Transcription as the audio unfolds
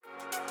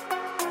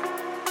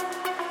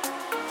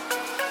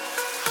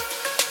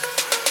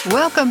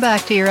Welcome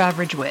back to Your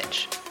Average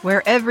Witch,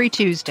 where every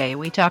Tuesday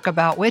we talk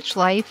about witch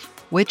life,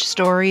 witch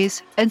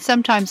stories, and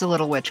sometimes a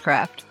little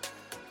witchcraft.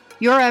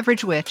 Your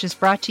Average Witch is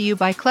brought to you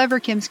by Clever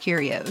Kim's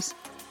Curios.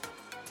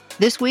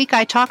 This week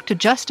I talked to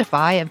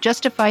Justify of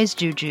Justify's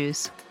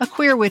Jujus, a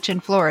queer witch in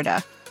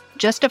Florida.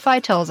 Justify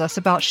tells us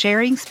about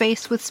sharing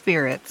space with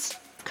spirits,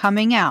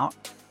 coming out,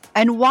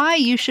 and why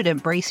you should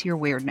embrace your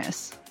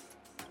weirdness.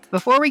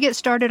 Before we get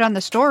started on the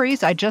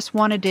stories, I just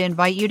wanted to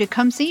invite you to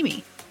come see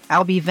me.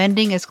 I'll be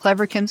vending as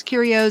Clever Kim's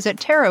Curios at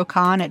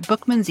TarotCon at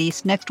Bookman's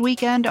East next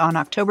weekend on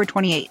October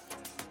 28th.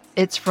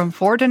 It's from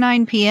 4 to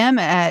 9 p.m.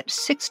 at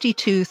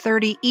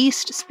 6230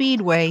 East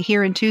Speedway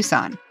here in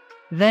Tucson.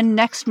 Then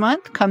next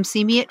month, come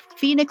see me at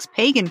Phoenix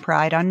Pagan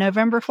Pride on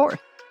November 4th.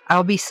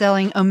 I'll be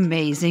selling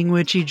amazing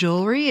witchy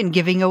jewelry and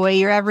giving away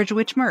Your Average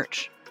Witch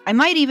merch. I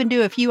might even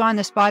do a few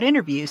on-the-spot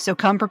interviews, so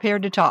come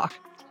prepared to talk.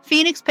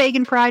 Phoenix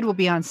Pagan Pride will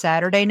be on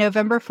Saturday,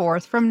 November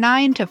 4th from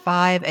 9 to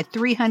 5 at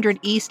 300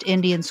 East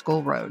Indian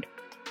School Road.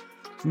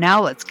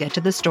 Now let's get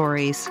to the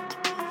stories.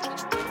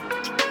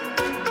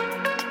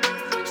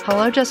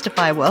 Hello,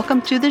 Justify.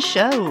 Welcome to the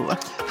show.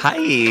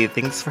 Hi,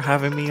 thanks for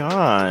having me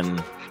on.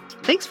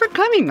 Thanks for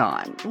coming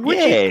on. Would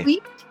you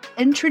please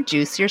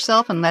introduce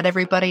yourself and let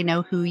everybody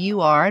know who you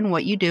are and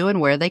what you do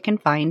and where they can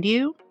find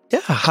you? Yeah,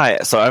 hi.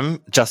 So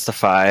I'm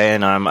Justify,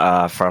 and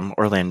I'm from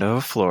Orlando,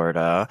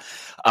 Florida.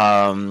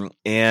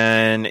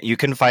 And you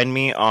can find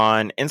me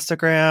on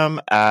Instagram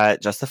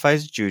at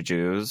Justify's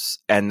Jujus.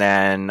 And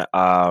then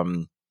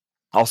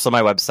also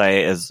my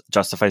website is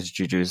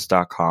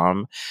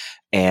justifiesjujus.com.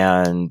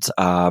 And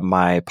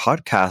my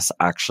podcast,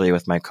 actually,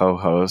 with my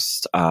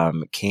co-host,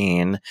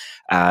 Kane,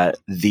 at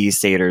The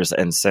Satyrs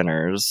and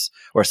Sinners,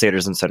 or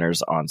Satyrs and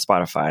Sinners on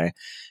Spotify.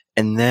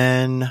 And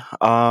then,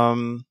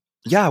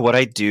 what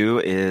I do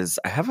is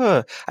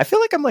I feel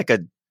like I'm like a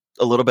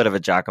little bit of a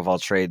jack of all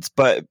trades,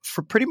 but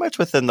for pretty much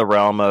within the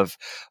realm of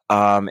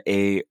I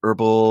have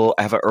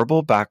an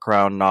herbal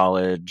background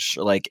knowledge,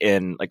 like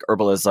in like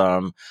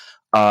herbalism.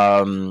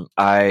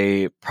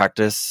 I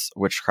practice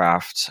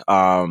witchcraft,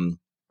 and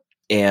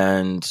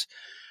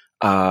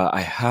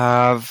I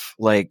have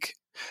like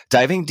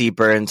diving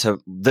deeper into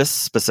this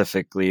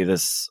specifically,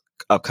 this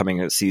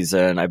upcoming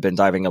season. I've been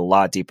diving a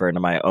lot deeper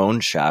into my own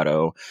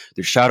shadow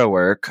through shadow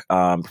work,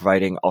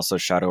 providing also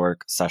shadow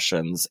work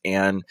sessions.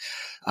 And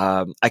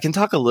I can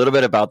talk a little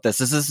bit about this.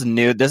 This is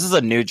new. This is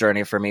a new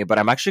journey for me, but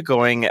I'm actually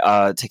going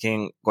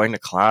to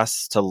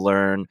class to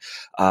learn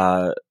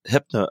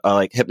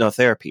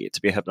hypnotherapy,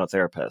 to be a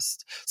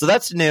hypnotherapist. So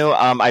that's new.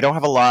 I don't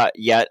have a lot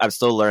yet. I'm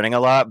still learning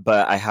a lot,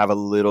 but I have a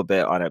little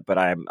bit on it, but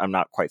I'm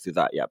not quite through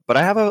that yet. But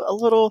I have a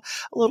little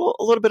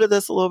bit of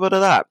this, a little bit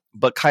of that,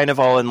 but kind of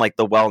all in like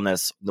the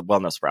wellness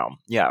realm.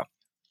 Yeah.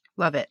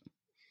 Love it.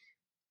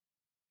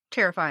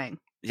 Terrifying.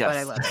 Yes. But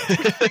I love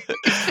it.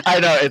 I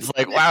know, it's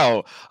like,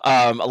 wow,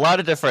 a lot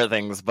of different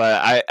things,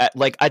 but I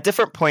like at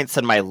different points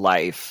in my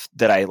life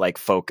that I like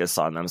focus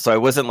on them. So I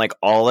wasn't like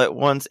all at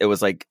once. It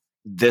was like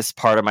this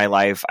part of my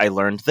life, I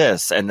learned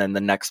this. And then the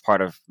next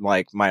part of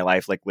like my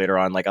life, like later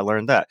on, like I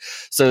learned that.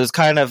 So it was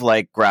kind of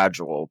like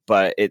gradual,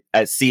 but it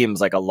seems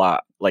like a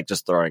lot, like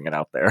just throwing it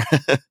out there.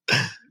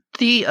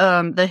 The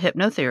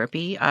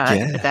hypnotherapy,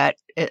 that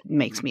it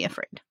makes me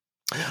afraid.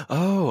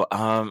 Oh,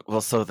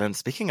 well, so then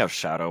speaking of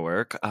shadow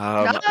work,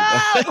 No!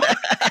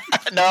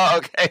 no,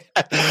 okay.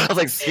 I was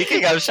like,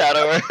 speaking of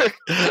shadow work,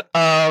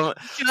 I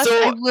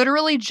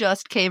literally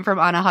just came from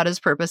Anahata's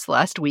Purpose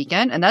last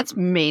weekend, and that's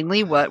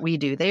mainly what we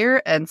do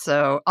there. And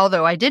so,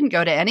 although I didn't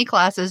go to any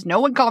classes, no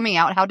one called me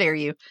out. How dare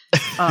you?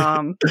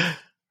 I've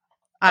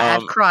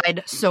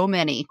cried so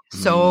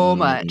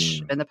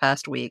much in the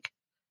past week.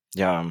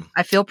 Yeah,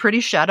 I feel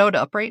pretty shadowed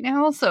up right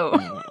now. So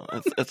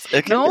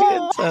it can be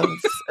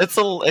intense.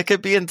 It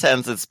could be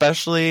intense,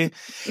 especially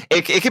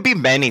it could be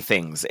many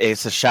things. A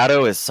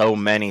shadow is so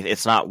many.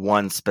 It's not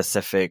one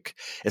specific.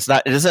 It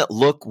doesn't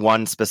look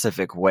one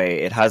specific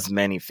way. It has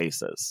many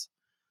faces.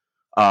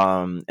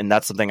 And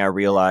that's something I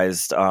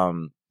realized.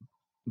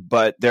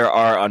 But there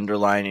are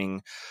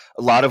underlining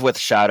a lot of with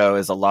shadow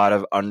is a lot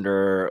of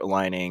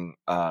underlining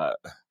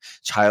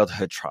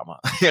childhood trauma,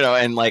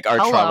 and like our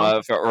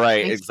trauma,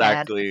 right? Thanks,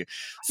 exactly. Dad.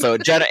 So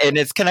and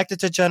it's connected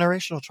to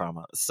generational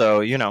trauma.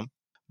 So,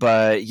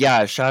 but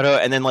yeah, shadow.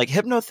 And then like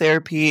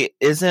hypnotherapy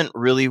isn't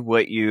really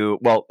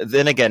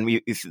then again,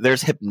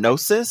 there's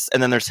hypnosis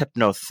and then there's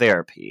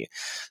hypnotherapy.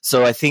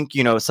 So I think,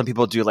 some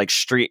people do like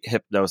street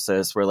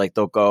hypnosis where like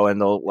they'll go and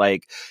they'll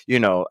like,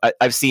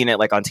 I've seen it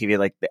like on TV,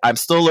 like I'm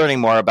still learning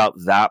more about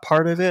that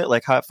part of it,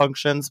 like how it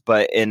functions.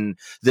 But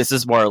this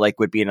is more like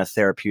would be in a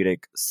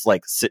therapeutic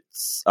like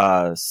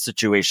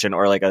situation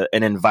or like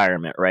an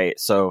environment. Right.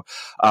 So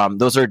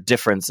those are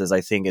differences.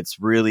 I think it's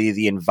really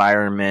the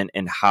environment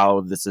and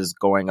how this is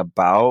going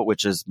about,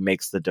 which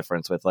makes the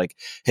difference with like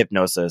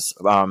hypnosis.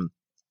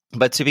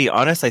 But to be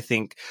honest, I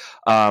think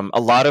a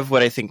lot of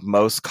what I think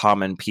most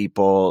common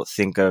people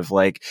think of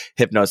like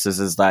hypnosis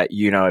is that,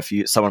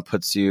 if someone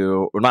puts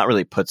you, or not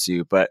really puts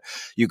you, but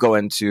you go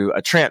into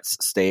a trance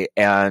state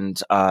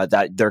and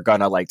that they're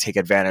gonna like take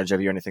advantage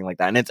of you or anything like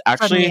that. And it's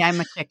actually, for me,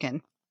 I'm a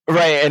chicken.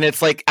 Right, and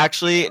it's like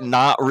actually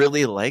not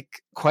really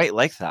like quite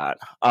like that.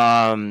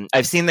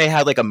 I've seen they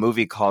had like a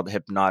movie called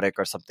Hypnotic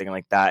or something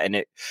like that, and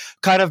it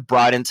kind of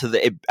brought into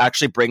it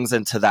actually brings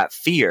into that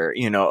fear,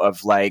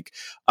 of like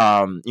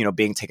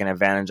being taken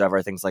advantage of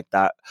or things like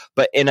that.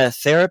 But in a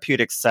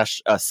therapeutic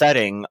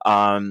setting,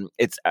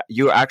 it's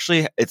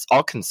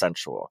all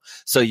consensual.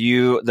 So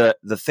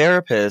the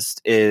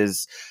therapist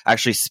is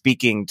actually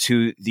speaking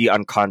to the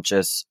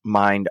unconscious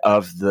mind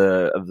of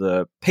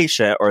the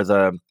patient or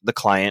the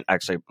client,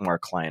 actually more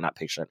client, not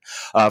patient,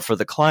 for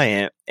the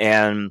client.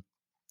 And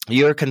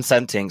you're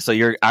consenting, so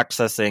you're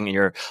accessing,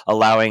 you're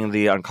allowing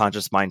the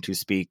unconscious mind to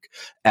speak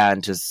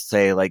and to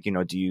say, like,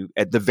 do you,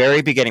 at the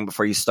very beginning,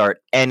 before you start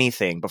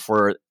anything,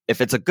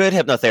 if it's a good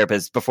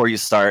hypnotherapist, before you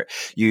start,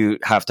 you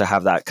have to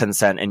have that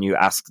consent, and you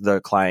ask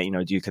the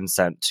client, do you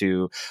consent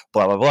to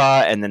blah blah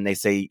blah, and then they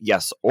say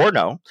yes or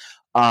no.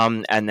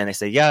 And then they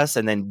say yes,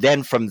 and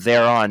then from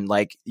there on,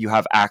 like, you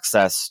have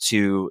access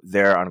to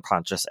their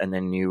unconscious, and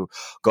then you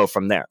go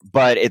from there.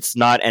 But it's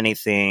not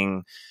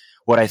anything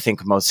what I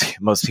think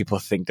most people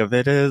think of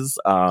it is.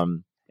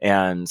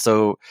 And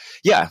so,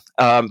 yeah.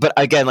 But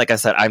again, like I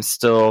said, I'm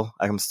still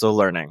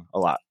learning a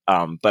lot.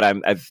 But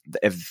I've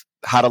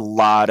had a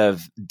lot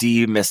of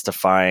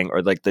demystifying,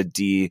 or like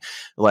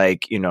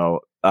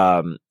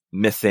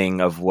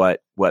mything of what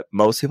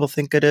most people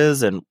think it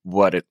is and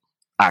what it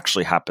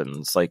actually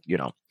happens, like,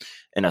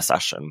 in a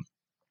session.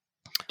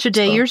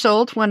 Today, years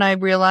old, when I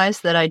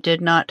realized that I did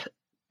not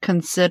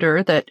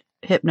consider that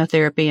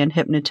hypnotherapy and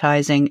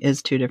hypnotizing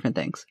is two different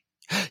things.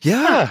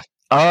 Yeah.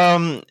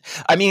 I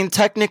mean,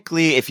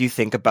 technically, if you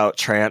think about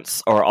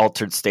trance or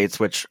altered states,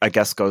 which I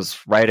guess goes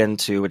right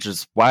into, which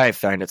is why I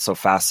find it so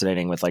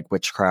fascinating with like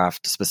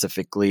witchcraft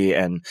specifically,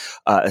 and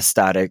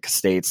ecstatic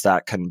states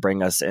that can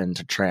bring us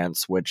into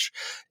trance, which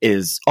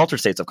is altered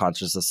states of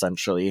consciousness,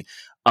 essentially.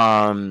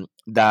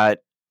 That,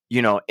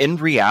 in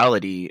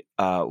reality,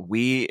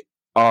 we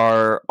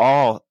are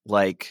all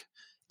like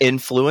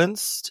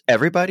influenced,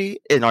 everybody,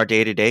 in our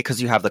day-to-day,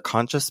 because you have the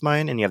conscious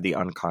mind and you have the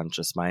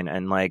unconscious mind,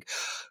 and like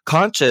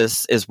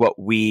conscious is what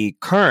we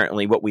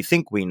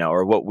think we know,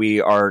 or what we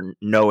are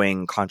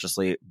knowing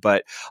consciously,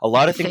 but a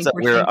lot of things that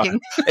we're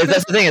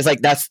that's the thing, is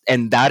like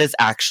that is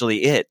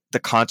actually it. The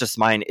conscious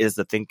mind is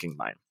the thinking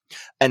mind,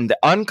 and the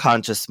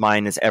unconscious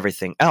mind is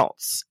everything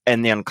else.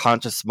 And the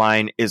unconscious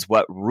mind is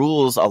what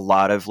rules a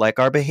lot of like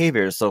our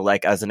behaviors. So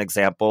like, as an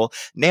example,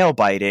 nail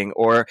biting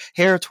or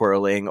hair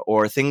twirling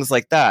or things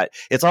like that.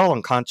 It's all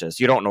unconscious.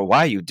 You don't know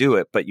why you do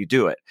it, but you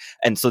do it.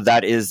 And so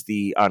that is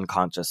the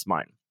unconscious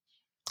mind.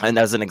 And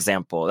as an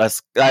example,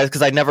 that's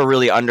because I never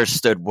really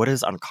understood, what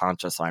is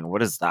unconscious mind?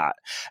 What is that?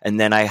 And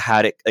then I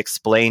had it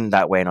explained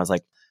that way, and I was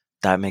like,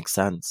 that makes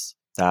sense.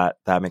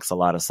 That makes a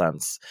lot of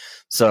sense.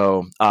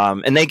 So,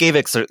 and they gave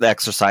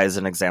exercise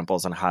and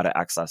examples on how to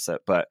access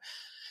it. But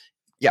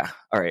yeah,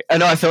 all right. I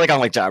know I feel like I'm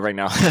like jabbering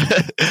now.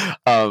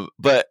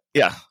 But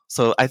yeah,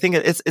 so I think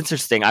it's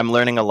interesting. I'm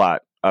learning a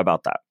lot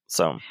about that.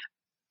 So,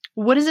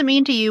 what does it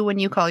mean to you when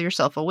you call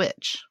yourself a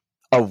witch?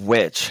 A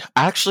witch.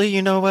 Actually,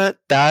 you know what?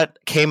 That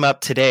came up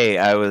today.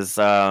 I was,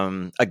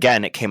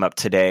 it came up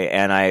today,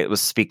 and I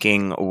was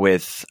speaking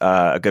with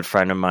a good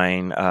friend of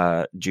mine,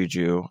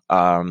 Jujus,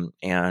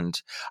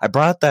 and I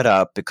brought that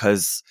up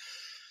because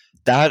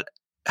that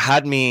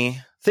had me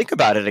think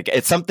about it again.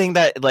 It's something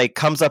that like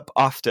comes up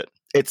often.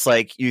 It's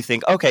like, you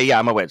think, okay, yeah,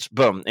 I'm a witch,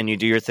 boom, and you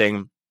do your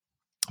thing.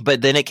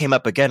 But then it came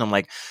up again. I'm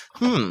like,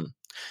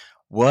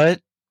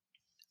 what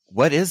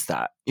is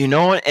that?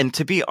 And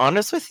to be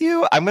honest with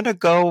you, I'm going to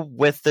go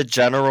with the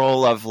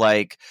general of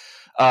like,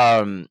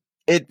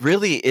 it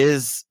really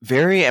is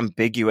very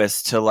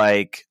ambiguous to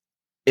like,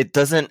 it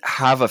doesn't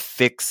have a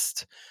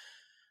fixed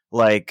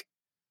like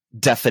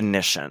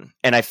definition.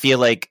 And I feel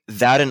like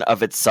that in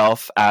of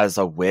itself as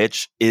a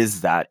witch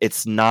is that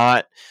it's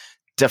not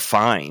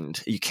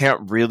defined. You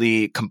can't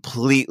really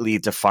completely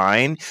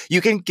define.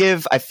 You can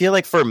give, I feel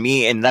like for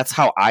me, and that's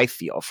how I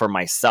feel for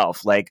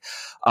myself. Like,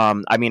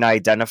 I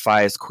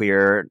identify as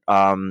queer,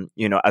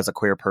 as a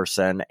queer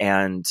person.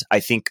 And I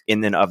think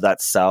in and of that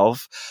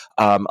self,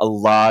 a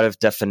lot of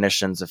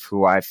definitions of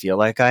who I feel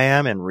like I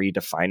am and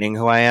redefining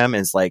who I am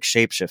is like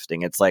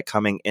shape-shifting. It's like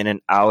coming in and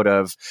out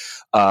of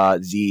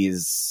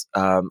these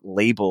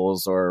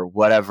labels or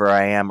whatever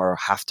I am or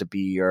have to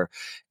be,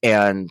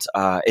 and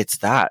it's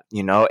that,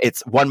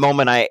 it's one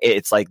moment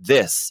it's like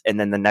this, and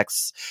then the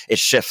next it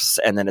shifts,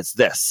 and then it's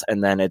this,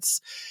 and then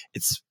it's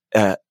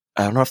I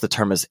don't know if the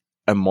term is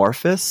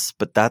amorphous,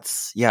 but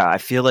I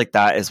feel like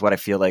that is what I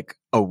feel like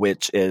a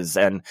witch is.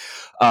 And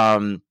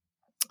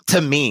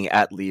to me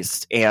at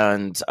least,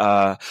 and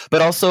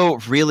but also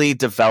really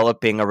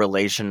developing a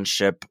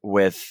relationship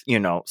with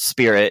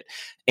spirit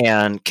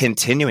and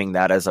continuing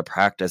that as a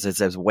practice,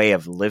 as a way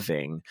of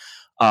living.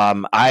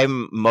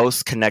 I'm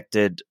most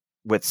connected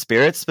with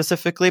spirits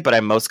specifically, but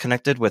I'm most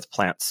connected with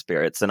plant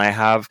spirits. And I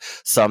have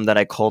some that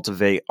I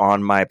cultivate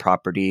on my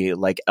property,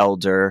 like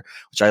Elder,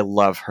 which I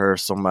love her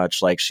so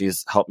much. Like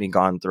she's helped me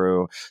gone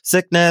through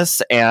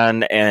sickness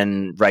and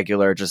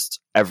regular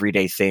just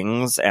everyday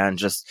things, and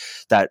just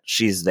that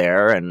she's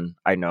there and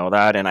I know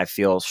that and I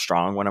feel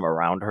strong when I'm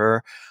around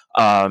her.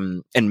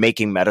 And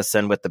making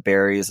medicine with the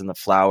berries and the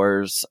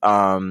flowers.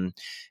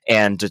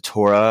 And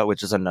datura,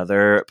 which is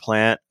another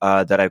plant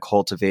that I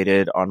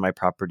cultivated on my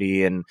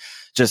property, and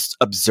just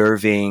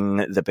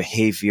observing the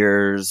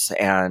behaviors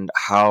and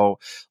how,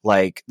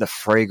 like, the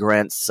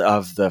fragrance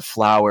of the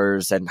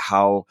flowers and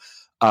how,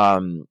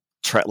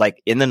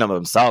 like in and of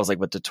themselves, like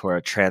with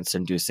datura,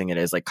 trance-inducing it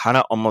is, like kind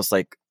of almost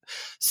like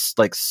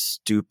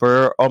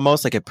stupor,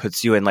 almost like it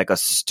puts you in like a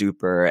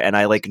stupor. And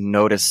I like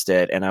noticed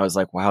it and I was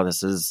like, wow,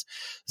 this is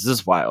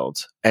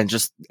wild. And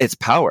just its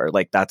power,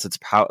 like that's its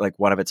power, like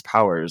one of its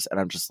powers. And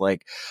I'm just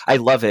like, I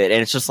love it.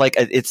 And it's just like,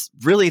 it's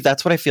really,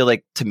 that's what I feel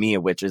like to me,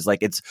 which is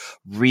like, it's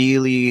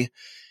really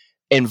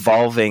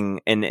involving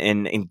and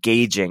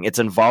engaging. It's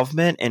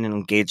involvement and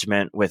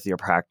engagement with your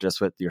practice,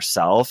 with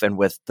yourself, and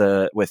with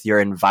your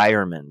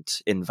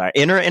environment,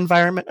 inner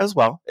environment as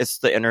well. It's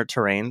the inner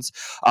terrains,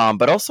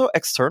 but also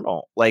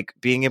external, like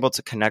being able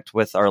to connect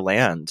with our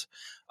land,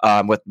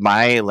 with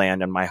my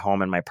land and my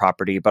home and my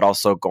property, but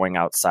also going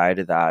outside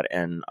of that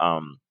and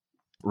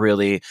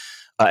really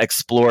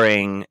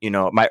exploring.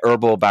 My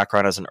herbal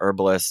background as an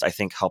herbalist, I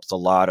think, helps a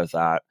lot of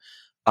that.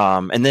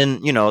 And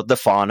then, the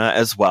fauna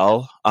as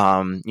well,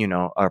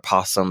 our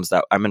possums.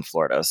 That I'm in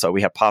Florida, so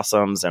we have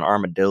possums and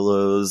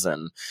armadillos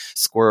and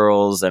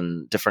squirrels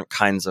and different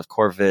kinds of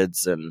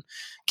corvids and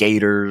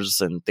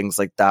gators and things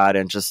like that.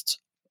 And just,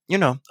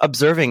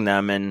 observing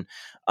them and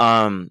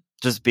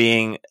just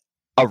being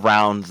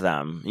around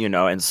them,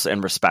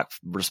 and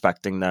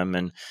respecting them.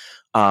 And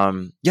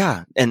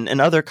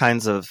and other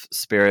kinds of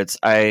spirits.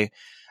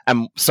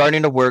 I'm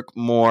starting to work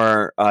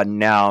more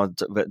now,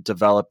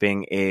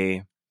 developing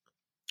a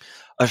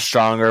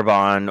stronger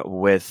bond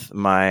with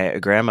my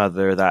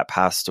grandmother that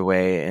passed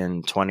away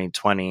in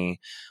 2020.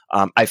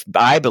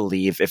 I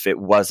believe if it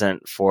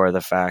wasn't for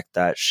the fact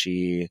that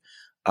she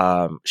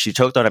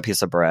choked on a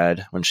piece of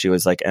bread when she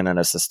was like in an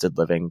assisted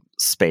living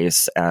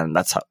space, and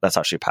that's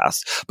how she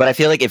passed. But I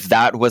feel like if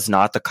that was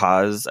not the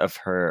cause of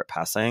her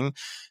passing,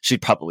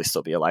 she'd probably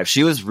still be alive.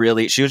 She was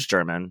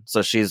German,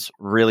 so she's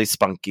really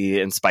spunky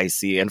and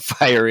spicy and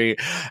fiery.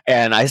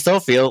 And I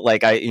still feel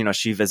like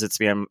she visits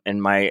me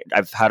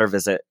I've had her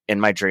visit in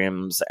my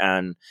dreams,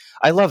 and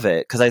I love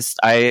it because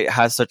I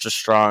had such a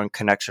strong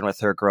connection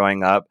with her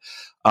growing up.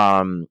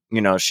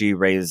 She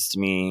raised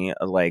me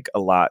like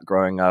a lot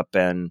growing up,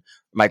 and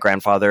my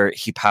grandfather,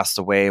 he passed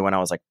away when I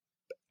was like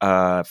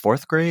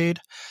fourth grade.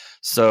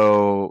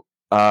 So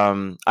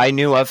I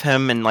knew of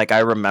him and like I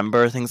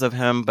remember things of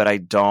him, but I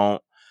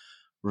don't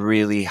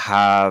really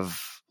have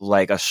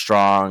like a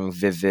strong,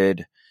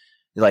 vivid,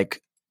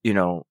 like,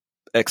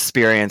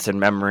 experience and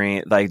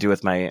memory that I do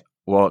with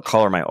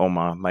call her my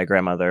Oma, my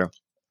grandmother,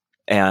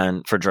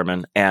 and for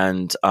German.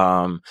 And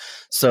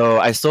so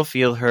I still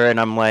feel her, and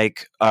I'm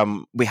like,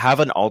 we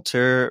have an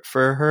altar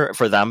for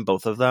them,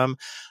 both of them.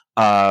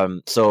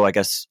 So I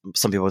guess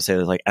some people would say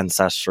there's like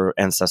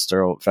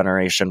ancestral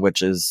veneration,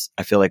 which is,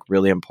 I feel like,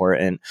 really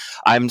important.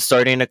 I'm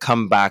starting to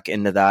come back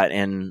into that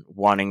and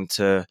wanting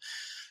to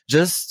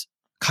just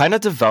kind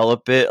of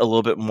develop it a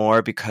little bit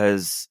more,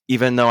 because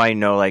even though I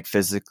know, like,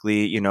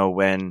 physically,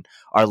 when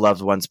our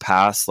loved ones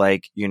pass,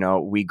 like,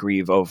 we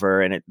grieve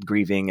over, and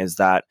grieving is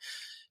that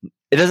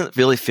it doesn't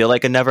really feel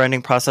like a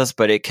never-ending process,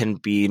 but it can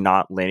be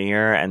not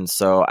linear. And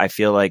so I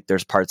feel like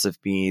there's parts of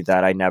me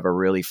that I never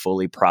really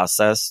fully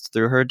processed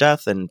through her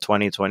death in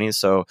 2020.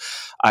 So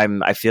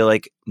I feel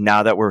like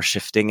now that we're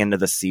shifting into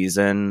the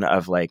season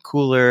of like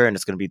cooler and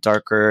it's going to be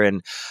darker,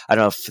 and I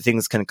don't know if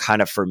things can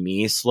kind of, for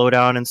me, slow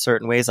down in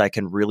certain ways, I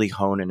can really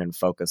hone in and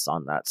focus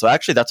on that. So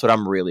actually that's what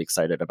I'm really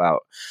excited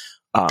about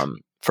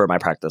for my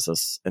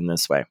practices in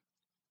this way.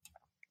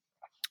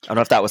 I don't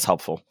know if that was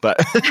helpful, but...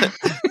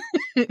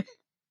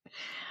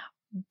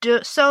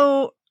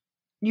 So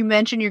you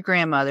mentioned your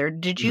grandmother.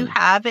 Did you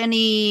have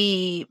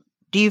any,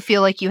 do you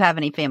feel like you have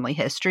any family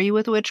history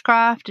with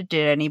witchcraft?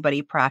 Did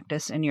anybody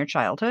practice in your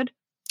childhood?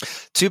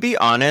 To be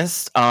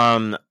honest,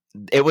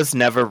 it was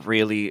never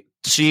really,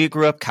 she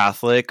grew up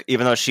Catholic,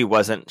 even though she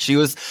was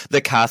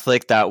the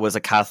Catholic that was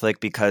a Catholic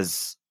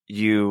because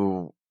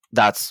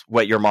that's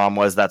what your mom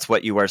was, that's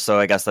what you were, so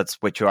I guess that's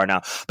what you are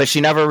now. But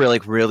she never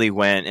really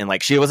went, and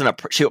like she wasn't a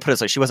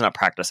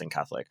practicing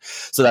Catholic,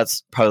 so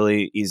that's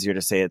probably easier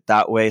to say it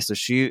that way. So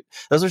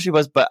that's what she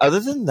was. But other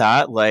than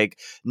that, like,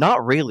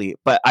 not really.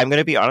 But I'm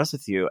gonna be honest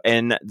with you,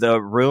 in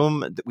the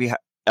room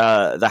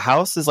the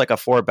house is like a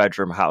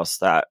 4-bedroom house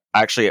that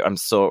actually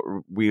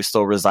we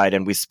still reside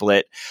in. We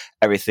split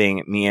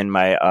everything, me and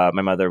my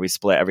mother, we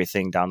split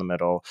everything down the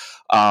middle.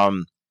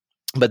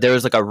 But there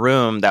was like a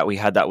room that we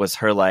had that was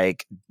her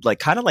like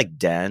kind of like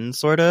den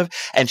sort of,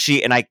 and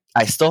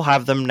I still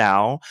have them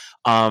now.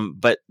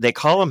 But they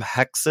call them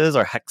hexes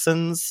or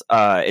hexens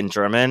in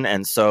German.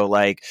 And so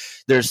like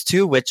there's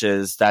two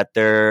witches that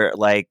they're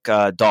like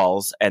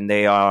dolls, and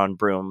they are on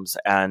brooms,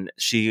 and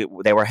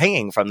they were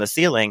hanging from the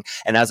ceiling.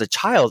 And as a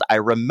child, I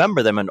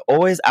remember them and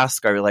always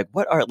ask her like,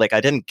 what are, like,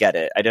 I didn't get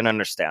it, I didn't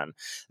understand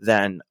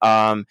then.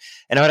 And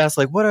I would ask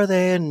like, what are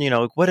they, and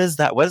what is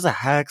that, what is a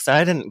hex?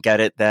 I didn't get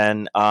it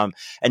then. And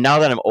now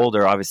that I'm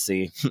older,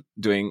 obviously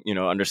doing,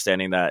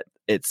 understanding that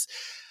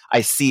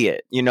I see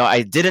it,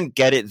 I didn't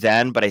get it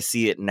then, but I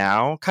see it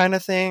now, kind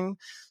of thing.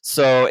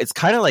 So it's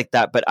kind of like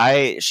that. But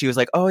she was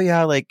like, oh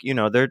yeah, like,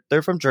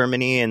 they're from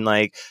Germany, and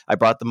like I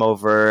brought them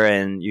over,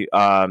 and you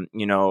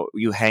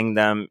hang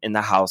them in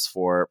the house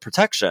for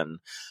protection.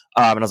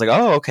 And I was like,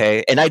 oh,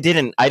 okay. And I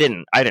didn't, I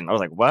was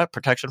like, what?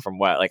 Protection from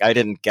what? Like, I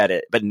didn't get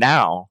it. But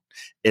now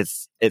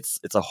it's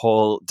a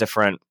whole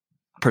different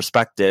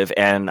perspective,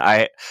 and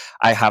I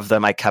have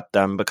them, I kept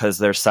them because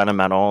they're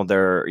sentimental.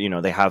 They're,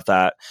 they have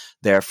that,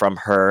 they're from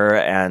her.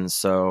 And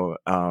so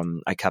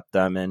I kept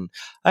them, and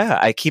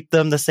I keep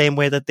them the same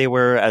way that they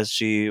were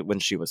when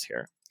she was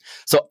here.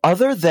 So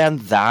other than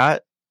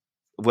that,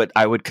 what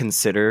I would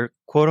consider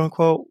quote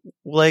unquote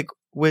like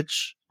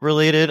witch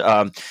related,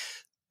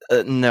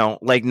 no,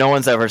 like no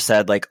one's ever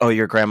said like, oh,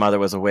 your grandmother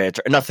was a witch,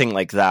 or nothing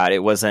like that.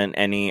 It wasn't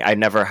I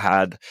never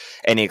had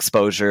any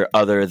exposure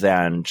other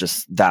than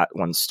just that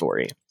one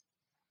story.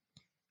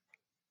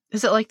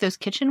 Is it like those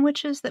kitchen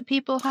witches that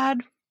people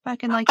had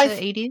back in like the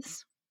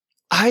 80s?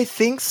 I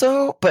think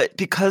so, but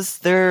because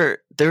they're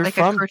like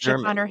from a kerchief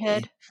Germany. On her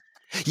head.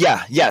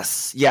 Yeah,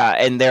 yes, yeah,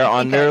 and they're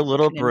on their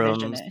little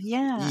brooms.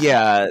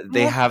 Yeah,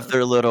 they have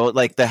their little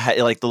like the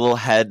little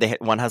head.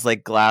 One has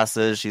like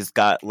glasses. She's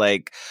got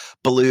like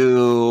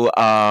blue,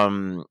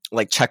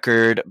 like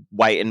checkered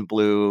white and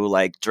blue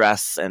like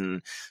dress,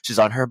 and she's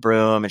on her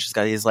broom, and she's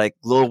got these like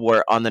little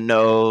wart on the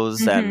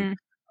nose, and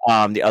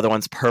the other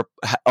one's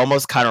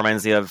almost kind of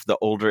reminds me of the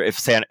older if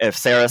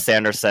Sarah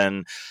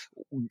Sanderson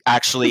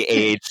actually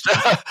aged,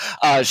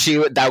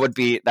 that would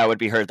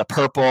be her. The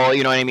purple,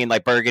 you know what I mean,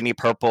 like burgundy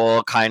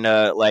purple kind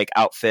of like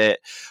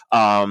outfit,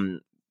 with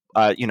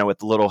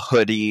the little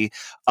hoodie,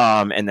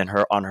 and then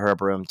her on her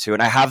broom too.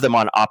 And I have them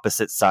on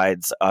opposite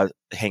sides,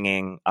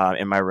 hanging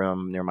in my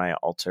room near my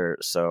altar.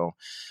 So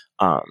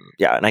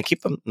yeah, and I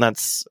keep them.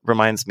 That's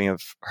reminds me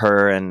of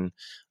her, and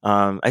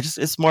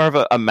it's more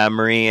of a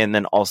memory, and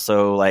then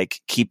also like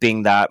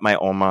keeping that my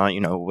oma,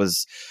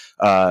 was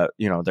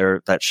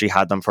that she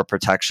had them for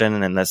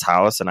protection in this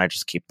house, and I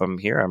just keep them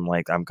here. I'm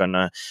like, I'm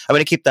gonna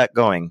keep that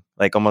going,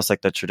 like almost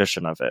like the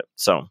tradition of it.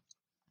 So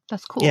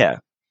that's cool. Yeah.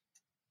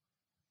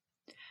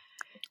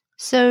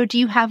 So do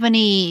you have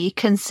any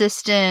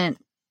consistent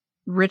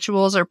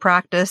rituals or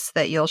practice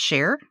that you'll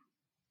share?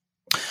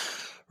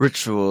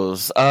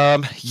 Rituals.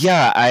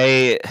 Yeah,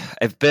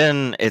 I've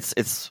been, it's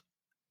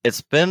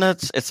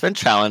been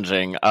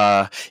challenging.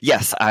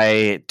 Yes,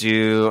 I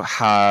do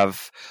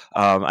have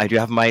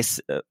my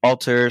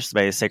altars,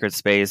 my sacred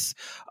space,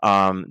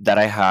 that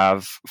I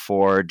have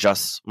for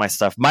just my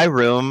stuff. My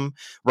room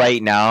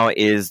right now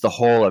is the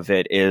whole of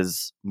it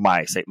is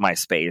my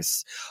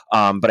space.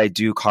 But I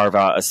do carve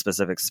out a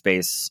specific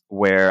space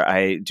where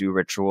I do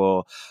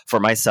ritual for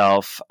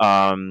myself.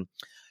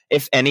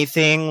 If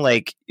anything,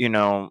 like,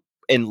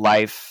 in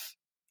life,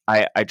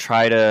 I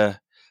try to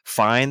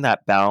find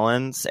that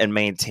balance and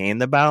maintain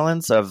the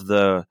balance of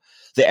the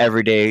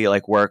everyday,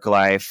 like work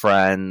life,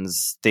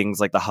 friends, things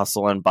like the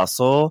hustle and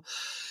bustle.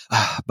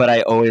 But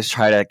I always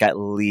try to at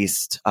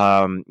least,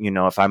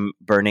 if I'm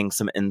burning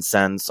some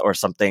incense or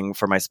something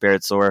for my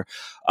spirits, or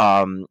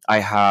I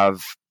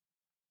have,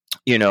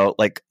 they're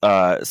like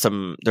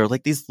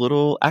these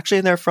little, actually,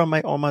 and they're from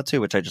my oma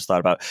too, which I just thought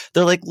about.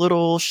 They're like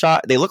little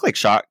they look like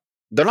shot.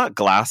 They're not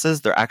glasses.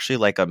 They're actually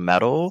like a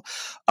metal.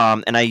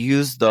 And I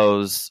use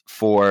those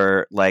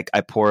for like,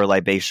 I pour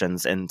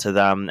libations into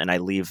them and I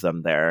leave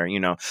them there,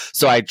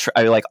 So I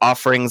like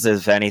offerings,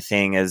 if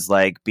anything, is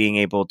like being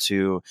able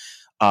to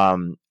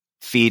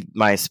feed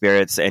my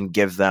spirits and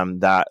give them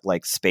that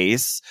like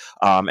space.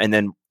 And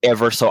then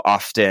ever so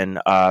often,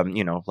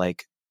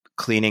 like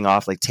cleaning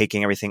off, like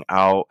taking everything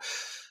out,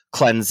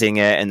 cleansing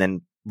it, and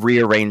then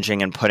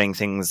rearranging and putting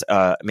things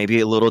maybe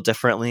a little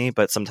differently,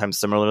 but sometimes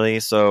similarly.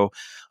 So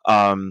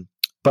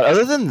but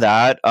other than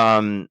that,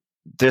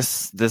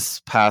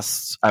 this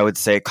past, I would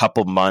say,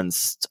 couple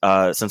months,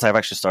 since I've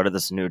actually started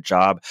this new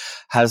job,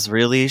 has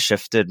really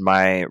shifted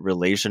my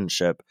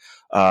relationship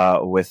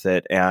with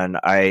it. And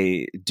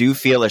I do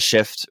feel a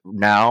shift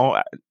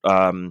now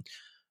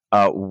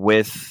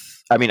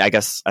with, I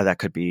guess that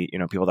could be,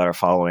 people that are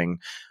following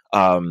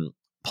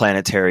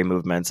planetary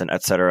movements and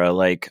etc.,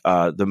 like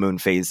the moon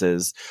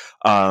phases.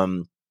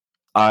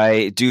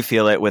 I do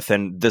feel it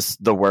within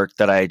the work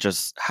that I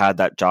just had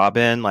that job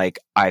in. Like,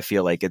 I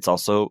feel like it's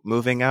also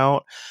moving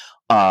out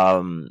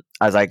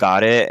as I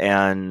got it.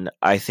 And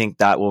I think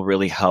that will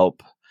really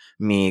help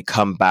me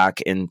come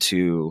back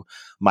into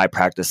my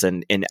practice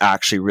and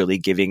actually really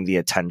giving the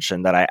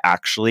attention that I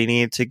actually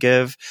need to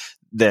give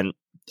than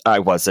I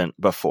wasn't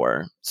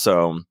before.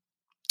 So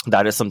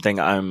that is something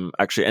I'm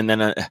actually, and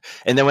then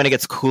when it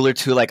gets cooler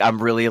too, like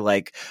I'm really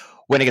like,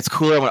 when it gets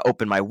cooler, I want to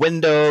open my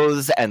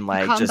windows and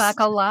like Come just back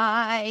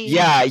alive.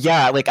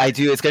 yeah, like I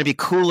do. It's gonna be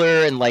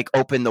cooler and like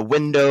open the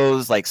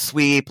windows, like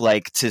sweep,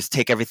 like just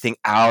take everything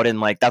out,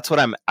 and like that's what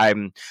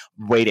I'm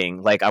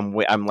waiting. Like I'm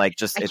like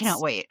just I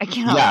cannot wait. I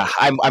cannot yeah,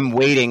 wait. I'm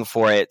waiting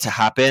for it to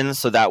happen,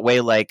 so that way,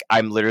 like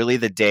I'm literally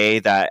the day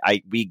that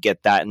we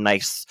get that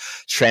nice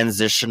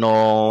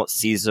transitional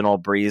seasonal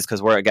breeze,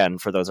 because we're, again,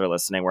 for those who are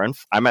listening,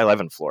 I live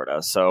in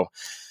Florida, so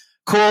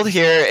cold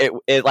here.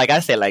 It like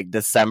I say, like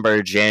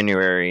December,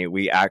 January,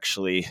 we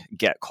actually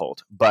get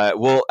cold, but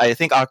I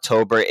think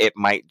October it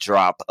might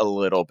drop a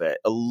little bit,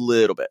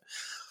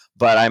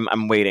 but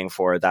I'm waiting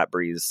for that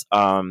breeze,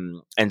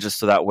 and just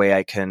so that way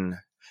I can,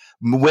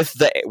 with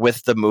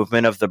the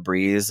movement of the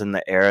breeze and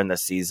the air and the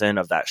season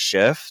of that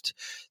shift,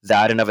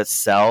 that in of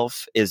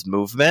itself is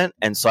movement,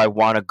 and so I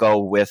want to go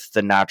with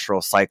the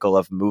natural cycle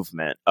of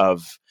movement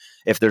of,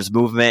 if there's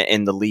movement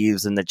in the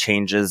leaves and the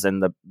changes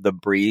and the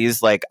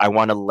breeze, like I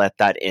want to let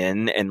that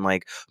in and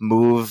like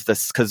move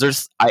this, because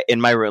there's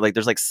in my room, like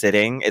there's like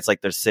sitting, it's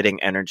like there's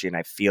sitting energy and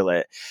I feel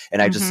it,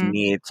 and I just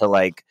need to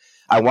like,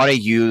 I want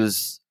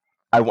to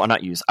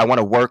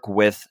work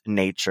with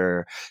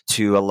nature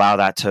to allow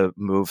that to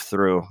move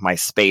through my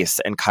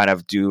space and kind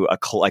of do a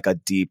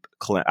deep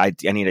clean. I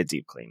need a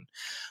deep clean,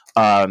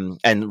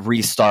 and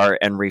restart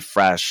and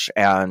refresh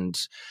and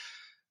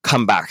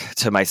come back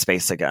to my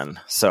space again.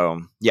 So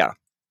yeah.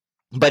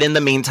 But in the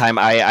meantime,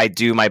 I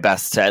do my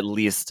best to at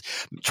least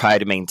try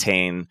to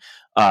maintain,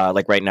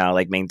 like right now,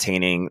 like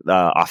maintaining the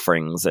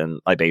offerings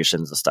and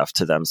libations and stuff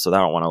to them. So I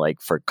don't want to like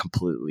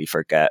completely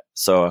forget.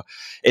 So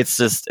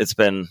it's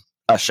been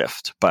a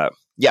shift, but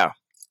yeah,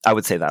 I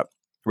would say that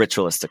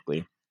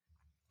ritualistically.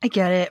 I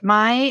get it.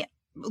 My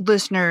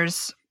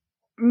listeners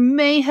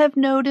may have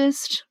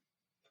noticed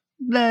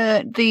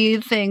that the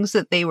things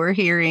that they were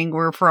hearing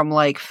were from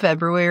like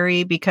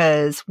February,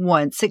 because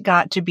once it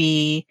got to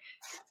be,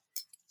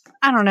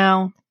 I don't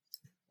know,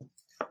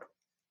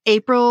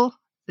 April,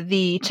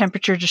 the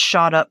temperature just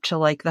shot up to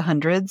like the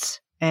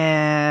hundreds,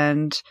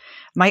 and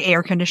my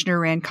air conditioner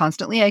ran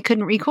constantly. I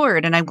couldn't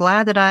record, and I'm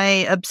glad that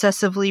I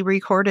obsessively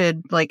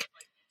recorded like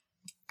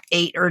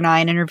 8 or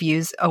 9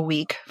 interviews a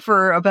week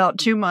for about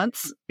 2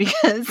 months,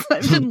 because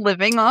I've been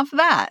living off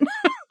that.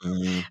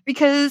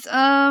 Because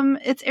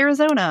it's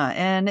Arizona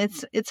and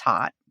it's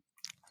hot.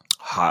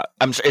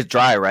 I'm sure it's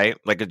dry, right?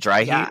 Like a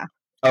dry heat.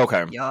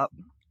 Okay. Yup.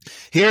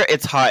 Here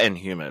it's hot and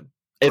humid.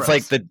 It's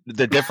Gross. like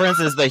the difference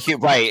is the heat,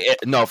 right?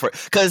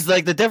 Because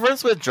like the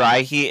difference with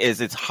dry heat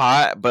is it's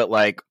hot, but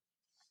like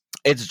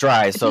it's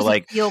dry, It so doesn't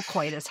like feel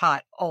quite as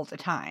hot all the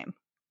time.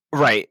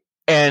 right.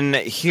 And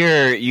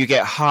here you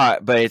get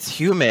hot, but it's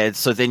humid,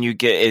 so then you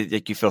get it,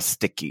 like you feel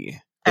sticky.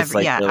 It's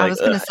I was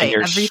going to say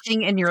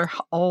everything in your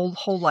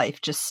whole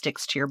life just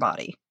sticks to your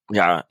body.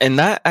 Yeah, and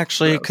that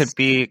actually Gross. could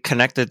be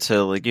connected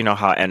to like, you know,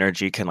 how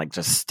energy can like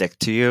just stick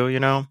to you, you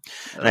know?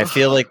 And I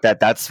feel like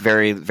that's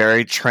very,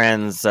 very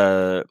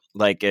translates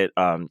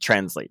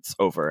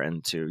over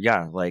into,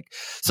 yeah, like,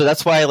 so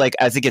that's why like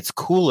as it gets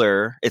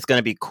cooler, it's going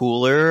to be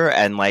cooler,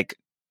 and like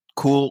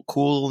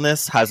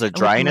coolness has a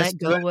dryness.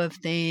 Let go of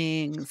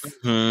things.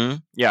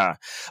 Yeah,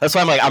 that's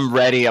why I'm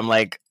ready. I'm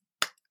like,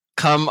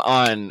 come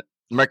on.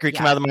 Mercury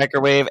came out of the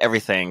microwave,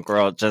 everything,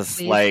 girl. Just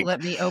please like,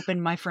 let me open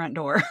my front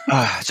door.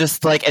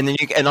 just like, and then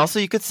you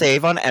could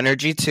save on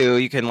energy too.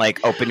 You can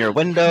like open your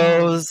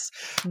windows.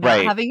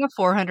 Not having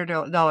a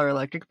 $400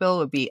 electric bill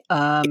would be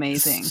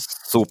amazing.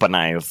 It's super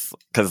nice,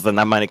 because then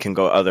that money can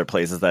go other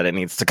places that it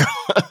needs to go.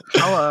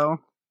 Hello.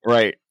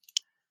 Right.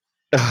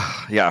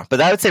 Yeah,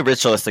 but I would say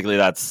ritualistically,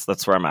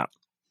 that's where I'm at.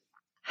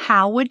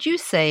 How would you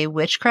say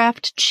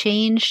witchcraft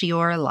changed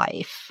your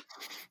life?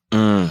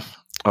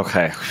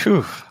 Okay.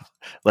 Whew.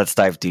 Let's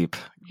dive deep.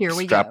 Here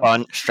we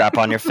go. Strap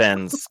on your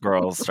fins,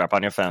 girls. Strap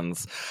on your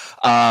fins.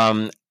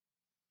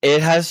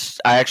 It has.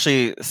 I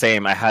actually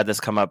same. I had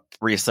this come up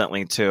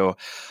recently too.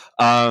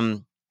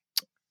 It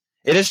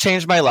has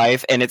changed my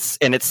life, and it's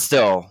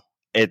still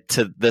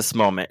to this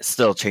moment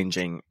still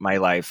changing my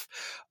life.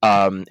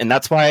 And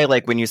that's why,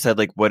 like, when you said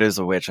like, what is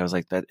a witch? I was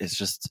like, that it's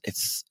just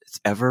it's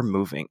ever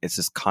moving. It's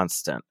just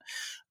constant.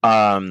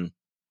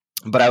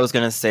 But I was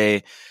gonna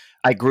say,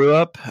 I grew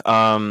up, in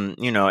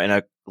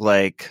a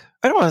like.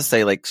 I don't want to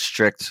say like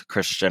strict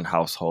Christian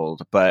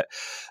household, but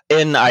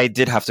I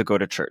did have to go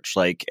to church,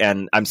 like,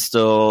 and I'm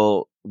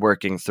still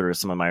working through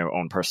some of my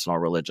own personal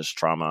religious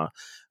trauma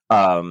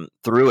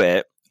through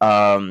it.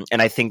 And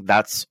I think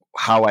that's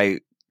how I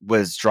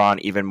was drawn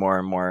even more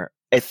and more.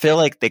 I feel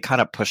like they kind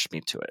of pushed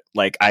me to it.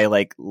 Like I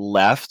like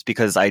left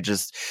because I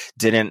just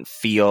didn't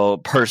feel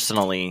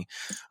personally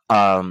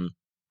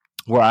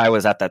where I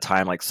was at that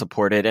time, like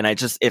supported. And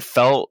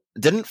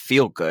didn't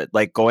feel good.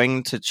 Like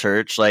going to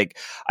church, like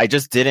I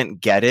just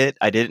didn't get it.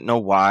 I didn't know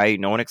why.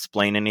 No one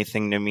explained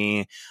anything to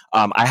me.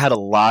 I had a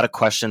lot of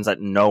questions that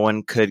no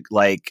one could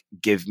like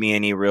give me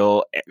any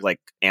real like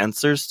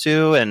answers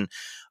to. And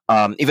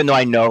even though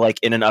I know like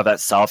in and of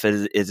itself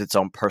is its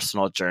own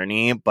personal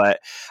journey, but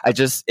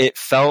it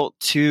felt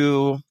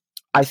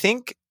I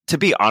think to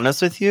be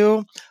honest with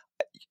you,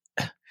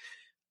 I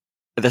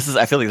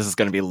feel like this is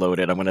going to be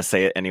loaded. I'm going to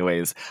say it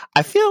anyways.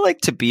 I feel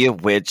like to be a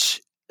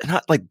witch,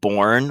 not like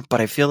born,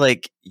 but I feel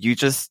like you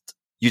just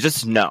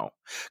know.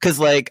 Cause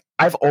like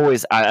I've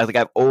always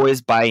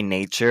by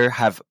nature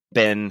have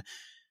been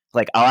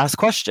like, I'll ask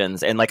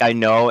questions, and like, I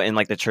know in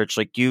like the church,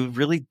 like you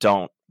really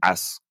don't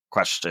ask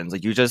questions.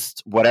 Like you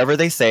just, whatever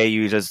they say,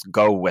 you just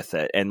go with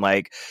it. And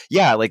like,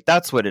 yeah, like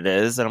that's what it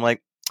is. And I'm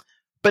like,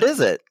 but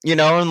is it,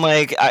 and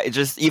like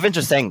even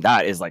just saying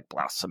that is like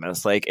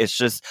blasphemous. Like it's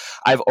just,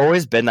 I've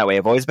always been that way.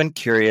 I've always been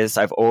curious.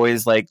 I've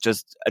always like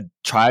just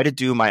try to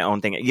do my own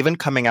thing. Even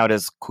coming out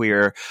as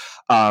queer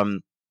at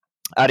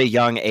a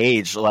young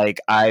age, like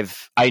I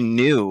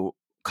knew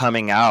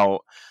coming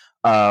out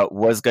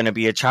was going to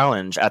be a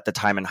challenge at the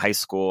time in high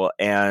school.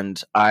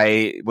 And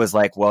I was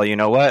like, well, you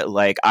know what,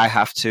 like I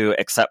have to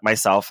accept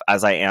myself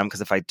as I am,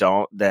 because if I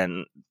don't,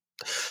 then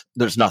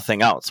there's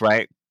nothing else,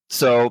 right?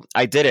 So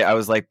I did it. I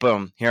was like,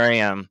 boom, here I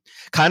am.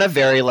 Kind of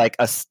very like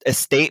a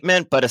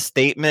statement, but a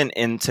statement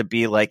into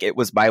be like, it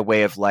was my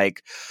way of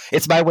like,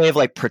 it's my way of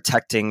like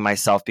protecting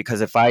myself, because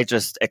if I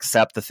just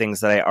accept the things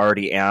that I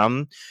already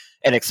am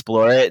and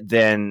explore it,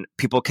 then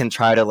people can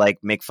try to like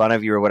make fun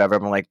of you or whatever.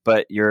 I'm like,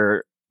 but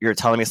you're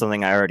telling me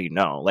something I already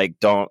know. Like,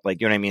 don't, like,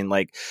 you know what I mean?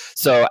 Like,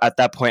 so at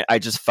that point, I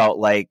just felt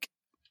like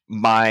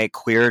my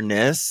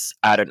queerness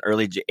at an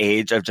early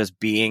age of just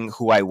being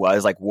who I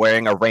was, like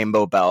wearing a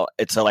rainbow belt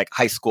into like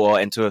high school,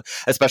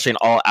 especially an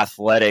all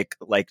athletic,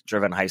 like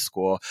driven high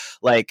school.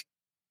 Like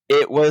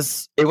it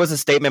was a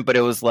statement, but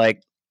it was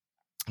like,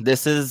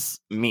 this is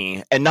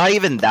me. And not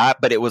even that,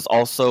 but it was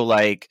also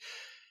like,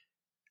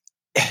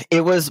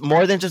 it was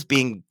more than just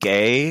being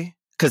gay.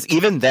 Because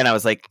even then I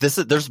was like,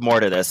 there's more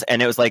to this.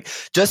 And it was like,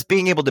 just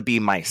being able to be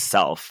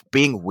myself,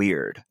 being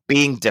weird,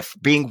 being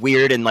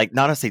weird, and like,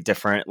 not to say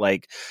different,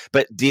 like,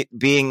 but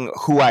being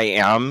who I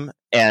am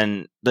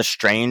and the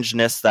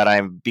strangeness that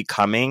I'm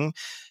becoming,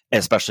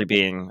 especially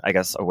being, I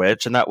guess, a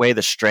witch in that way,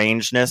 the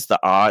strangeness, the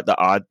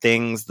odd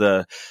things,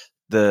 the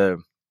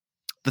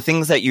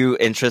things that you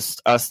interest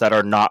us that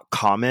are not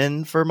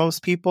common for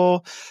most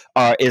people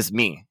is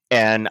me.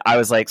 And I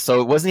was like,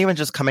 so it wasn't even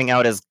just coming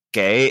out as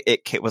gay,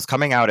 it was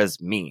coming out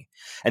as me.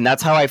 And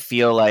that's how I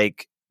feel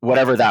like,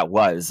 whatever that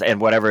was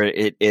and whatever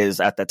it is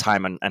at the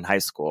time in high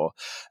school.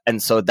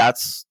 And so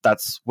that's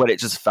what it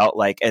just felt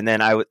like. And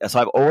then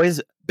so I've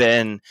always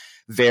been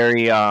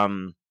very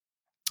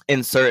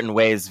in certain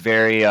ways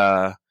very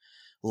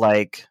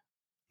like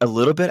a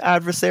little bit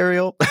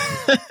adversarial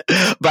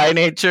by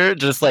nature,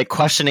 just like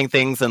questioning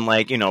things and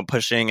like,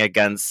 pushing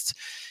against,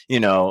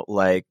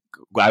 like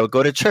I would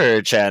go to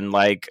church and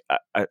like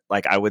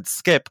I would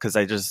skip because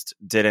I just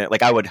didn't,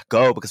 like I would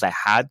go because I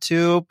had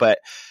to, but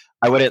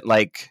I wouldn't,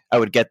 like I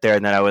would get there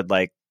and then I would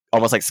like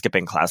almost like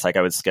skipping class, like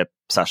I would skip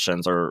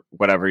sessions or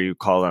whatever you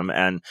call them,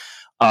 and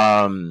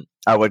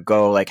I would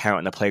go like hang out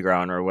in the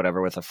playground or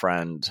whatever with a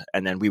friend,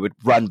 and then we would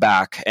run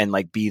back and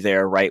like be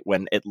there right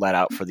when it let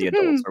out for the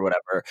adults or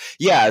whatever.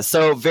 Yeah,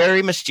 so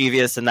very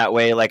mischievous in that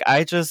way. Like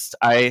I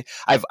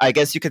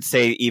guess you could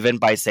say, even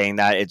by saying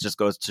that, it just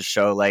goes to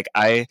show like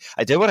I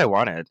did what I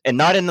wanted, and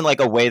not in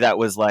like a way that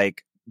was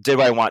like, did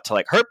what I want to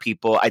like hurt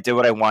people. I did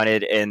what I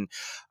wanted, and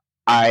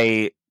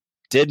I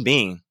did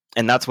me,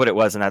 and that's what it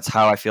was, and that's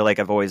how I feel like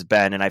I've always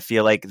been. And I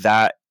feel like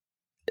that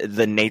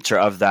the nature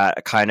of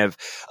that kind of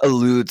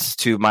alludes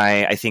to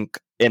I think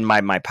in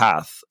my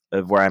path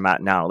of where I'm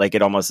at now. Like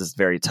it almost is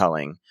very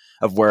telling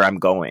of where I'm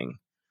going,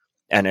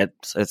 and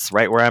it's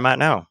right where I'm at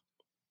now.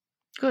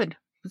 Good.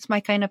 It's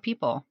my kind of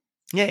people.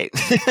 Yay.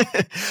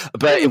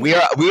 But we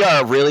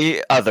are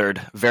really othered,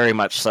 very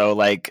much so.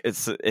 Like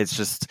it's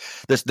just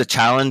the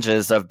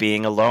challenges of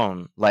being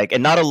alone, like,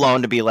 and not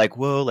alone to be like,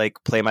 whoa, like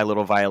play my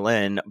little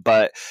violin,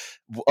 but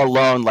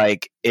alone,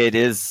 like it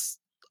is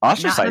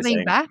ostracizing. Not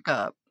having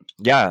backup.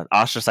 Yeah,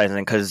 ostracizing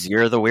because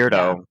you're the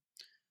weirdo.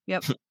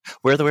 Yeah. Yep.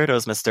 We're the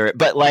weirdos, mister.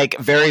 But like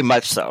very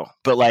much so.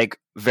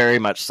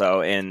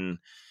 And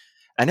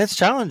it's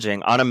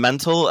challenging on a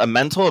mental,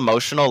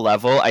 emotional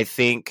level. I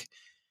think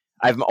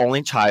I'm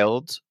only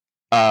child.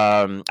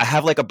 I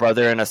have like a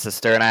brother and a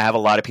sister, and I have a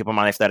lot of people in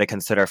my life that I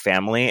consider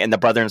family. And the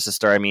brother and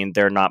sister, I mean,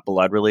 they're not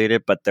blood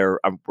related, but we're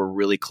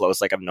really close.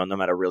 Like I've known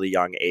them at a really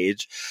young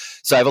age.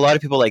 So I have a lot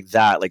of people like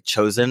that, like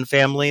chosen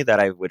family that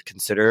I would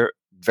consider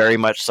very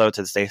much so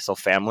to this day still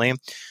family.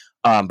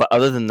 But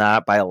other than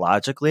that,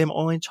 biologically, I'm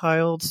only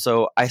child.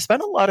 So I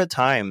spent a lot of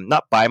time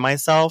not by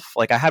myself.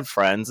 Like I had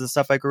friends and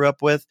stuff I grew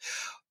up with,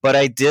 but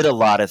I did a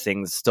lot of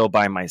things still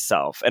by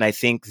myself. And I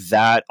think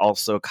that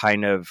also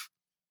kind of,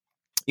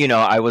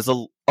 I was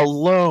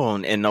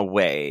alone in a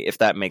way, if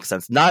that makes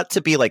sense. Not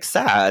to be like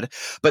sad,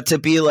 but to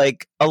be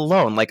like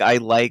alone. Like I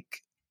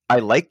like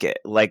it.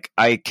 Like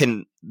I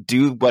can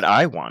do what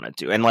I want to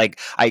do, and like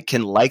I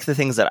can like the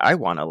things that I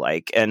want to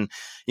like, and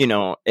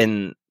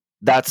and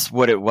that's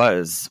what it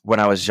was when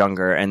I was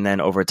younger. And then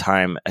over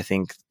time, I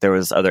think there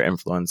was other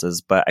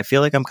influences, but I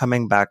feel like I'm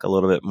coming back a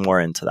little bit more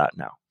into that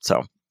now.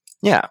 So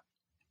yeah,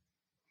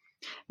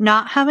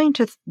 not having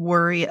to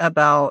worry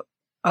about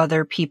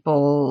other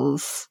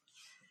people's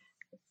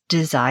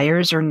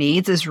desires or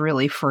needs is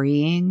really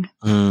freeing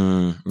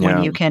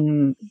when you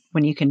can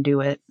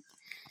do it.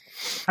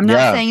 I'm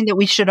not saying that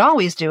we should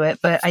always do it,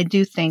 but I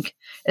do think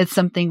it's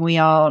something we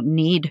all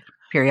need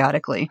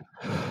periodically.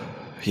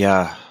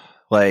 Yeah.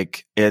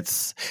 Like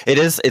it's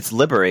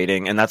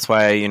liberating, and that's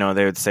why,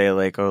 they would say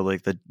like, oh,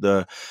 like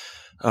the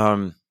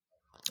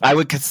I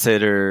would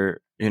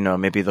consider,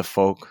 maybe the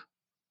folk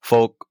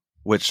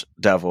witch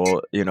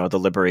devil, the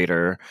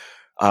liberator,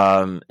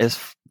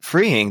 is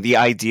freeing. The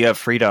idea of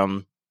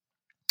freedom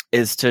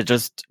is to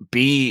just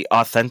be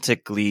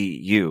authentically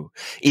you,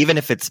 even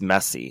if it's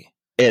messy.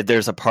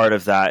 There's a part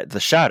of that, the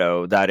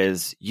shadow, that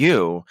is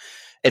you.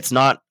 It's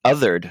not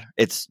othered,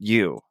 it's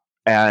you.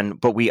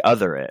 But we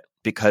other it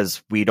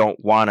because we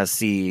don't want to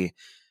see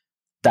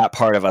that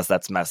part of us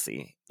that's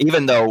messy,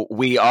 even though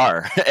we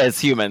are as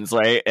humans,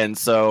 right? And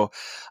so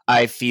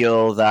I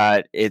feel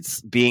that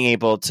it's being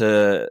able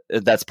to,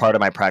 that's part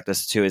of my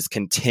practice too, is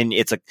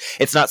continue.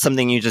 It's not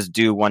something you just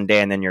do one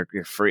day and then you're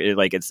free.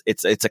 Like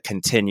it's a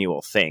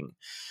continual thing.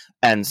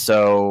 And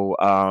so,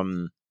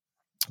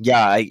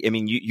 yeah, I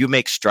mean, you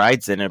make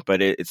strides in it,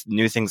 but it's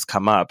new things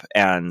come up,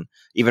 and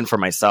even for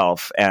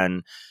myself,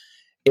 and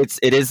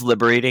it is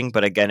liberating.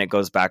 But again, it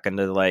goes back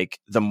into like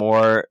the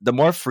more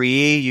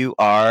free you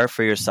are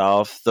for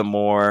yourself, the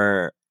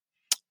more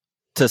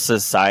to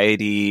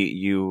society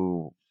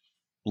you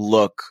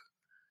look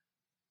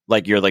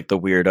like you're like the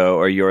weirdo,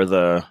 or you're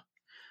the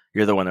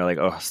one they're like,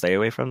 oh, stay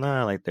away from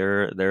that. Like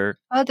they're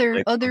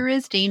other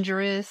is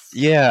dangerous.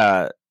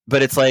 Yeah.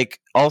 But it's like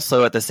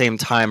also at the same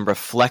time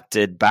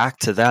reflected back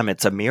to them.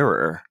 It's a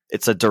mirror.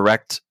 It's a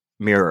direct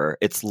mirror.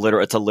 It's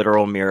a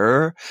literal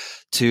mirror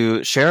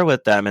to share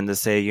with them, and to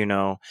say,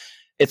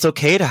 it's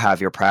okay to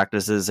have your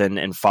practices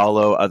and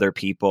follow other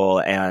people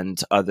and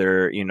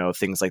other,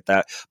 things like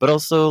that. But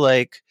also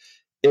like,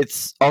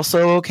 it's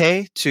also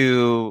okay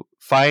to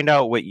find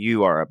out what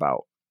you are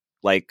about.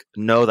 Like,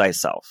 know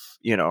thyself,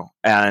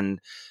 and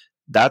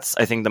that's,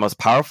 I think, the most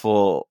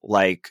powerful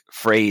like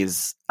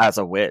phrase as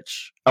a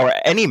witch, or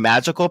any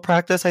magical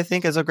practice, I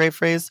think, is a great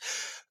phrase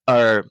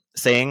or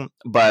saying.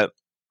 But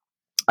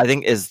I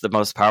think is the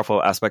most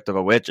powerful aspect of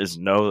a witch is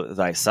know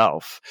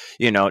thyself,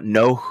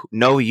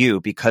 know you,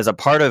 because a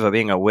part of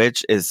being a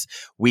witch is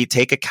we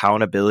take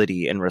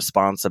accountability and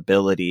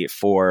responsibility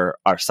for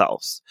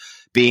ourselves,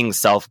 being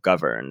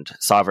self-governed,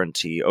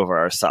 sovereignty over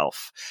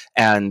ourselves.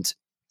 And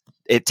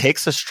it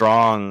takes a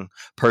strong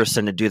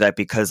person to do that,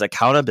 because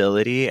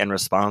accountability and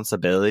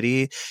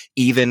responsibility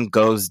even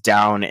goes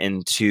down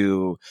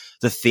into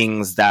the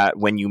things that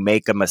when you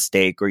make a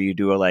mistake, or you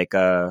do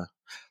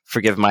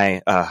forgive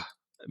my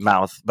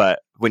mouth, but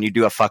when you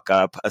do a fuck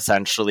up,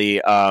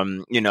 essentially,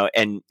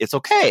 and it's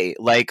okay.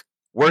 Like,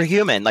 we're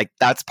human. Like,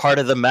 that's part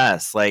of the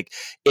mess. Like,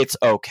 it's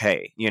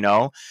okay,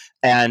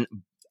 and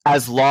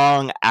as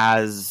long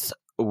as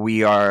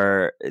we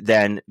are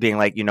then being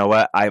like, you know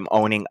what, I'm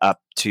owning up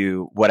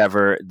to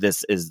whatever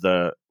this is,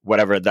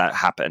 whatever that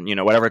happened,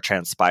 whatever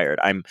transpired,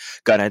 I'm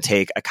gonna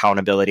take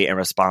accountability and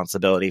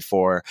responsibility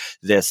for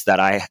this, that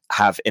I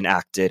have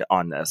enacted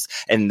on this.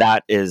 And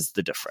that is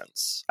the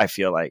difference, I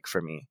feel like,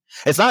 for me.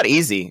 It's not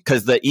easy,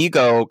 because the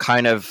ego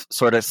kind of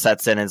sort of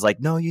sets in and is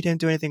like, no, you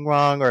didn't do anything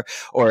wrong,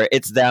 or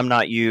it's them,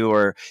 not you,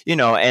 or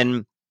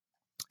and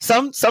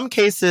some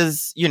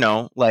cases,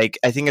 like,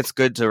 I think it's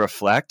good to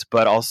reflect,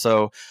 but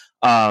also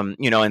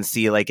and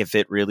see like if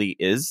it really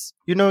is,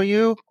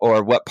 you,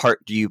 or what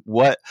part do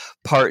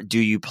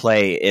you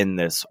play in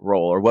this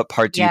role, or what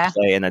part do you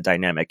play in a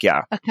dynamic?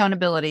 Yeah.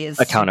 Accountability.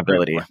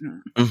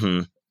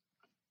 Mm-hmm.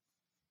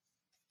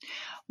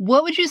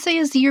 What would you say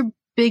is your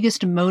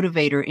biggest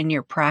motivator in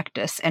your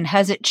practice, and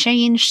has it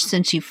changed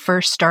since you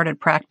first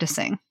started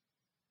practicing?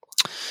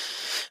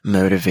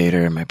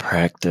 Motivator in my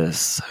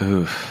practice.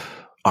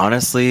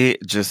 Honestly,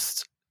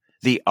 just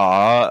the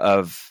awe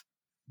of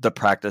the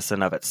practice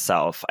in of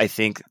itself. I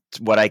think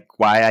why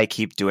I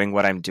keep doing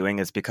what I'm doing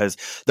is because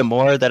the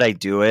more that I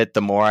do it,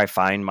 the more I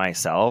find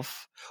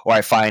myself, or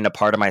I find a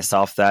part of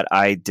myself that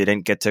I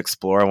didn't get to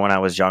explore when I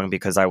was young,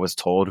 because I was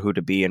told who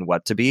to be and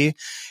what to be.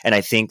 And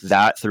I think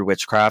that through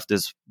witchcraft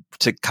is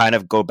to kind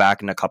of go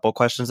back in a couple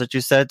questions that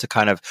you said, to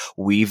kind of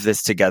weave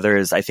this together,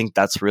 is I think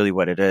that's really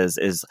what it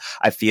is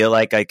I feel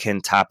like I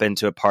can tap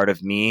into a part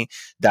of me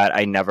that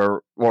I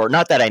never, or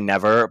not that I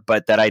never,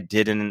 but that I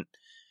didn't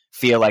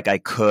feel like I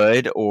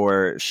could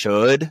or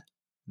should.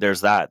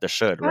 There's the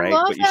should, right? I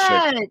love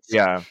that.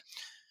 Yeah.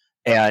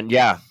 And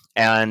yeah.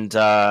 And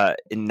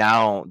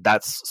now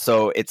that's,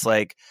 so it's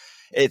like,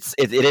 it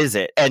is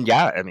it. And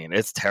yeah, I mean,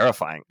 it's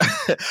terrifying.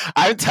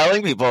 I'm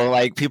telling people,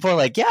 like, people are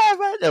like, yeah,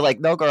 but they're like,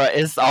 no, girl,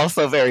 it's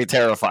also very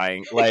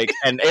terrifying. Like,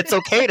 and it's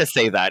okay to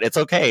say that. It's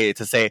okay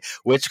to say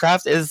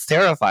witchcraft is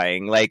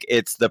terrifying. Like,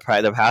 it's the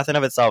path in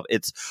of itself.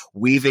 It's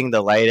weaving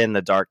the light and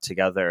the dark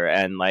together.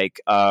 And like,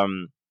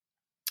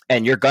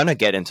 and you're going to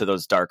get into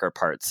those darker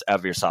parts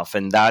of yourself.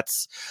 And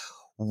that's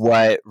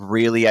what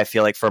really I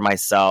feel like for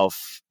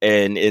myself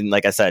in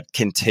like I said,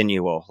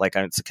 continual, like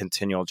it's a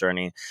continual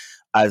journey.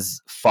 As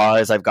far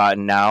as I've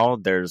gotten now,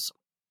 there's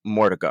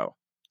more to go.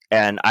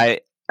 And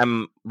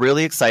I'm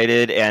really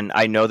excited, and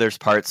I know there's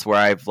parts where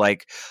I've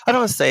like, I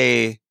don't want to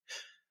say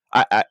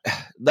I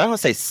don't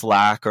want to say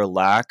slack or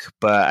lack,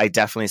 but I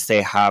definitely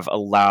say have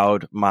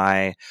allowed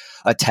my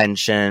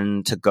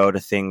attention to go to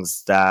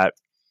things that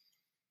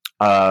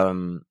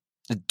um,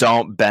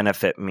 don't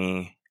benefit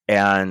me,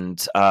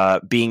 and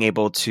being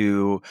able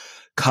to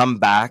come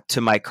back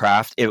to my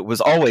craft.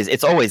 It's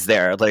always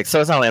there. Like, so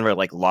it's not like I'm ever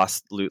like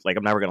like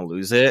I'm never going to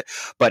lose it,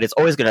 but it's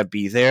always going to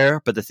be there.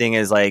 But the thing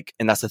is, like,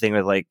 and that's the thing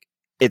with like,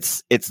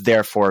 it's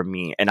there for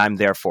me and I'm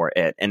there for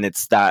it. And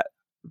it's that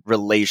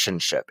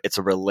relationship. It's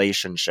a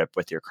relationship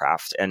with your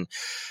craft. And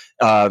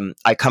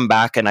I come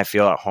back and I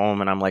feel at home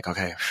and I'm like,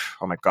 okay,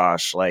 oh my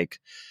gosh, like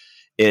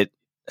it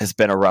has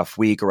been a rough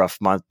week, a rough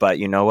month, but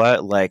you know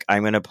what? Like,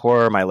 I'm going to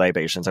pour my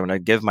libations. I'm going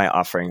to give my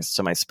offerings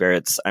to my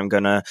spirits. I'm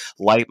going to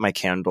light my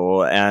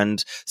candle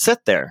and sit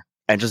there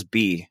and just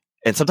be.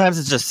 And sometimes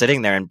it's just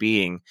sitting there and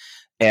being,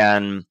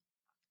 and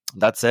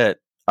that's it.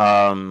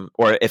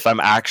 Or if I'm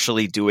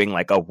actually doing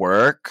like a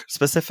work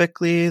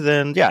specifically,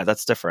 then yeah,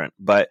 that's different.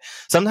 But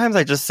sometimes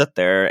I just sit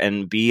there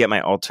and be at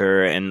my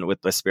altar and with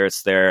my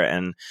spirits there,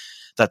 and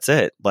that's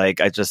it.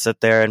 Like, I just sit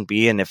there and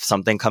be, and if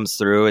something comes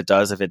through, it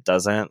does. If it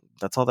doesn't,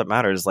 that's all that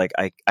matters. Like,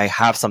 I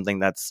have something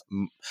that's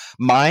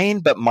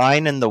mine, but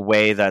mine in the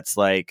way that's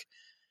like,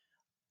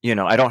 you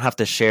know, I don't have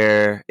to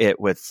share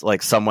it with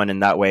like someone in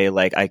that way.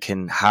 Like, I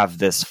can have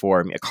this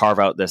for me, carve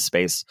out this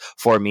space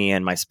for me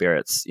and my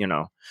spirits, you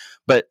know.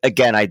 But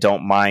again, I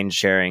don't mind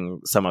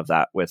sharing some of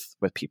that with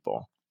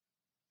people.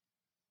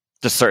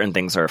 Just certain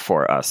things are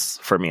for us,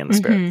 for me and the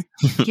spirit.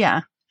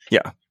 Yeah.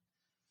 Yeah.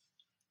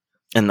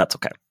 And that's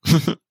okay.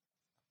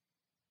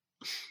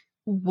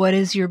 What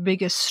is your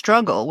biggest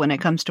struggle when it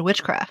comes to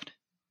witchcraft?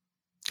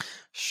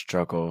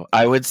 Struggle.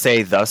 I would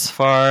say thus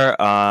far,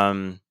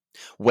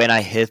 when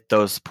I hit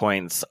those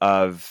points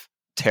of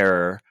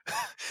terror,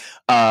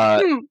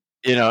 you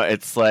know,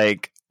 it's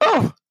like,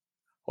 oh,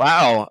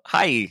 wow,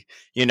 hi,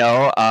 you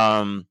know,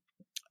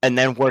 and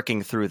then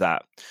working through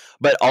that.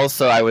 But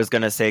also, I was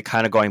going to say,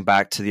 kind of going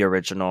back to the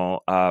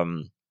original,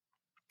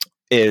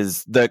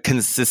 is the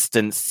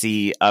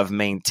consistency of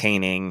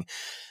maintaining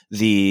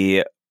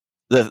the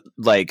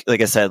like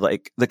I said,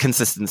 like the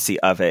consistency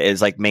of it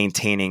is like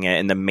maintaining it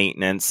and the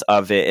maintenance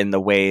of it in the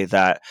way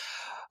that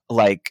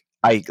like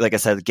I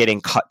said,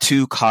 getting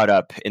too caught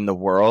up in the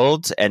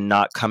world and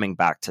not coming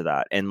back to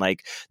that. And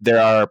like,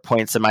 there are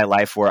points in my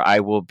life where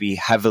I will be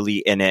heavily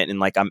in it and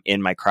like I'm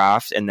in my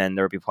craft. And then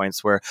there'll be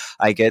points where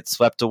I get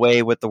swept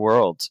away with the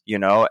world, you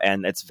know,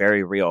 and it's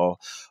very real.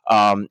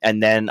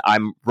 And then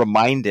I'm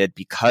reminded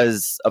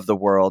because of the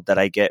world that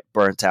I get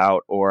burnt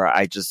out, or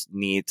I just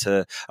need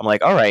to, I'm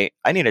like, all right,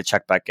 I need to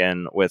check back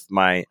in with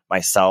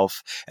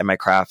myself and my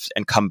craft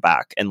and come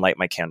back and light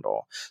my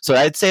candle. So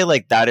I'd say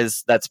like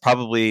that's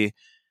probably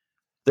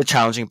the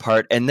challenging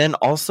part. And then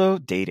also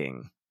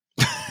dating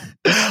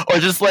or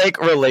just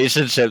like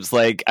relationships.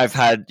 Like, I've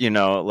had, you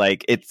know,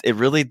 like it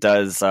really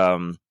does.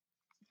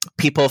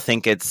 People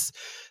think it's,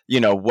 you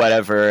know,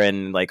 whatever.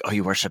 And like, oh,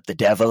 you worship the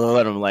devil.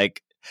 And I'm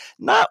like,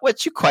 not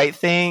what you quite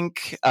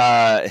think.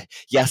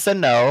 Yes and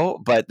no,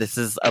 but this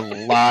is a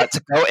lot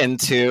to go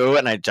into.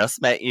 And I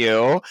just met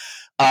you.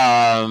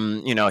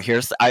 You know,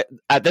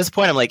 at this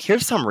point, I'm like,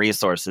 here's some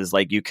resources.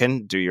 Like, you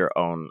can do your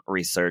own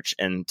research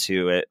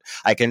into it.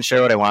 I can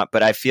share what I want,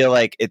 but I feel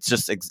like it's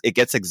just, it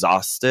gets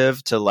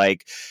exhaustive to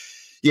like,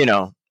 you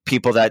know,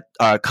 people that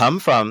come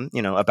from,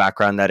 you know, a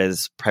background that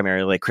is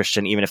primarily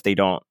Christian, even if they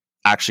don't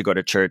actually go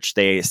to church,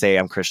 they say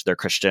they're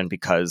Christian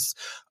because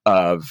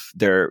of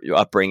their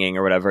upbringing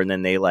or whatever. And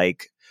then they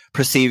like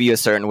perceive you a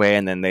certain way.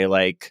 And then they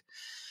like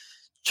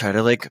try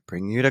to like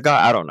bring you to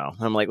God. I don't know.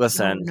 I'm like,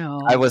 listen,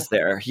 I was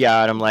there.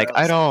 Yeah. And I'm like,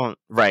 I don't.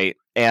 Right.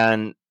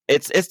 And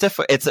it's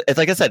different. It's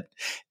like I said,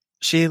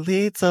 she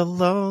leads a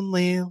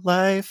lonely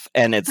life,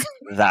 and it's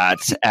that.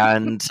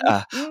 And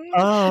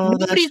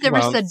nobody's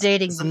ever said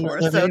dating before,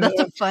 so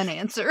that's a fun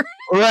answer.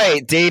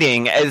 Right,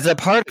 dating is a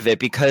part of it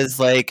because,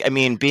 like, I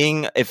mean,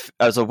 being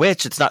as a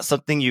witch, it's not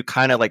something you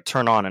kind of like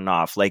turn on and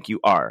off. Like,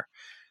 you are,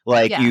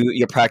 like,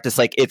 you practice,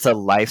 like, it's a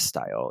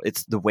lifestyle.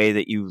 It's the way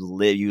that you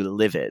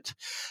live it,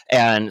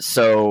 and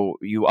so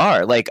you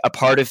are like a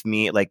part of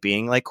me, like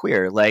being like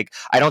queer. Like,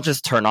 I don't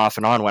just turn off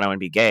and on when I want to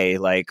be gay,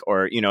 like,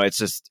 or you know, it's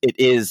just, it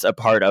is a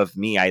part of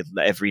me.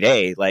 Every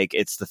day, like,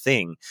 it's the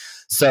thing.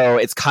 So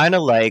it's kind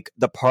of like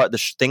the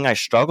thing I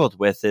struggled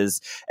with is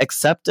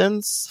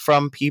acceptance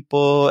from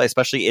people,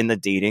 especially in the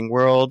dating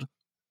world,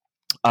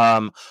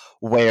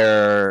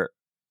 where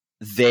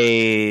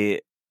they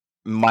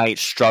might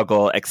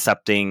struggle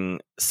accepting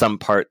some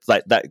parts,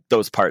 like that,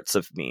 those parts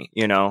of me,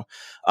 you know,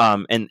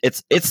 and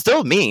it's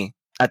still me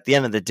at the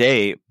end of the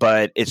day,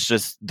 but it's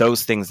just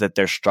those things that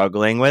they're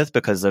struggling with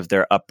because of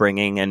their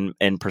upbringing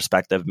and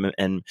perspective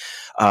and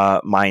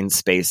mind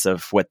space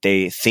of what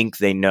they think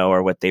they know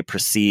or what they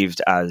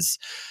perceived as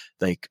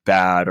like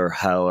bad or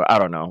hell, or I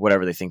don't know,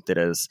 whatever they think that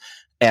is.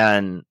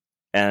 And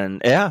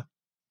yeah.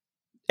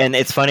 And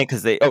it's funny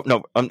because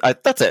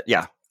that's it.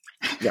 Yeah.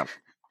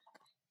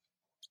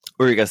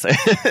 What were you gonna say?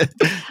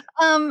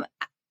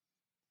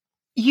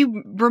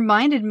 You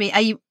reminded me,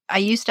 I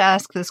used to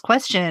ask this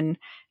question,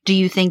 do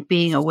you think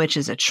being a witch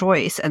is a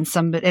choice? And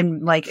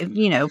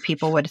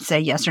people would say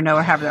yes or no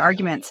or have their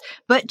arguments.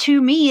 But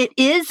to me, it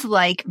is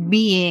like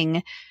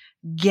being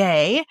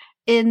gay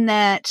in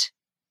that,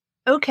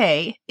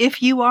 okay,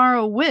 if you are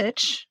a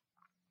witch,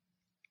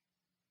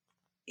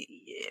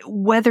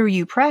 whether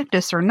you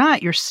practice or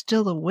not, you're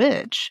still a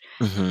witch.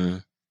 Mm-hmm.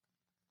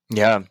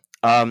 Yeah.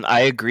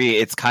 I agree.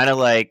 It's kind of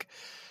like,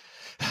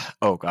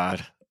 oh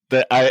God,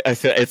 I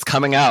feel it's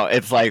coming out.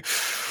 It's like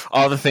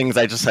all the things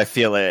I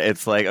feel it.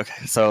 It's like,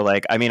 okay, so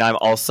like, I mean, I'm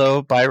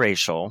also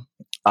biracial.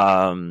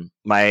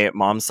 My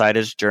mom's side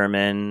is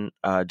German,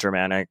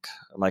 Germanic,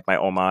 like my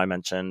Oma I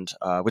mentioned,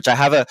 which I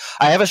have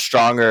a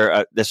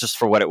stronger, that's just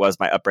for what it was,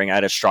 my upbringing. I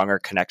had a stronger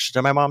connection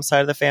to my mom's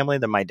side of the family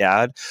than my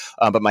dad.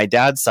 But my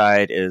dad's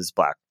side is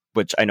Black,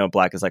 which I know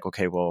Black is like,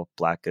 okay, well,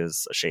 Black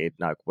is a shade.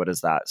 Now, what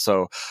is that?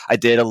 So I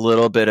did a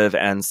little bit of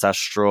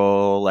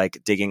ancestral like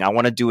digging. I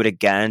want to do it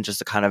again just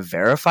to kind of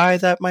verify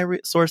that my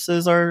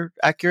sources are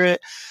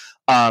accurate.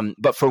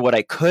 But for what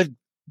I could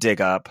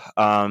dig up,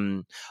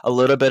 a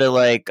little bit of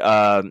like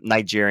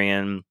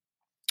Nigerian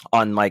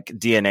on like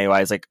DNA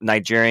wise, like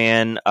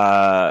Nigerian,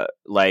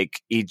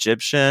 like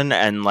Egyptian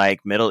and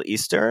like Middle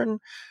Eastern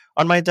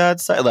on my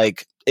dad's side,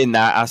 like in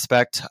that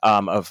aspect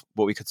of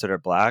what we consider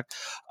Black.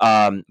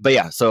 But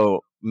yeah,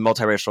 so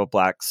multiracial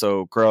Black.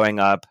 So growing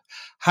up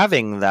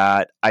having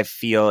that, I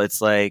feel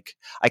it's like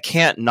I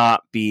can't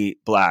not be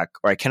Black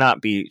or I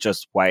cannot be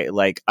just white.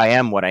 Like I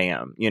am what I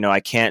am. You know, I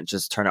can't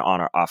just turn it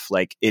on or off.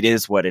 Like it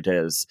is what it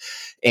is.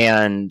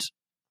 And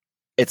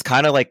it's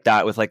kind of like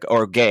that with like,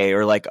 or gay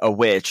or like a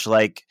witch.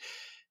 Like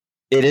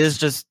it is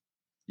just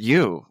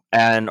you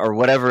and or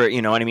whatever,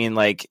 you know what I mean?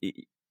 Like,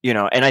 you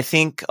know, and I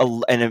think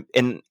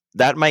and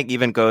that might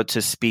even go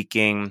to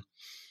speaking,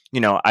 you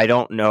know, I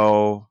don't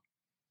know.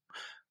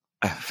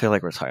 I feel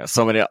like we're talking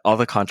so many, all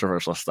the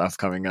controversial stuff's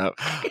coming up.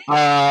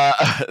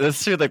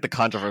 This is like the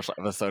controversial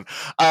episode.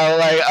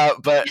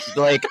 But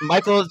like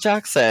Michael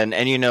Jackson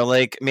and, you know,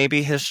 like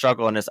maybe his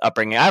struggle and his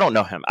upbringing. I don't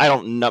know him. I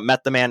don't know,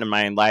 met the man in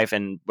my life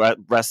and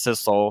rest his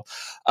soul.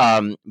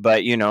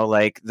 But, you know,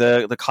 like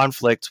the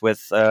conflict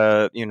with,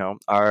 you know,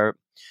 our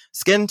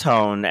skin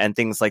tone and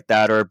things like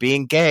that, or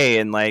being gay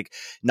and like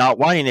not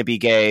wanting to be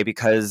gay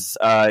because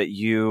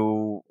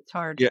it's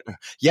hard.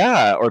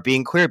 Yeah, or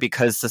being queer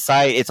because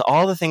society, it's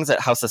all the things that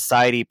how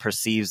society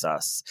perceives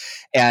us,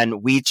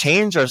 and we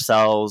change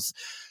ourselves,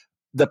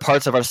 the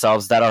parts of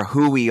ourselves that are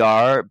who we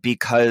are,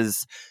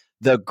 because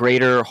the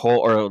greater whole,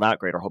 or not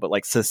greater whole, but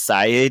like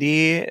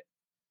society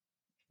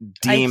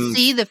deems. I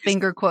see the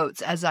finger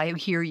quotes as I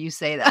hear you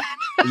say that.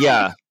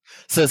 Yeah,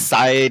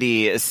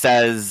 society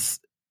says,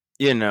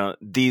 you know,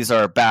 these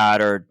are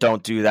bad, or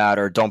don't do that,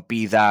 or don't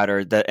be that,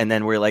 or that. And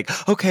then we're like,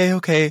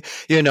 okay,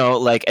 you know,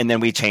 like, and then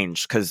we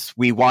change because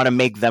we want to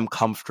make them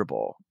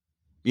comfortable,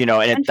 you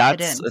know, and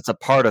it's a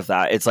part of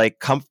that. It's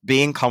like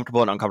being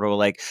comfortable and uncomfortable,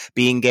 like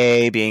being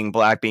gay, being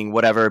Black, being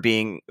whatever,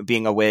 being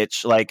a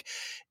witch. Like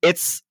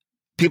it's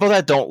people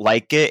that don't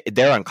like it,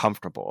 they're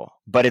uncomfortable,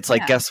 but it's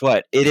like, guess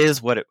what? It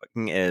is what it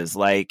is.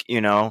 Like, you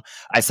know,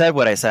 I said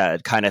what I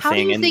said kind of thing. How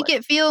do you think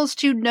it feels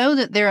to know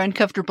that they're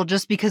uncomfortable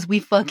just because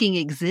we fucking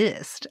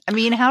exist? I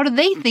mean, how do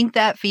they think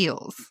that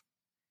feels?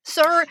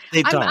 Sir,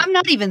 I'm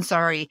not even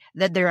sorry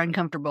that they're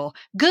uncomfortable.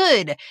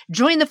 Good.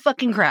 Join the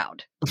fucking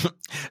crowd.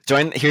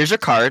 Here's your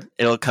card.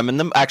 It'll come in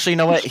the, actually, you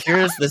know what?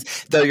 Here's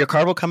this, though your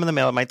card will come in the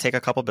mail. It might take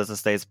a couple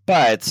business days,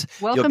 but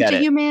welcome to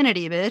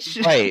humanity,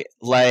 bitch. Right.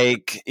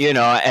 Like, you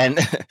know, and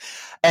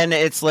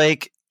it's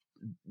like,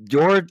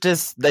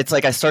 it's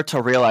like I start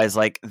to realize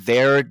like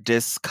their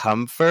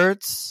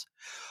discomforts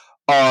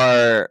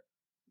are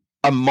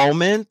a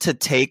moment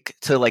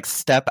to like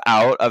step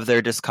out of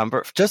their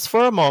discomfort just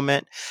for a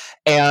moment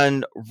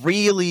and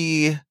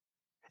really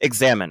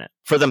examine it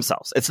for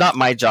themselves. It's not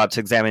my job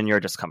to examine your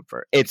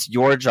discomfort. It's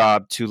your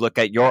job to look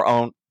at your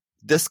own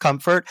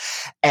discomfort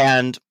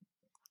and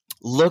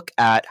look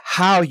at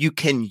how you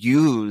can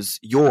use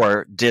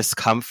your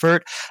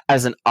discomfort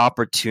as an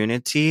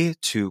opportunity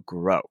to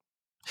grow.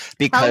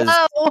 Because,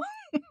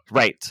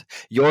 right,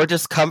 your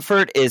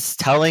discomfort is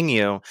telling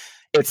you,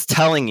 it's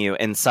telling you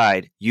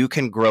inside, you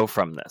can grow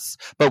from this.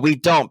 But we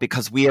don't,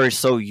 because we are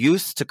so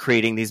used to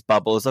creating these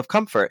bubbles of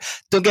comfort.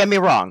 Don't get me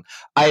wrong.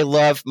 I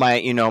love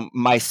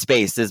my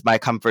space is my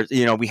comfort.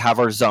 You know, we have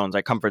our zones,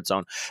 our comfort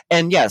zone.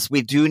 And yes,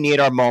 we do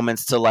need our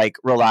moments to like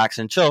relax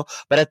and chill.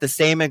 But at the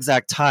same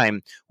exact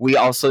time, we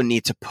also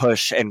need to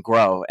push and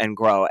grow and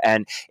grow.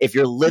 And if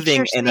you're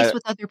living in a space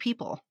with other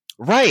people.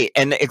 Right.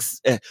 And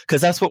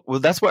because that's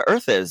what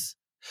Earth is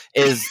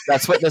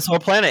that's what this whole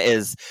planet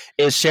is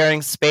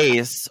sharing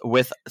space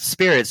with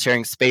spirits,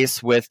 sharing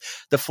space with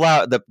the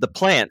flower, the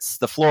plants,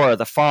 the flora,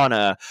 the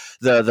fauna,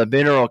 the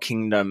mineral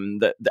kingdom,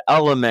 the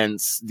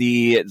elements,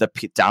 the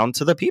down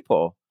to the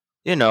people.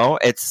 You know,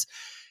 it's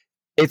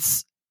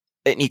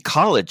an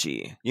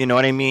ecology. You know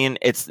what I mean?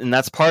 And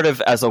that's part of,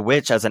 as a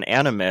witch, as an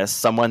animist,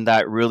 someone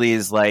that really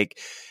is like,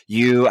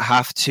 You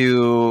have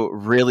to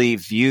really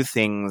view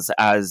things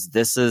as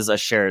this is a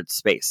shared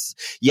space.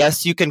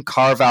 Yes, you can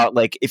carve out,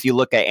 like if you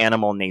look at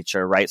animal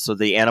nature, right? So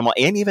the animal,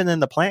 and even in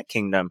the plant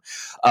kingdom,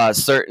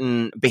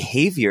 certain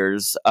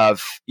behaviors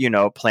of,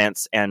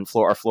 plants and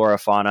flora,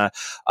 fauna,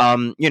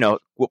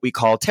 what we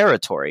call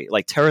territory,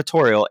 like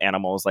territorial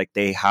animals, like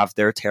they have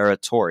their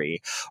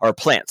territory, or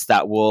plants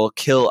that will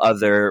kill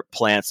other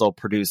plants. They'll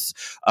produce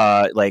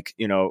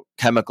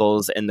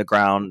chemicals in the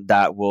ground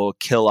that will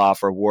kill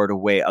off or ward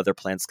away other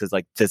plants, because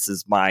like this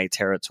is my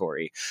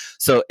territory.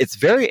 So it's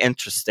very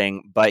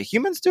interesting, but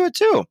humans do it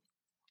too.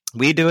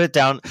 We do it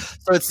down.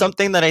 So it's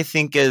something that I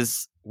think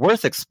is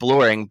worth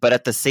exploring, but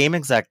at the same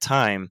exact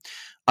time,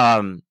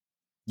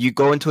 you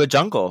go into a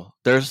jungle,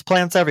 there's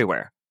plants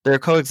everywhere. They're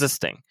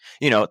coexisting,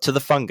 to the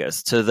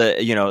fungus, to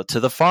the, to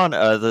the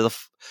fauna,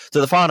 to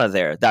the fauna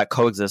there that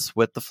coexists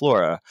with the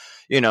flora,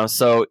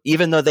 so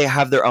even though they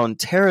have their own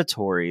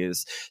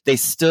territories, they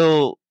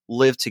still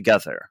live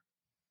together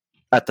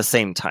at the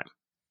same time.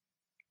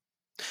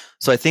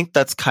 So I think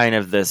that's kind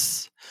of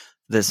this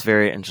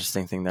very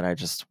interesting thing that I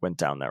just went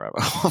down that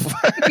rabbit hole.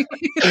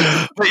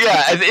 But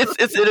yeah,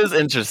 it is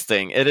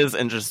interesting. It is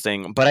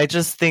interesting. But I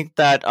just think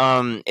that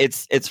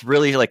it's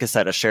really, like I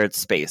said, a shared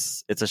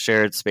space. It's a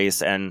shared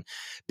space, and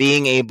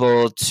being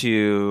able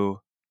to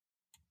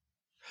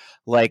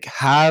like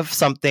have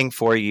something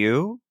for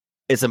you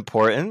is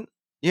important,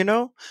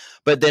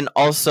 but then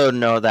also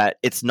know that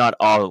it's not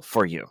all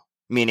for you.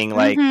 Meaning,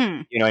 like,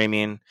 you know what I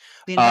mean?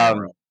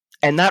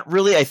 And that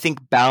really, I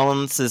think,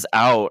 balances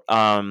out.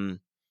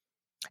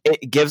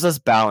 It gives us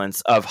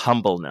balance of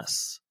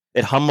humbleness.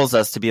 It humbles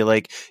us to be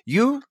like,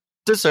 you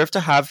deserve to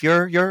have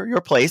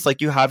your place,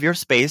 like you have your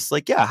space,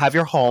 like, yeah, have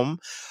your home.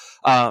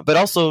 But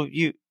also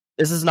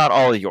this is not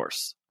all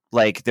yours.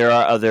 Like there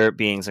are other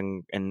beings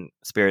and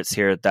spirits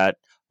here that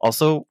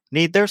also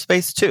need their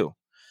space too.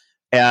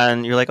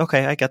 And you're like,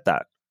 okay, I get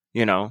that.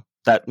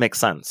 That makes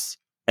sense.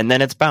 And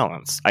then it's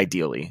balance,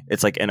 ideally.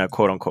 It's like in a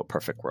quote unquote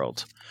perfect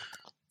world.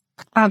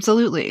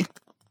 Absolutely.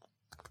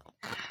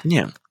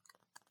 Yeah.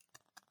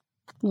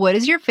 What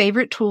is your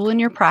favorite tool in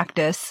your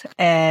practice,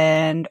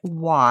 and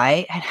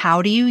why, and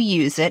how do you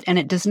use it? And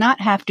it does not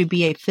have to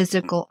be a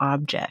physical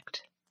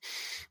object.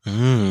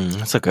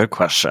 That's a good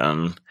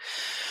question.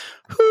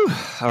 Whew.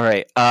 All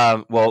right.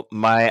 Well,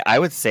 I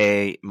would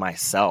say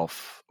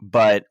myself,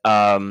 but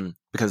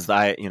because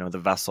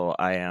the vessel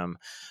I am.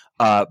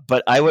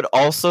 But I would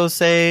also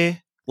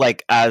say,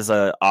 like, as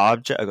an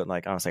object,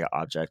 like I don't say an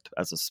object,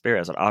 as a spirit,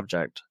 as an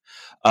object,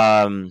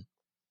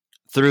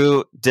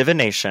 through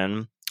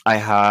divination, I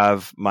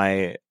have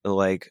my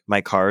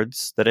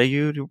cards that I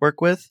work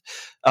with,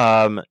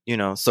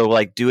 so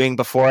like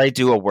before I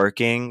do a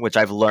working, which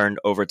I've learned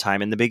over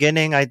time. In the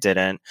beginning, I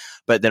didn't,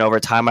 but then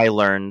over time I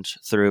learned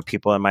through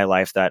people in my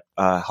life that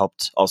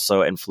helped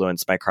also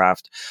influence my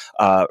craft,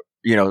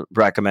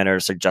 recommended or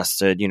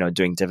suggested,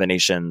 doing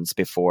divinations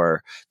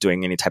before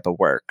doing any type of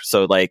work.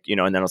 So like, and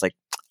then I was like,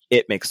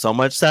 it makes so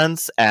much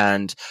sense,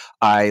 and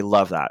I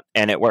love that,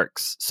 and it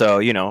works.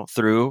 So,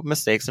 through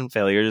mistakes and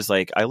failures,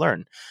 like I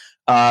learn.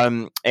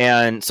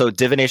 And so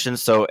divination,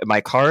 so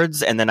my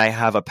cards, and then I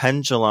have a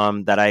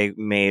pendulum that I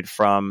made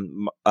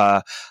from,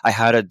 I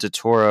had a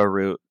datura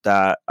root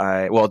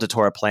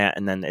datura plant,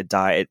 and then it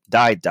died,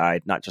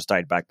 not just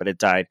died back, but it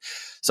died.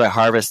 So I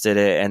harvested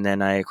it, and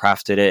then I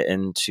crafted it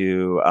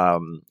into,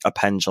 a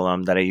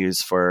pendulum that I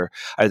use for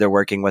either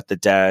working with the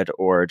dead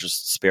or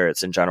just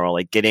spirits in general,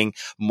 like getting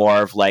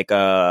more of like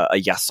a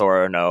yes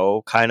or a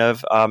no kind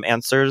of,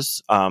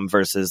 answers,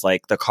 versus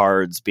like the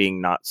cards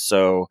being not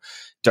so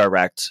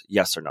direct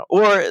yes or no,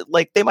 or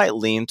like they might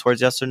lean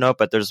towards yes or no,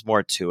 but there's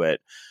more to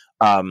it,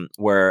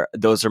 where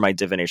those are my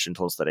divination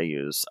tools that I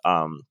use.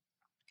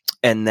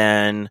 And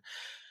then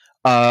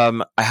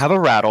I have a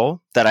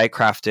rattle that I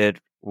crafted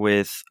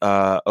with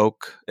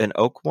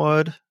oak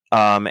wood,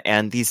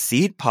 and these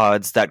seed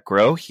pods that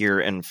grow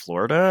here in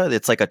Florida.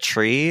 It's like a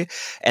tree,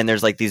 and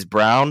there's like these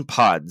brown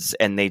pods,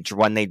 and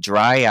when they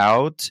dry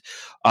out,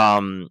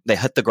 they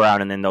hit the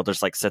ground, and then they'll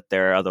just like sit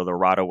there, either they'll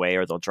rot away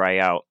or they'll dry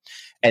out.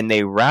 And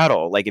they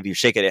rattle. Like if you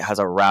shake it, it has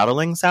a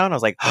rattling sound. I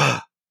was like,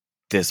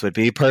 this would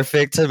be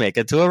perfect to make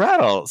it to a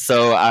rattle.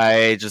 So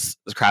I just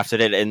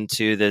crafted it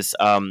into this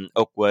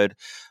oak wood,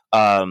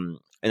 and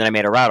then I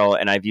made a rattle,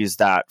 and I've used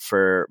that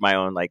for my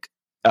own like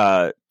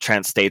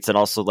trance states, and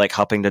also like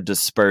helping to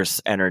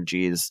disperse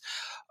energies,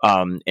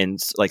 in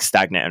like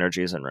stagnant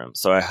energies in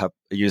rooms. So I have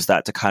used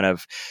that to kind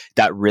of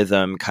that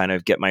rhythm, kind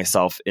of get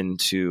myself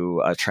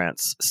into a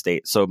trance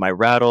state. So my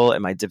rattle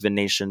and my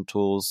divination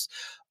tools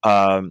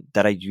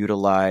that I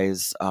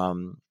utilize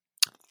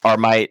are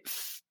my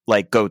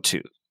like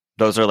go-to.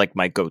 Those are like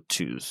my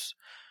go-tos.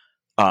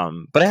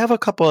 But I have a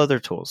couple other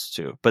tools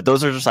too. But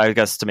those are just, I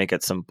guess, to make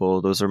it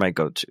simple, those are my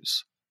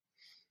go-tos.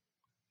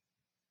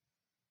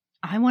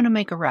 I want to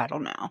make a rattle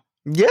now.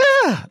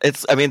 Yeah,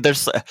 there's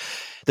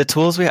the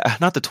tools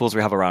not the tools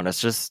we have around us.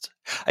 Just,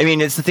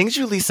 it's the things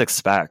you least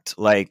expect.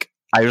 Like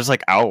I was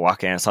like out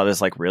walking, and I saw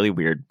this like really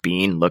weird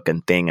bean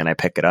looking thing, and I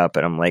pick it up,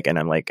 and I'm like, and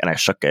I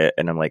shook it,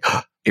 and I'm like,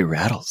 it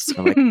rattles. And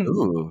I'm like,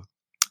 ooh,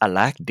 I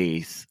like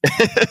these.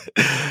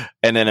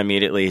 And then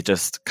immediately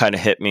just kind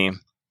of hit me.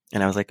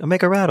 And I was like, I'll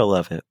make a rattle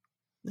of it.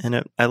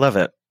 And I love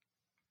it.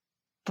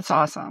 That's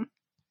awesome.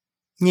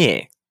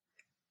 Yeah.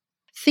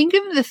 Think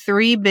of the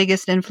 3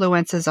 biggest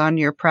influences on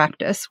your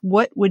practice.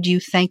 What would you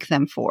thank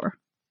them for?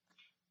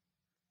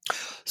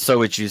 So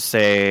would you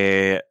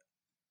say... It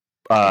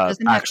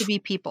doesn't have to be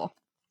people.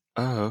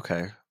 Oh,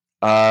 okay.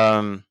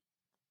 I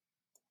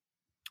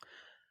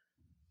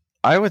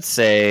would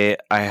say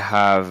I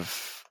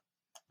have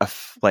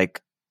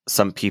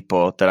some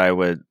people that I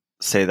would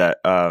say that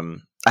I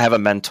have a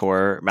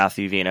mentor,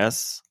 Matthew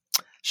Venus.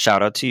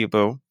 Shout out to you,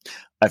 boo,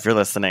 if you're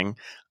listening.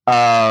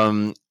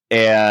 And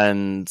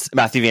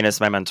Matthew Venus,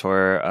 my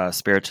mentor,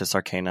 Spiritus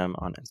Arcanum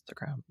on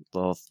Instagram.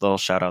 Little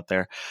shout out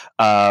there.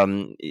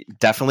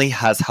 Definitely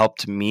has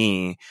helped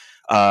me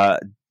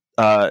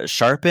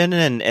sharpen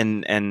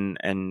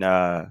and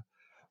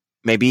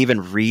maybe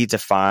even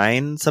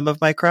redefine some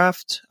of my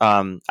craft.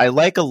 I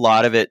like a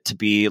lot of it to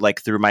be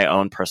like through my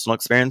own personal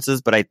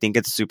experiences, but I think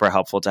it's super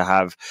helpful to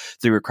have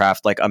through a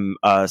craft like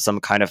some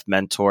kind of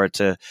mentor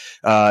to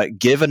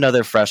give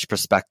another fresh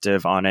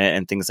perspective on it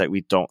and things that we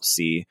don't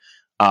see,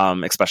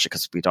 especially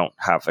because we don't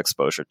have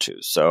exposure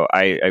to. So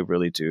I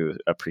really do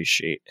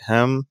appreciate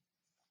him.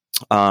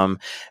 And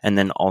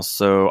then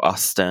also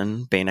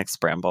Austin, Banex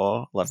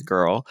Bramble, love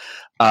girl,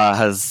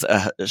 has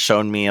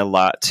shown me a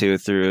lot too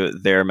through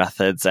their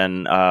methods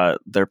and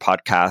their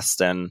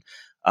podcast, and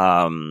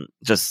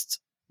just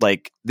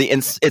like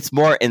it's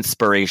more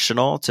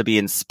inspirational to be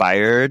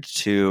inspired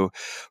to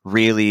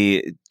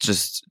really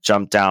just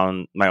jump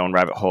down my own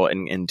rabbit hole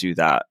and do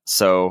that.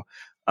 So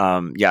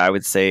yeah, I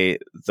would say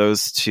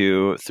those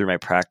 2 through my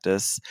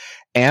practice.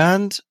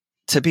 And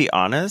to be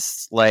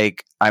honest,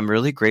 like I'm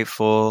really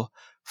grateful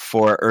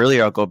for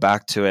earlier, I'll go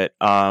back to it,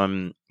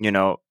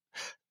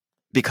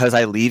 because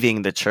I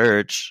leaving the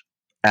church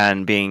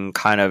and being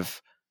kind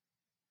of,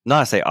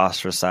 not to say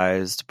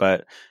ostracized,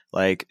 but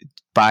like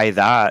by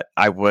that,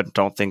 I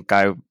don't think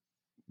I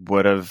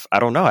would have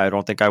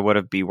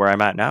be where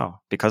I'm at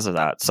now because of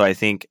that. So I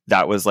think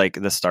that was like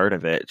the start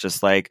of it,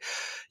 just like,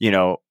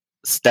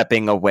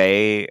 stepping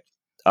away,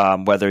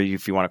 whether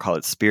if you want to call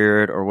it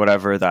spirit or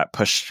whatever, that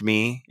pushed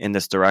me in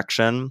this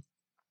direction.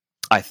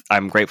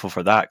 I'm grateful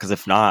for that, because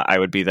if not, I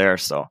would be there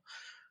still.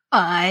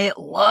 I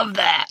love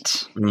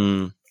that.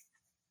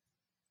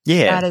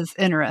 Yeah. That is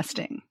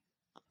interesting.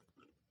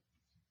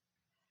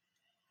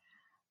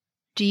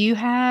 Do you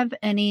have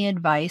any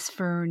advice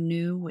for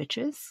new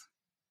witches?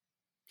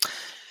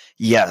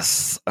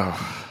 Yes.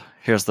 Oh,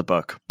 here's the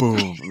book. Boom.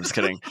 I'm just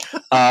kidding.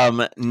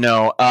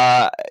 No.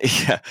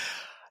 Yeah.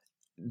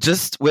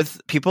 Just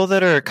with people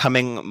that are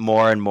coming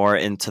more and more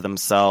into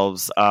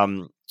themselves.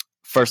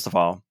 First of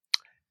all,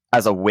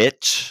 as a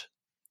witch,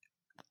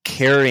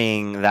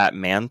 carrying that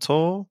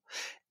mantle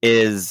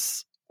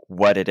is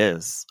what it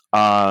is.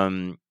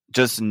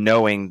 Just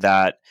knowing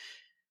that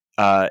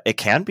it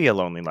can be a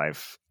lonely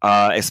life,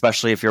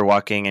 especially if you're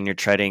walking and you're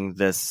treading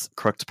this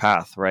crooked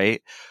path,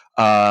 right?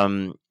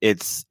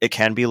 It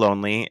can be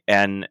lonely,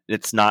 and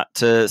it's not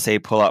to say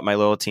pull out my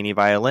little teeny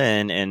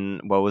violin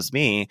and woe is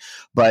me,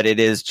 but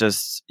it is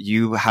just,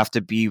 you have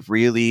to be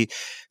really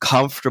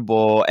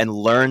comfortable and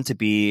learn to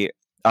be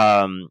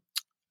I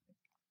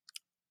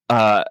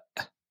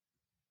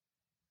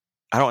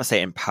don't want to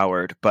say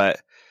empowered,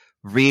 but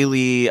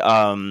really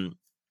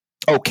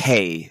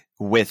okay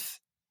with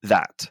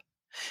that.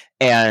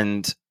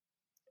 And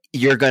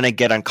you're going to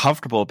get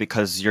uncomfortable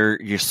because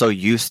you're so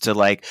used to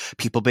like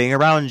people being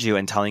around you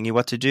and telling you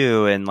what to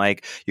do, and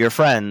like your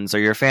friends or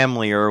your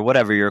family or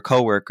whatever, your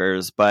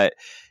coworkers. But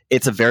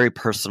it's a very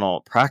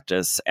personal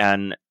practice,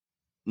 and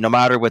no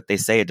matter what they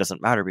say, it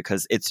doesn't matter,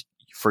 because it's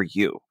for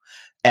you,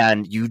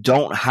 and you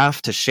don't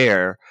have to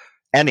share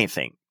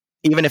anything.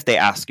 Even if they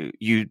ask you,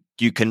 you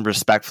can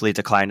respectfully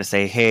decline to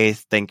say, "Hey,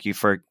 thank you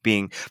for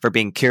being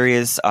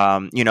curious."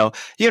 In a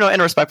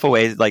respectful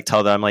way, like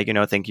tell them, like,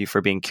 thank you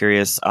for being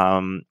curious.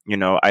 I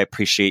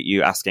appreciate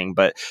you asking,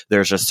 but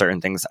there's just certain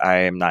things I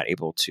am not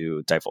able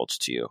to divulge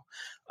to you,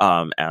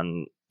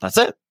 and that's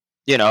it.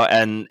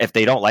 And if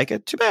they don't like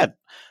it, too bad,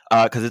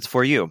 because it's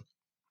for you.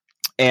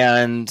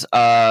 And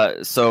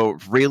so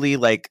really,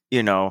 like,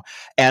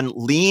 and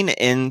lean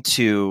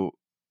into.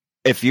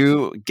 If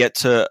you get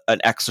to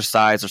an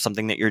exercise or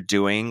something that you're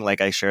doing,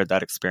 like I shared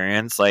that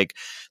experience, like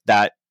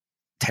that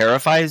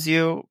terrifies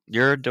you,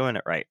 you're doing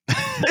it right.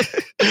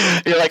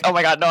 You're like, oh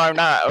my God, no, I'm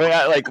not.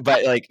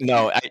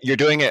 No, you're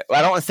doing it.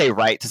 I don't want to say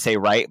right,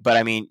 but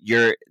I mean,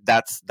 you're on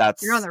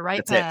the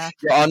right path.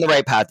 You're on the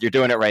right path. You're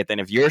doing it right. Then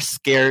if you're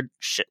scared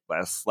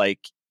shitless, like,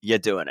 you're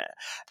doing it.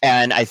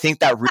 And I think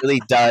that really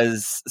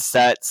does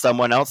set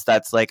someone else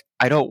that's like,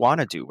 I don't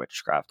want to do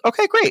witchcraft.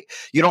 Okay, great.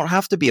 You don't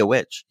have to be a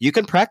witch. You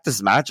can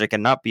practice magic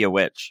and not be a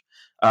witch.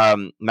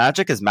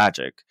 Magic is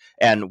magic,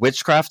 and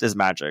witchcraft is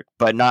magic,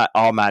 but not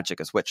all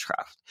magic is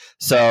witchcraft.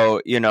 So,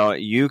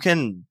 you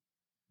can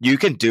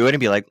do it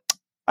and be like,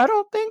 I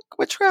don't think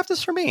witchcraft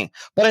is for me,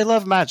 but I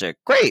love magic.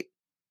 Great.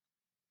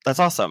 That's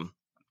awesome.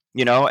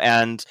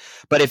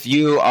 But if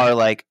you are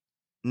like,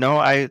 no,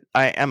 I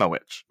am a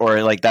witch,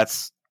 or like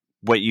that's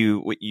what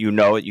you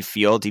know, what you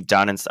feel deep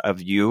down inside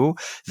of you,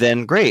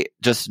 then great.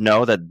 Just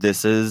know that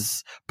this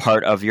is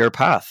part of your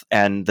path,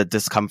 and the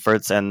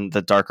discomforts and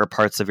the darker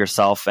parts of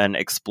yourself, and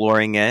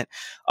exploring it.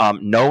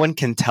 No one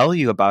can tell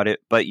you about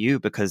it but you,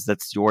 because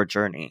that's your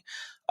journey.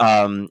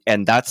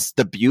 And that's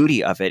the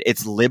beauty of it.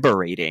 It's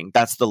liberating.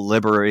 That's the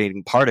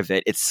liberating part of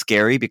it. It's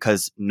scary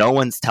because no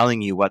one's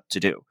telling you what to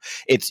do.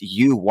 It's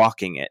you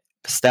walking it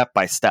step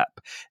by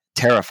step.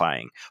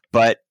 Terrifying,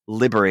 but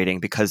liberating,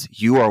 because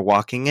you are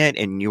walking it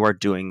and you are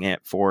doing it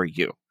for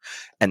you.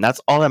 And that's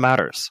all that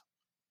matters.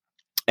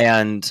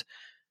 And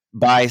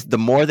by the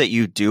more that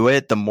you do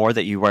it, the more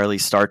that you really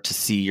start to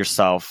see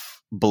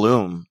yourself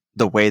bloom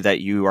the way that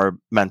you are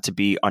meant to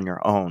be on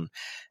your own.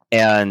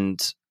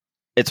 And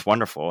it's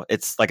wonderful.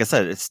 It's like I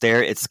said, it's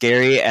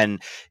scary,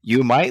 and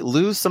you might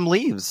lose some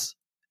leaves.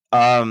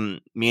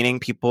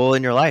 Meaning people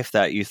in your life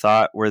that you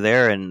thought were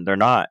there and they're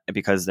not,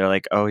 because they're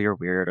like, oh, you're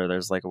weird, or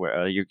there's like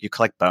you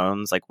collect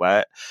bones, like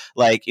what,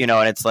 like, you know.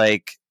 And it's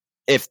like,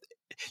 if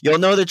you'll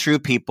know the true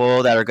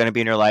people that are going to be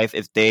in your life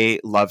if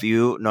they love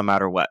you no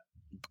matter what.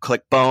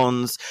 Collect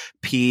bones,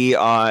 pee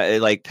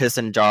on, like piss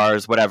in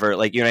jars, whatever,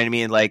 like, you know what I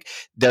mean, like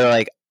they're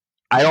like,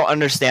 I don't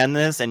understand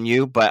this and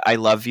you, but I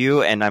love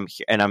you, and I'm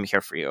here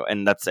for you,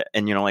 and that's it.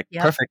 And, you know, like,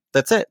 yep. Perfect.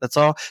 That's it. That's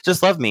all.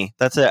 Just love me.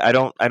 That's it. I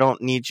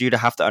don't need you to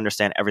have to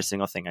understand every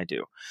single thing I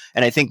do.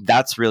 And I think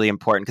that's really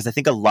important, because I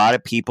think a lot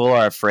of people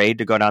are afraid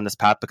to go down this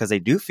path because they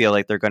do feel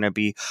like they're going to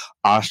be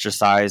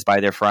ostracized by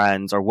their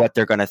friends, or what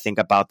they're going to think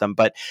about them.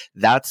 But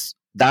that's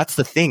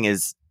the thing,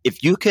 is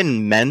if you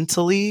can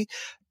mentally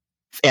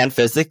and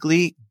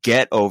physically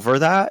get over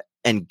that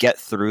and get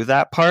through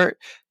that part,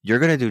 you're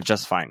going to do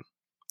just fine.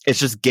 It's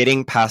just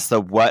getting past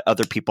the what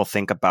other people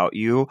think about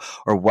you,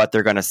 or what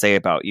they're going to say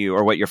about you,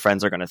 or what your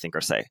friends are going to think or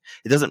say.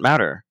 It doesn't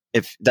matter.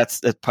 If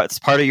it's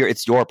part of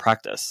it's your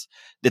practice.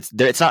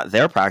 It's not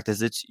their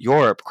practice. It's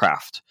your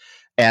craft,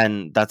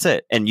 and that's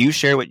it. And you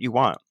share what you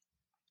want.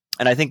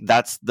 And I think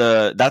I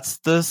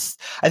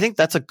think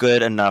that's a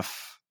good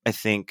enough, I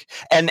think,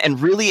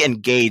 and really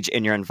engage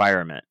in your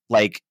environment.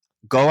 Like,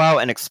 go out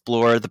and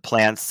explore the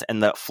plants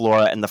and the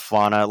flora and the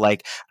fauna,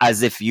 like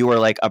as if you were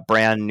like a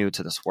brand new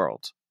to this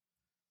world.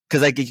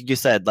 Because like you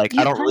said, like,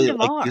 I don't really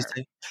like you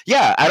say,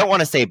 yeah, I don't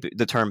want to say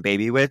the term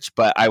baby witch,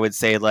 but I would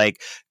say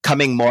like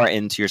coming more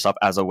into yourself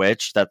as a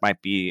witch. That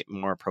might be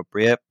more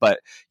appropriate. But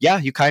yeah,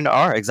 you kind of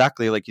are,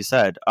 exactly like you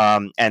said.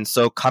 And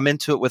so come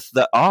into it with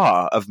the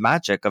awe of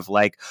magic, of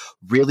like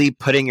really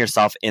putting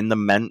yourself in the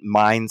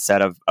mindset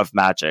of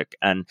magic,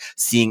 and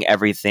seeing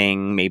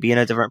everything maybe in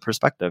a different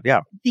perspective.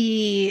 Yeah.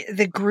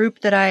 The group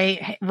that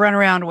I run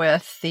around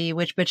with, the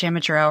Witch Bitch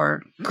Amateur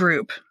Hour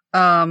group,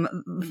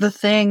 the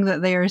thing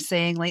that they are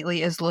saying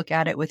lately is look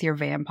at it with your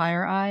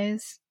vampire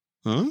eyes.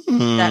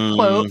 That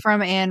quote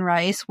from Anne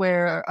Rice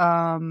where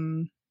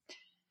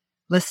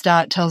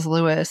Lestat tells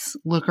Lewis,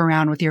 look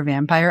around with your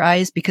vampire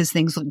eyes, because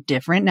things look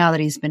different now that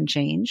he's been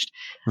changed.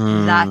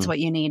 That's what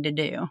you need to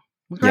do.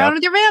 Look around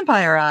with your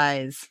vampire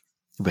eyes.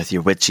 With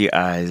your witchy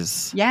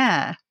eyes.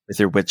 Yeah. With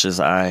your witch's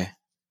eye.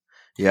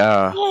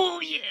 Yeah. Oh,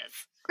 yes.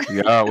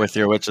 Yeah, with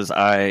your witch's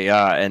eye.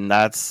 Yeah. And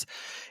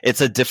it's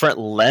a different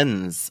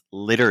lens,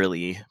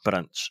 literally,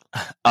 brunch.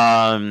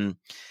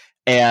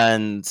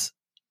 And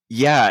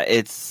yeah,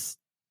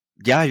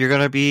 you're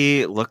gonna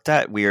be looked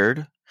at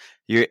weird.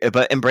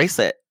 But embrace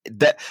it.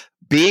 That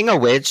being a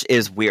witch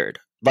is weird.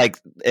 Like,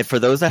 for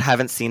those that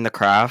haven't seen the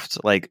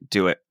craft, like,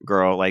 do it,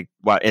 girl. Like,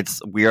 what?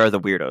 We are the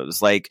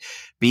weirdos. Like,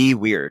 be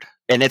weird,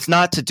 and it's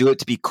not to do it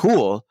to be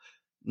cool.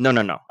 No.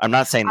 I'm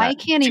not saying that. I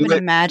can't even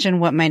imagine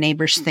what my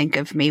neighbors think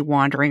of me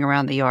wandering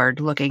around the yard,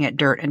 looking at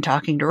dirt and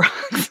talking to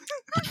rocks.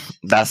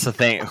 That's the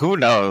thing. Who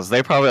knows?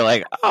 They probably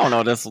like, I don't know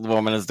what this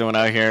woman is doing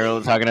out here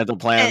talking at the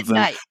plants at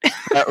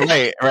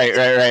night.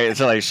 Right.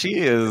 So like, she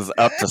is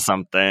up to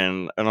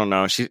something. I don't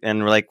know.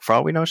 And we're like, for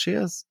all we know, she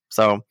is.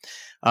 So,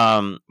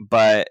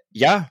 but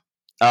yeah,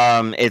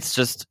 it's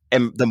just,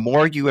 and the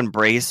more you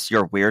embrace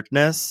your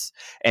weirdness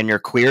and your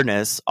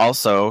queerness,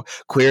 also,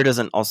 queer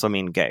doesn't also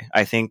mean gay.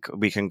 I think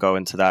we can go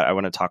into that. I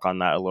want to talk on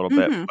that a little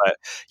bit, but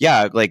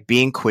yeah, like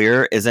being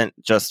queer isn't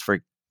just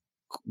for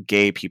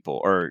gay people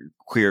or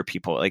queer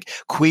people. Like,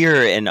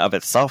 queer in of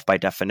itself by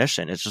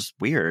definition is just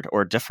weird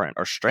or different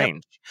or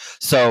strange.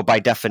 So by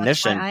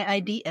definition, that's why I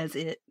ID as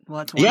it. Well,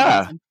 that's one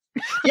reason.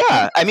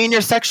 Yeah. I mean,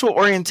 your sexual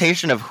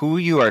orientation of who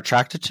you are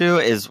attracted to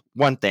is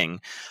one thing,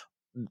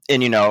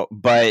 and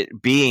but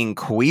being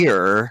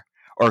queer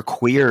or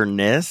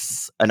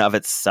queerness in of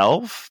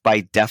itself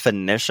by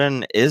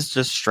definition is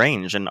just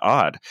strange and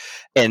odd,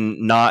 and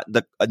not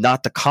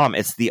the common.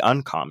 It's the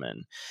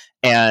uncommon.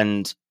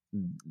 And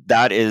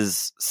that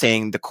is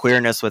saying the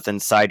queerness within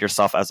inside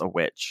yourself as a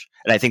witch.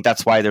 And I think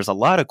that's why there's a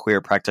lot of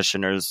queer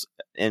practitioners,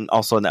 and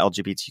also in the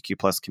LGBTQ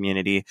plus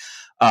community.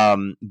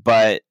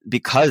 But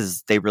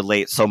because they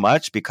relate so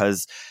much,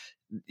 because,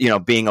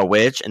 being a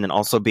witch and then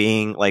also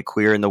being like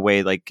queer in the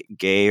way like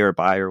gay or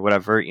bi or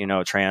whatever,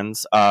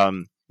 trans,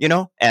 you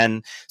know?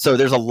 And so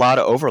there's a lot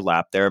of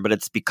overlap there, but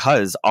it's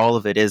because all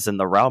of it is in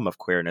the realm of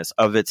queerness,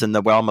 it's in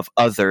the realm of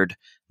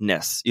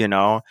otheredness, you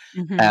know?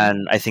 Mm-hmm.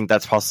 And I think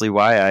that's possibly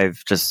why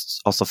I've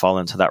just also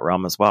fallen into that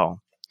realm as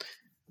well.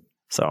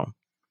 So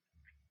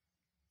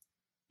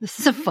this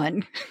is a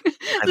fun.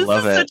 I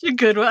love it. Such a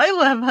good one. I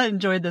have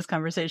enjoyed this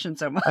conversation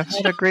so much. I've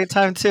had a great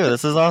time too.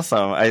 This is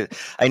awesome.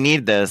 I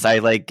need this. I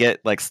like get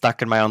like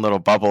stuck in my own little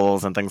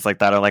bubbles and things like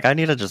that. I'm like, I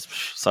need to just.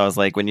 So I was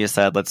like, when you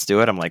said let's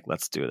do it, I'm like,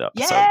 let's do the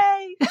episode.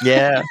 Yay!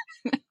 Yeah.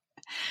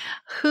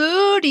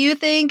 Who do you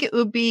think it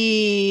would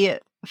be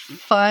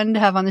fun to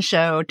have on the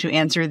show to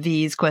answer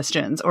these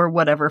questions or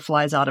whatever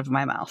flies out of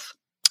my mouth?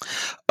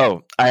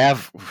 Oh, I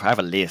have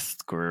a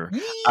list, Guru.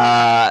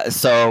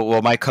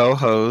 So my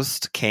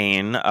co-host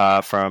Kane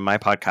from my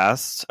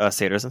podcast,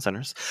 Satyrs and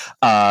Sinners,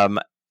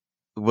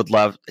 would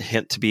love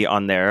him to be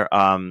on there.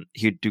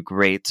 He'd do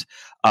great.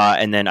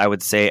 And then I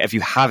would say, if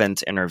you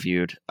haven't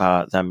interviewed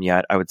them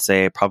yet, I would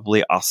say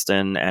probably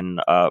Austin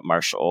and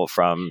Marshall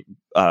from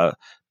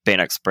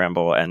Baynex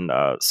Bramble and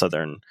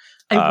Southern.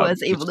 I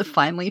was able to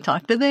finally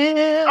talk to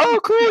them. Oh,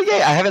 cool! Yeah,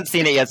 I haven't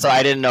seen it yet, so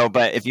I didn't know.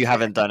 But if you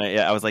haven't done it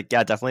yet, I was like,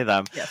 yeah, definitely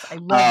them. Yes, I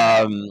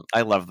love them.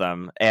 I love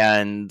them,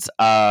 and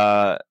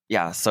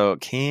yeah. So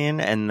Kane,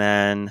 and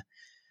then,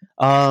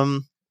 they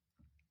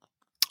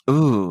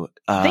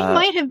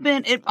might have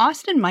been.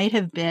 Austin might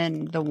have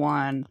been the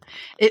one.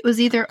 It was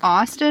either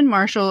Austin,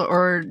 Marshall,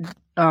 or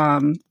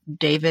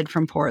David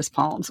from Porous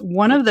Palms.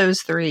 One of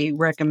those three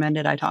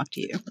recommended I talk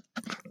to you.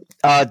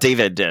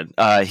 David did.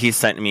 He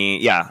sent me.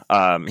 Yeah.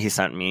 He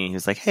sent me. He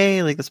was like,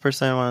 "Hey, like this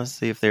person, I want to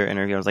see if they're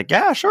interviewed." I was like,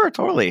 "Yeah, sure,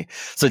 totally."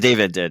 So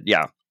David did.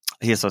 Yeah,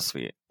 he is so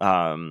sweet.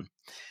 And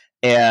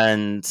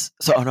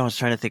so, I was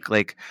trying to think.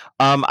 Like,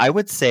 I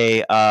would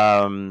say,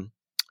 comes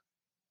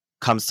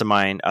to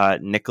mind,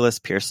 Nicholas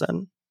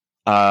Pearson.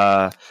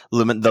 I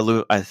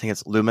think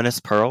it's Luminous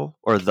Pearl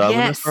or the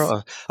Luminous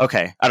Pearl.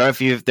 Okay, I don't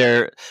know if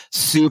they're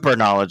super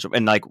knowledgeable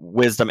and like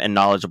wisdom and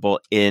knowledgeable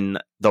in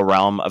the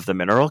realm of the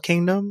mineral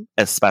kingdom,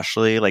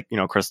 especially like, you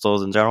know,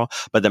 crystals in general,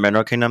 but the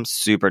mineral kingdom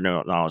super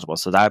knowledgeable.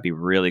 So that'd be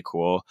really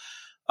cool.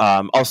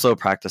 Also a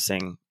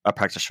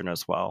practitioner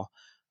as well.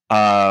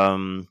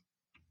 I'm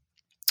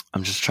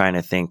just trying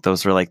to think.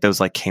 Those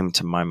came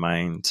to my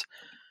mind.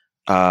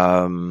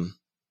 I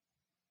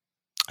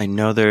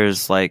know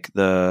there's like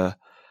the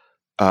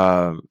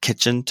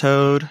Kitchen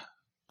Toad.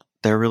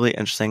 They're really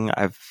interesting.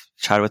 I've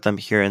chatted with them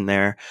here and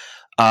there.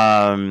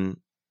 I'm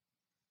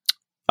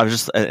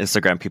just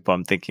Instagram people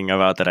I'm thinking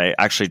about that I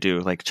actually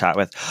do like chat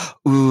with.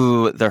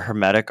 Ooh, the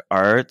Hermetic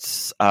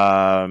Arts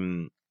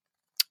on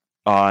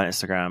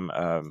Instagram.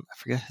 I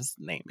forget his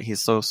name.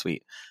 He's so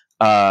sweet.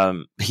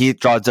 He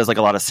does like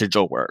a lot of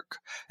sigil work,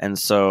 and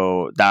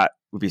so that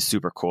would be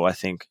super cool. I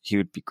think he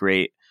would be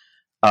great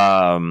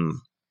to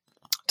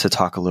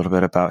talk a little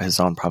bit about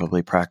his own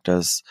probably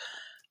practice.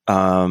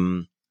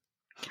 And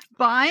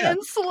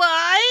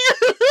Sly.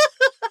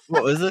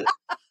 What was it?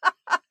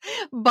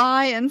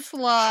 Bi and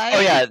Sly.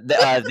 Oh yeah,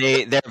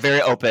 they're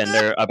very open.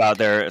 They're about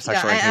their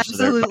sexual. Yeah, I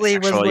absolutely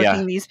was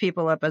looking these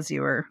people up as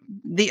you were.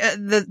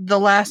 The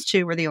last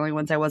two were the only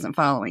ones I wasn't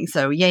following.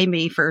 So yay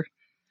me for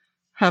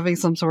having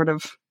some sort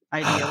of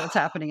idea what's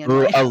happening in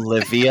life.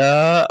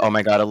 Olivia. Oh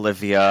my god,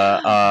 Olivia.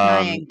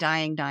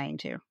 Dying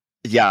too.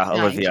 Yeah,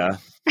 dying Olivia.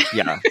 Too.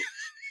 Yeah.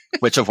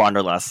 Witch of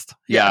Wanderlust.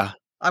 Yeah.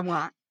 I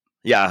want.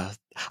 Yeah,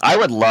 I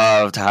would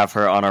love to have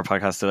her on our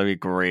podcast. That'd be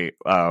great.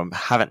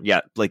 Haven't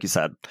yet, like you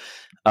said.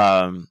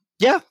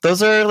 Yeah,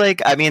 those are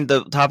like, I mean,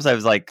 the tops I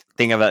was like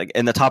thinking of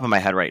in the top of my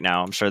head right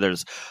now. I'm sure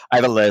I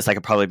have a list. I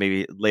could probably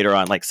maybe later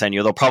on like send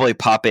you. They'll probably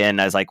pop in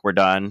as like we're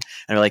done, and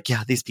they're like,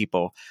 yeah, these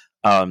people.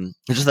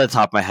 Just at the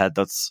top of my head,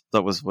 that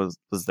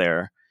was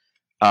there.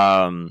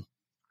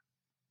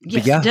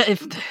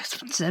 Yes,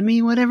 send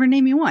me whatever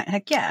name you want.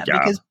 Heck yeah.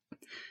 Because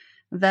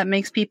that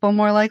makes people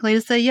more likely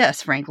to say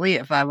yes, frankly,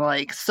 if I'm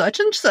like, such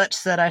and such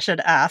said I should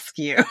ask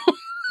you.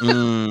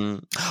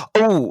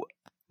 Oh,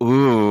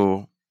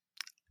 ooh.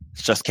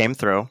 Just came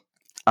through.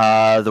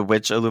 The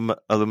Witch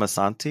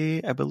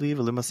Illumasanti, I believe.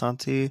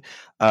 Illumasanti.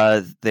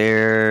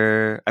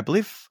 I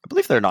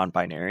believe they're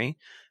non-binary.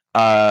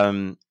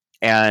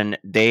 And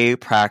they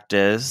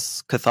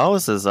practice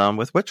Catholicism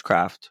with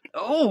witchcraft.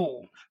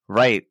 Oh.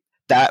 Right.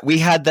 That we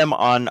had them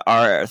on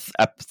our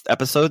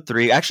episode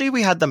 3. Actually,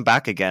 we had them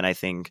back again, I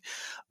think,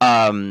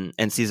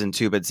 in season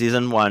 2. But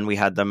season 1, we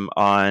had them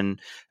on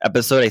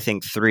episode, I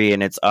think, 3,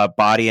 and it's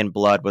Body and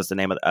Blood was the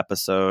name of the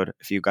episode.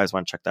 If you guys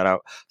want to check that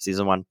out,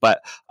 season 1.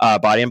 But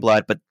Body and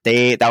Blood. But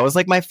that was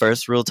like my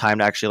first real time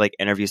to actually like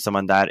interview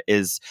someone that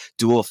is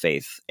dual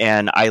faith,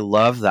 and I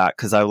love that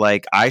because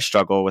I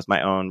struggle with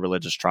my own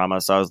religious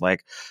trauma. So I was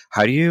like,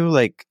 how do you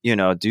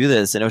do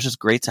this? And it was just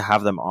great to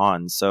have them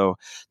on. So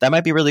that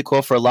might be really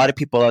cool for a lot of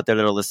people out there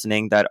that are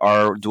listening that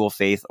are dual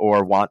faith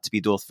or want to be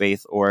dual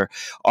faith or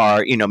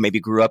are, maybe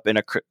grew up in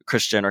a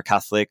Christian or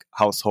Catholic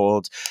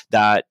household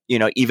that,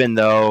 even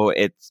though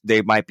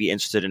they might be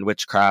interested in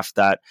witchcraft,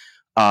 that,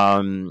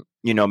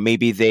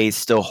 maybe they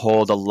still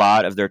hold a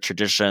lot of their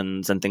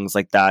traditions and things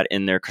like that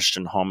in their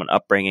Christian home and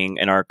upbringing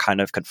and are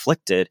kind of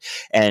conflicted.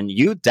 And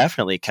you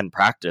definitely can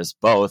practice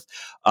both.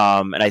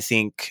 And I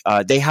think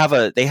they have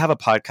a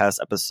podcast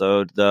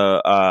episode.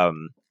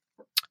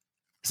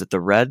 Is it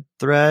the Red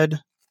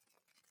Thread?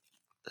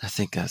 I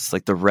think it's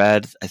like the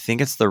red. I think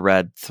it's the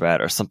Red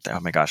Thread or something. Oh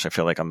my gosh, I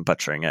feel like I'm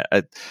butchering it.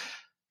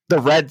 The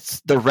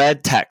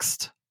red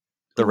text.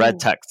 The red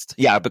text.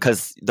 Yeah,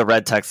 because the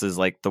red text is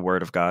like the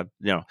word of God,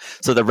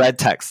 So the red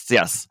text,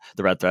 yes,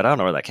 the red thread. I don't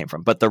know where that came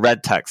from, but the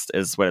red text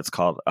is what it's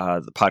called,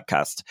 the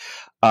podcast.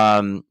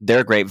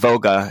 They're great.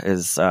 Voga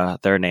is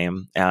their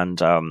name,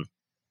 and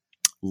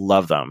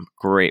love them.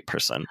 Great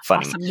person.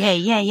 Funny. Awesome.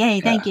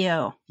 Yay. Thank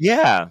you.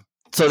 Yeah.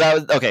 So that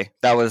was okay.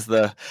 That was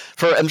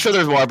I'm sure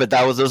there's more, but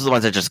those are the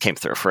ones that just came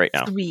through for right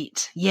now.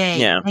 Sweet. Yay.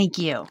 Yeah. Thank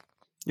you.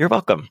 You're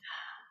welcome.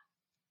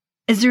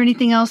 Is there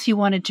anything else you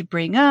wanted to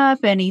bring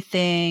up?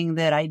 Anything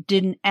that I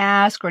didn't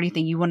ask or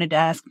anything you wanted to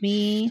ask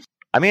me?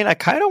 I mean, I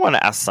kind of want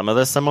to ask some of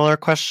the similar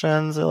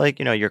questions, like,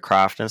 your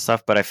craft and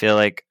stuff, but I feel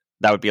like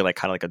that would be like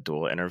kind of like a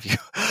dual interview.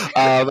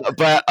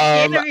 But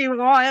if you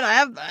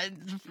want,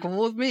 it's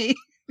cool with me.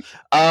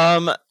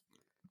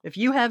 If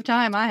you have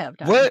time, I have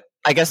time.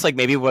 I guess like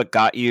maybe what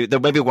got you,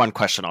 there may be one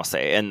question I'll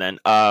say, and then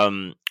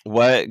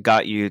what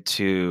got you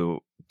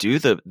to do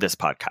this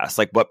podcast?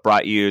 Like what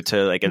brought you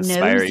to like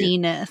inspire Nosiness.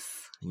 you?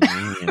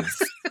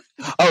 Yes.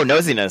 Oh,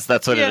 nosiness.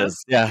 That's what it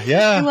is.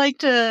 Yeah. I like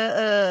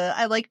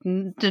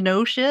to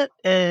know shit,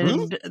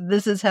 and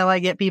this is how I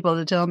get people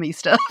to tell me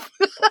stuff.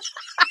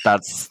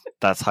 That's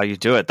how you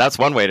do it. That's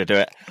one way to do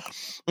it.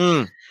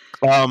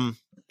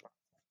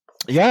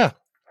 Yeah.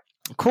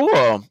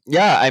 Cool.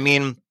 Yeah. I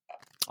mean,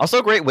 also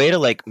a great way to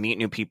like meet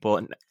new people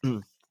and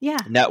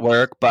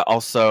network, but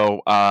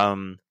also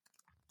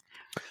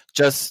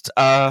just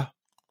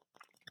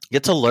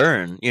get to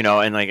learn,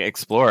 and like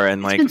explore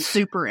and it's been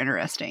super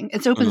interesting.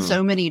 It's opened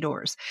so many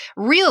doors.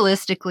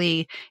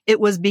 Realistically, it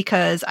was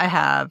because I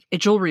have a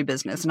jewelry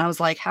business, and I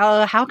was like,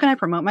 how can I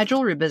promote my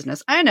jewelry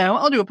business? I know,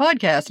 I'll do a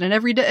podcast, and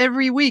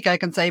every week I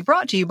can say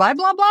brought to you by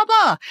blah blah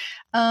blah.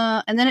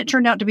 And then it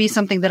turned out to be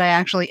something that I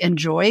actually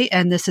enjoy,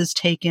 and this has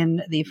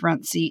taken the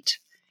front seat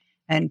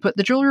and put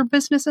the jewelry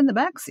business in the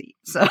back seat.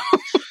 So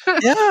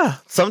yeah,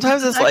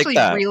 sometimes it's like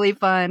that. Really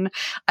fun.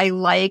 I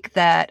like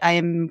that I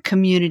am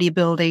community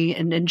building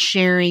and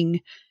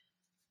sharing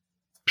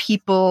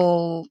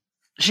people.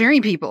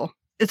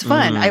 It's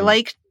fun. I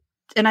like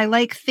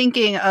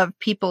thinking of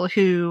people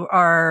who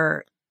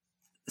are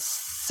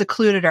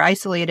secluded or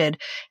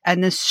isolated,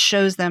 and this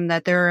shows them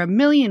that there are a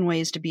million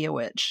ways to be a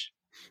witch.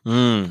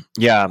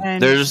 Yeah,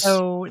 and there's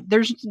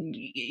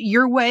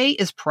your way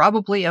is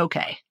probably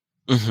okay.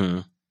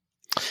 Mm-hmm.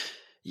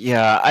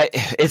 Yeah,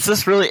 it's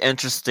just really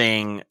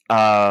interesting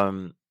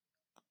how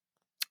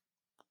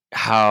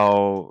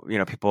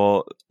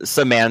people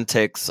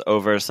semantics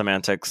over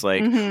semantics,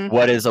 like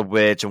what is a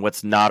witch and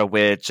what's not a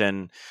witch,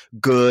 and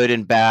good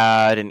and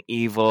bad and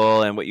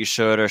evil, and what you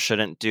should or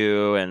shouldn't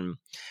do. And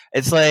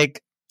it's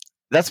like,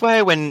 that's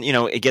why when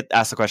it get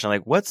asked the question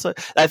like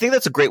I think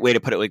that's a great way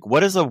to put it, like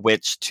what is a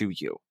witch to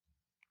you,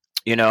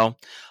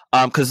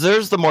 because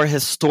there's the more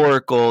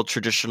historical,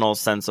 traditional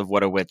sense of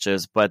what a witch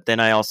is, but then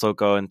I also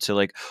go into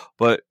like,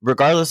 but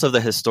regardless of the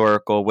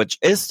historical, which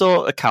is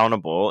still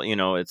accountable,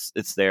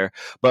 it's there,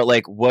 but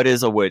like, what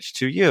is a witch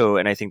to you?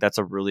 And I think that's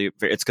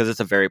it's because it's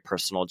a very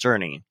personal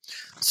journey.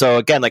 So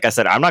again, like I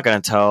said, I'm not going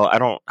to tell. I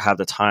don't have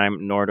the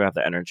time, nor do I have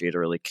the energy to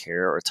really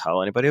care or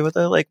tell anybody with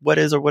it, like what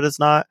is or what is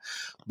not.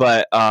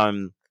 But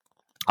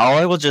all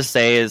I will just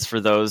say is, for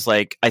those,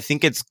 like, I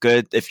think it's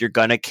good if you're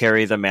going to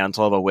carry the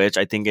mantle of a witch.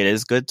 I think it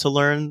is good to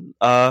learn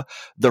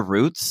the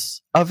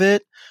roots of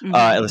it,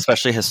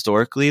 especially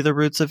historically the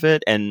roots of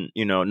it. And,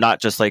 not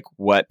just like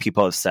what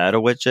people have said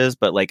a witch is,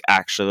 but like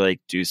actually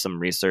like do some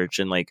research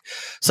and like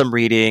some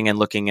reading and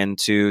looking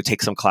into,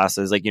 take some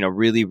classes, like,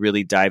 really,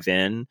 really dive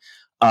in.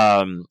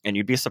 And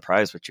you'd be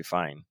surprised what you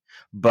find.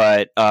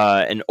 But,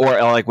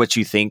 or like what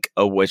you think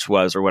a witch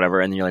was or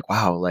whatever. And then you're like,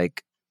 wow,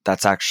 like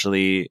that's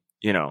actually,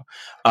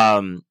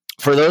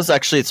 for those,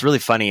 actually, it's really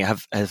funny.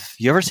 Have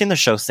you ever seen the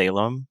show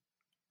Salem?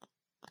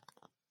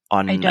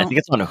 I think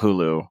it's on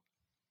Hulu.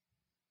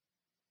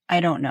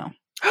 I don't know.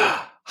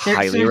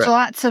 There's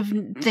lots of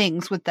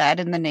things with that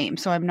in the name,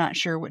 so I'm not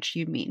sure which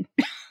you mean.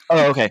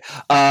 Oh, okay.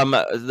 On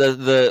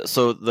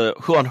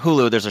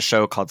Hulu, there's a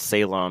show called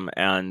Salem,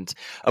 and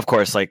of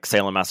course, like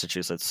Salem,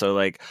 Massachusetts. So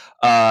like,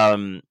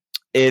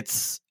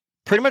 it's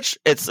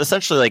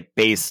essentially like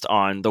based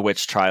on the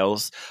witch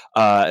trials.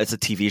 It's a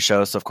TV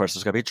show, so of course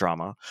there's gonna be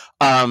drama.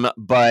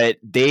 But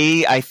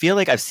I feel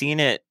like I've seen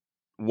it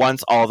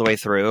once all the way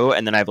through,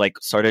 and then I've like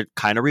started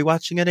kind of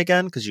rewatching it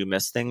again because you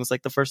miss things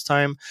like the first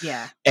time.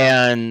 Yeah.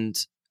 And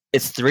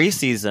it's 3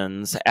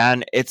 seasons,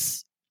 and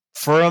it's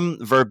from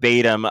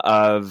verbatim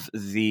of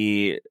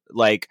the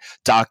like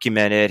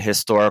documented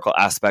historical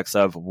aspects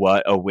of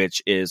what a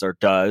witch is or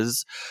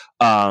does.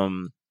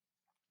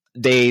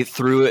 they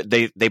threw it,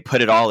 they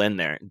put it all in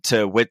there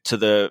to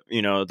the,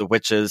 you know, the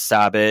witch's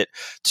sabbat,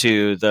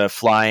 to the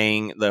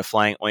flying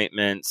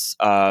ointments,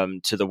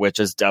 to the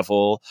witch's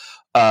devil,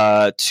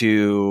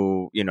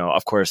 to, you know,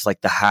 of course,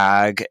 like the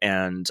hag,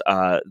 and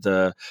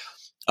the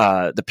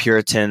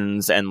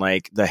Puritans, and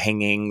like the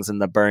hangings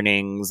and the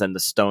burnings and the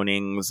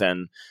stonings,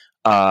 and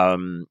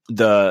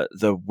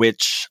the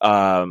witch,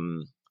 I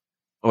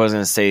was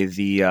going to say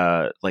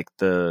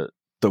the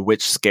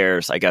witch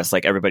scares, I guess.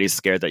 Like, everybody's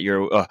scared that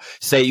you're,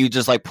 say you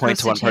just like point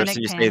to one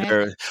person, you say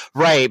they're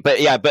right.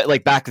 But yeah, but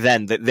like back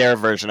then, their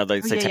version of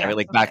like satanic,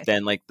 like back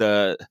then, like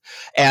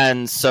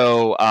and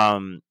so,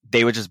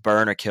 they would just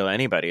burn or kill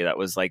anybody that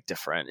was like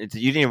different.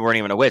 Weren't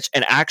even a witch.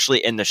 And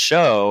actually in the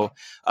show,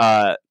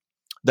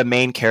 the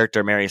main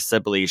character, Mary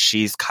Sibley,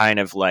 she's kind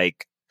of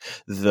like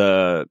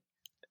the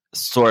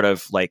sort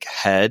of like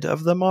head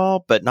of them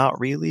all, but not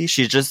really.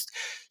 She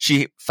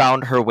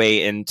found her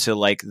way into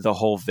like the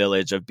whole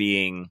village of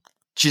being,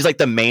 she's like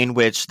the main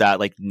witch that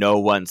like no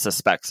one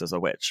suspects is a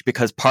witch,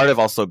 because part of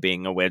also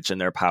being a witch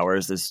and their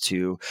powers is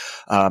to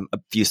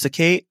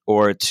obfuscate,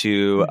 or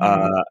to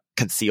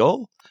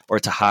conceal, or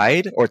to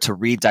hide, or to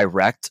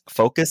redirect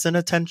focus and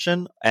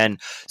attention.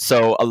 And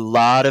so a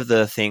lot of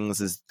the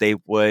things is they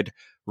would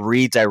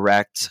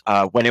redirect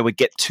when it would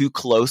get too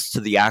close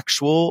to the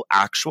actual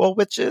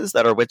witches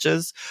that are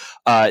witches.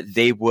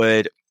 They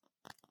would,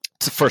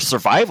 for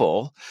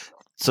survival,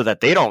 so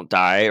that they don't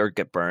die or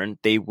get burned,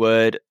 they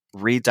would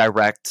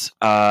redirect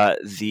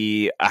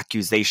the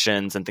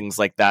accusations and things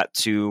like that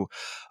to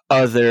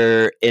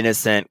other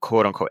innocent,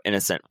 quote unquote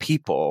innocent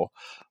people,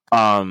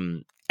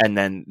 and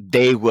then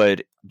they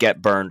would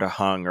get burned or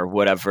hung or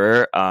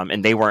whatever,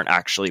 and they weren't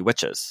actually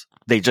witches.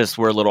 They just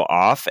were a little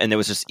off, and it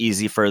was just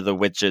easy for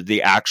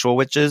the actual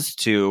witches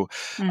to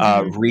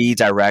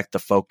redirect the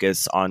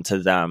focus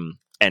onto them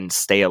and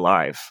stay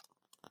alive,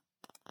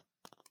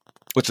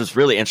 which was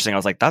really interesting. I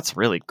was like, that's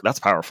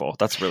powerful.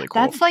 That's really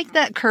cool. That's like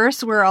that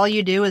curse where all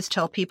you do is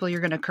tell people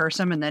you're going to curse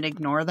them and then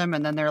ignore them,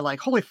 and then they're like,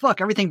 holy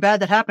fuck, everything bad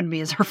that happened to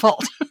me is her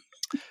fault.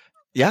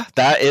 Yeah,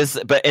 that is,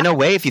 but in a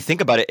way, if you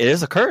think about it, it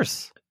is a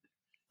curse.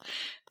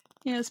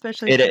 Yeah,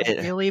 especially if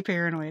you're really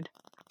paranoid.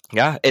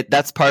 Yeah,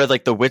 that's part of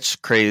like the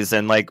witch craze,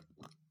 and like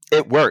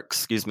it works.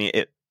 Excuse me,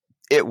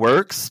 it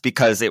works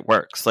because it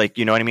works. Like,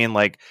 you know what I mean?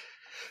 Like,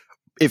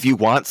 if you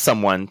want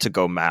someone to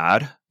go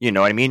mad, you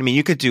know what I mean? I mean,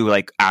 you could do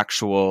like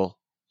actual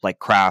like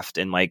craft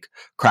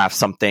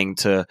something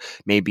to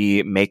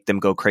maybe make them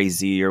go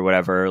crazy or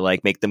whatever,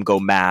 like make them go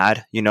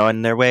mad, you know,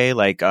 in their way,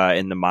 like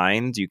in the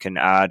mind. You can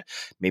add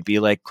maybe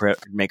like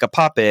make a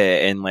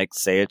puppet and like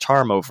say a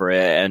charm over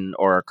it,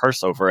 or a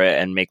curse over it,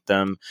 and make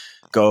them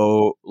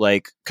go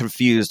like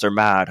confused or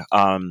mad. It's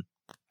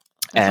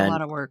a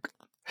lot of work.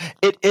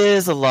 It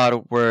is a lot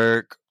of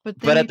work. But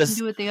then you can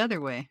do it the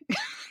other way.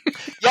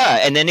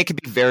 Yeah, and then it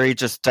could be very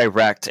just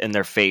direct in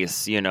their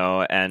face, you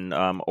know, and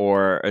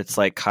or it's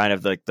like kind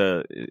of like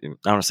I don't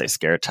want to say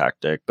scare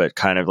tactic, but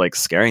kind of like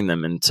scaring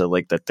them into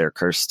like that they're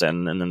cursed,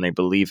 and then they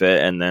believe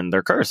it, and then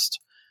they're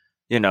cursed,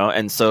 you know,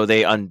 and so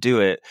they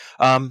undo it.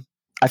 I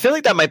feel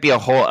like that might be a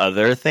whole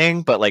other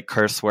thing, but like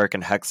curse work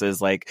and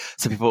hexes, like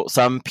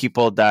some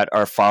people that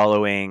are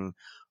following,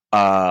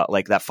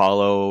 like that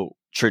follow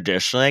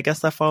traditionally, I guess,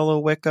 that follow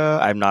Wicca.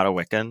 I'm not a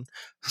Wiccan.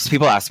 So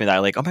people ask me that,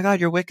 like, oh my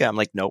God, you're Wicca. I'm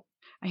like, nope.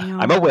 I know,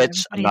 I'm a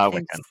witch. I'm not a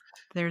Wiccan.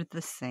 They're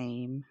the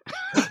same.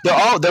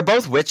 They're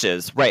both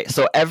witches, right?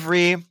 So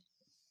like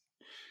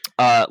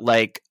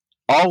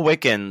all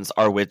Wiccans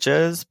are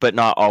witches, but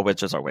not all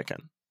witches are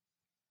Wiccan.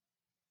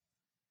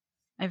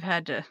 I've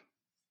had to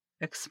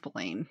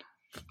explain.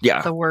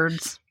 Yeah, the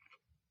words,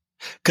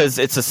 because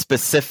it's a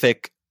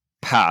specific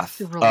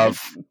path of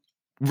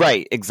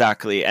right,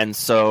 exactly, and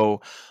so.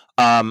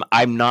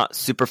 I'm not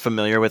super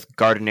familiar with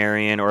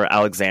Gardnerian or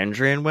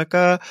Alexandrian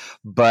Wicca,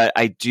 but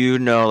I do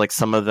know like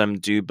some of them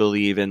do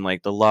believe in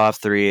like the law of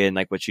three, and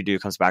like what you do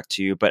comes back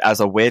to you. But as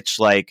a witch,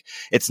 like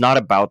it's not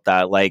about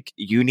that. Like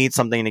you need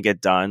something to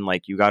get done.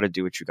 Like you got to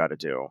do what you got to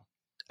do.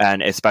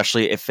 And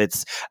especially if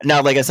it's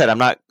now, like I said, I'm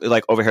not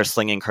like over here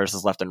slinging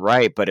curses left and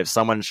right, but if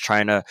someone's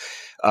trying to,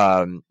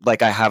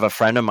 like I have a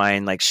friend of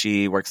mine, like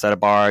she works at a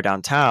bar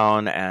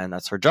downtown and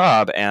that's her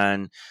job.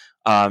 And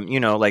you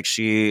know, like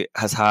she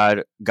has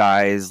had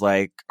guys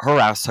like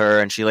harass her,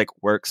 and she like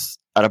works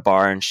at a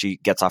bar, and she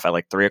gets off at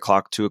like 3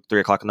 o'clock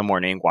in the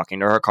morning, walking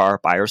to her car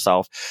by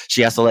herself.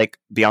 She has to like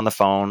be on the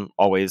phone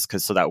always,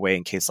 so that way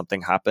in case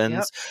something happens.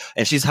 Yep.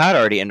 And she's had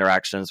already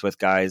interactions with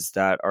guys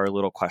that are a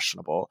little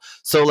questionable.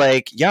 So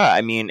like, yeah, I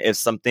mean, if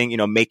something, you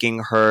know, making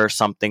her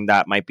something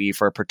that might be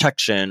for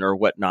protection or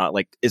whatnot,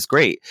 like is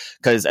great,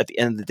 because at the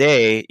end of the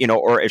day, you know,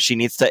 or if she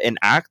needs to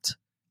enact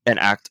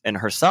in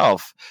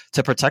herself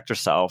to protect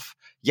herself,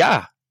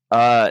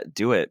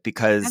 do it,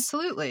 because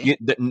absolutely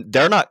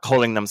they're not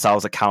holding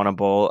themselves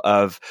accountable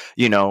of,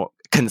 you know,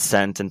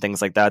 consent and things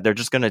like that. They're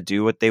just going to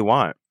do what they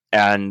want,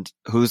 and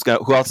who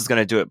else is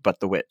going to do it but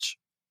the witch?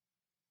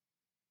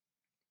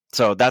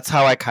 So that's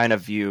how I kind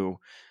of view,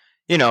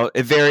 you know,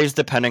 it varies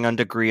depending on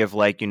degree of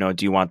like, you know,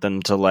 do you want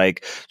them to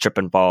like trip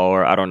and fall,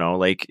 or I don't know,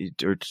 like,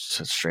 or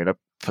just straight up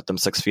put them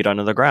 6 feet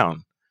under the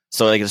ground.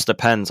 So like, it just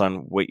depends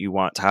on what you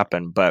want to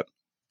happen. But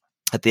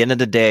at the end of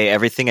the day,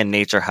 everything in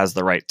nature has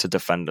the right to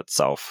defend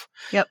itself.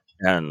 Yep.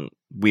 And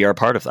we are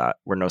part of that.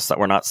 We're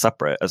not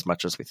separate as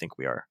much as we think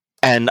we are.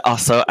 And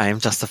also, I am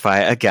Justify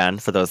again.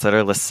 For those that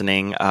are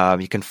listening,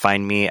 you can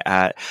find me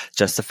at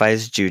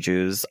Justifies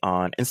Jujus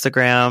on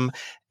Instagram,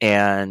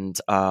 and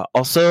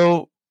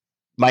also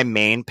my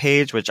main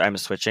page, which I'm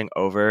switching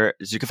over,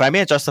 is you can find me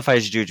at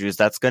Justifies Jujus.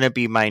 That's going to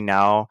be my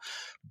now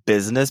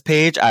business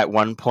page. At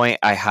one point,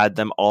 I had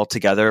them all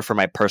together for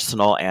my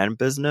personal and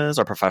business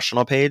or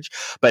professional page,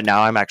 but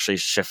now I'm actually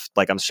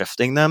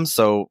shifting them.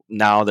 So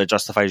now the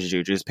Justifies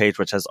Jujus page,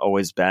 which has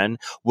always been,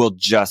 will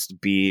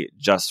just be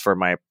just for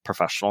my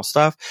professional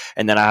stuff.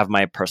 And then I have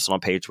my personal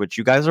page, which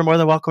you guys are more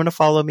than welcome to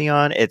follow me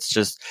on. It's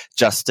just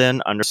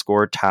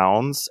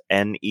Justin_Towns,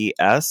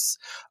 NES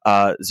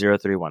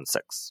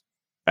 0316.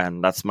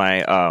 And that's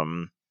my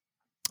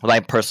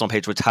personal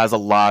page, which has a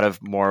lot of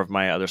more of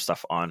my other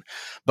stuff on.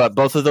 But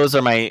both of those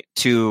are my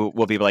two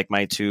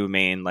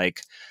main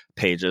like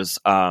pages.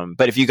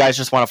 But if you guys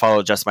just want to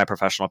follow just my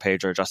professional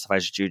page or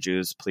Justifies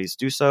Jujus, please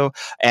do so.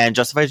 And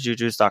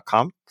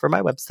justifiesjujus.com for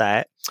my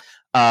website.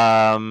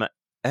 And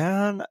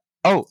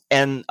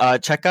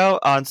check out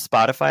on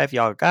Spotify if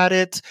y'all got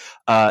it.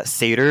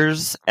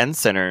 Satyrs and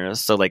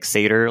Sinners. So like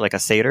satyr, like a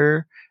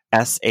satyr,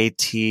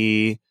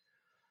 SAT.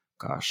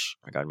 Gosh,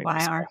 I gotta make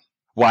YR.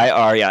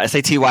 YR, yeah,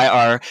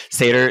 SATYR,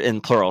 satyr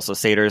in plural. So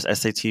satyrs,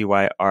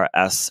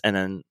 SATYRS, and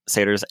then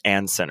satyrs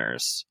and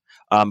sinners.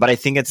 But I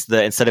think it's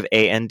instead of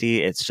AND,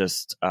 it's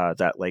just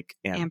that like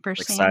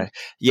ampersand.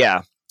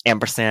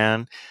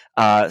 Ampersand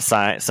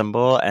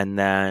symbol, and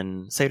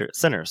then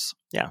sinners.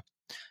 Yeah,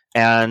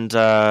 and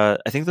I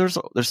think there's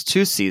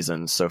 2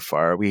 seasons so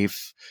far.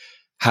 We've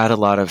had a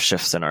lot of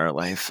shifts in our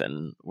life,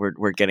 and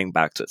we're getting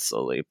back to it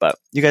slowly. But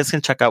you guys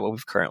can check out what we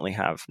currently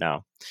have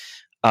now.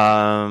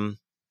 I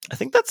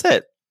think that's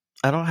it.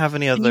 I don't have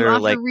any other you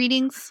offer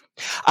readings.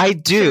 I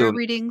do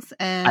readings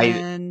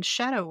and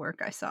shadow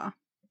work. I saw.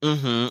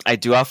 I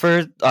do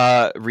offer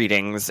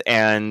readings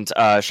and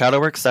shadow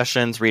work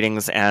sessions,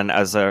 readings, and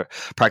as a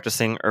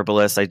practicing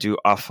herbalist, I do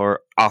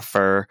offer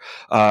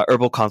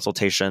herbal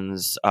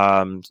consultations.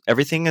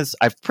 Everything is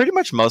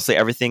mostly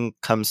everything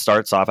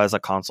starts off as a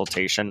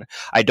consultation.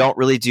 I don't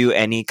really do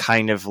any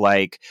kind of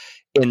like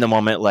in the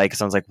moment, like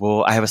someone's like,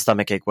 well, I have a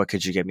stomach ache, what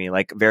could you give me?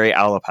 Like very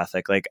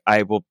allopathic. Like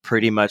I will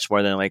pretty much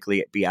more than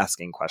likely be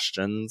asking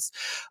questions.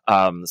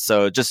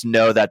 So just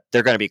know that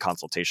they're going to be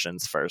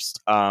consultations first.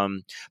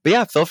 But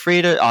yeah, feel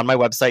free to, on my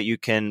website, you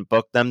can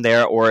book them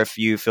there, or if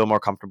you feel more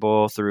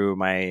comfortable through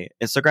my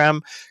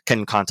Instagram,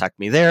 can contact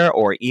me there,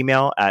 or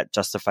email at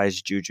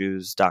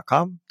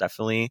justifiesjujus.com.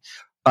 Definitely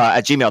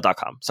at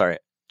gmail.com. Sorry.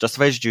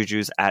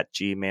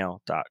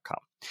 justifiesjujus@gmail.com.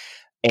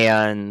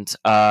 And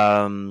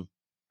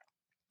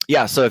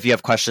yeah, so if you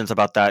have questions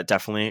about that,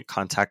 definitely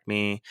contact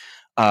me.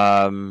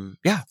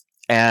 Yeah.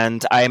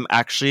 And I'm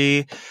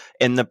actually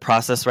in the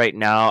process right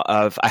now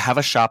of, I have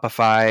a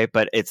Shopify,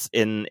 but it's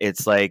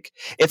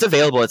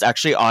available. It's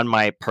actually on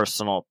my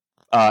personal,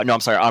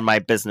 on my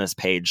business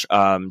page,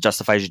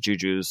 Justifies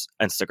Jujus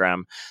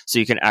Instagram. So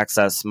you can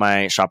access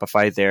my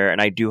Shopify there.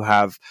 And I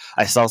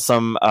sell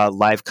some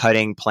live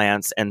cutting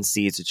plants and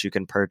seeds that you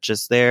can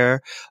purchase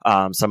there.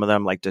 Some of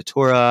them like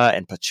Datura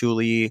and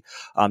Patchouli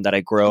that I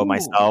grow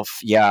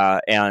myself. Yeah.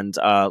 And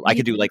I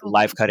could do like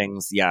live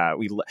cuttings. Yeah.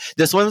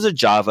 This one's a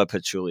Java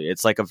Patchouli.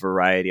 It's like a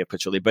variety of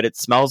patchouli, but it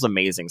smells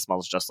amazing. It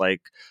smells just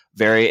like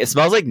it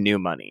smells like new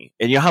money.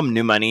 And you know how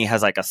new money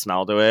has like a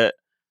smell to it?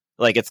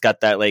 Like it's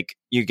got that, like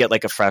you get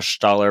like a fresh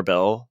dollar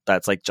bill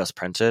that's like just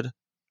printed.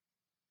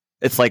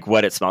 It's like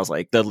what it smells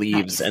like, the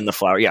leaves and the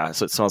flower. Yeah.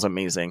 So it smells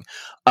amazing.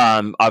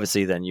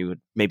 Obviously then you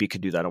could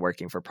do that in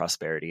working for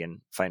prosperity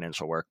and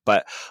financial work.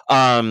 But,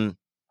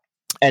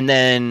 and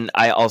then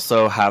I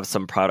also have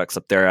some products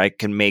up there. I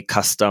can make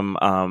custom,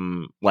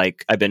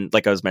 like I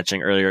was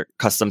mentioning earlier,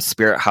 custom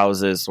spirit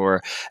houses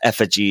or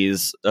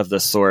effigies of the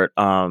sort,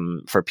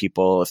 for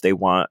people if they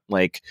want,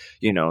 like,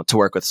 to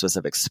work with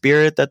specific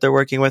spirit that they're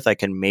working with. I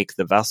can make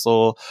the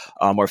vessel,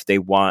 or if they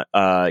want,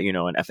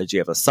 an effigy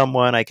of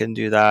someone, I can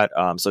do that.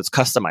 So it's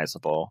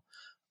customizable.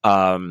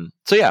 So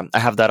yeah, I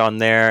have that on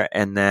there,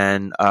 and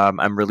then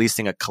I'm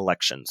releasing a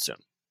collection soon.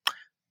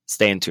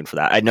 Stay in tune for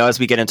that. I know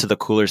as we get into the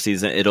cooler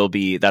season,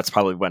 that's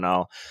probably when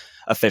I'll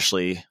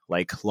officially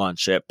like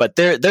launch it. But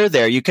they're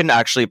there. You can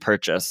actually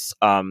purchase.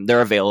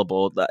 They're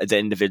available, the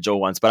individual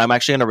ones. But I'm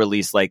actually going to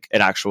release like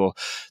an actual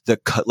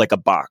like a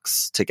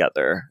box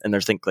together, and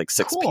there's like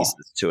 6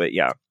 pieces to it.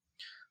 Yeah.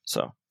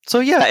 So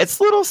yeah, it's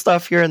little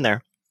stuff here and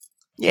there.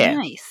 Yeah.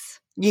 Nice.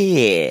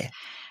 Yeah.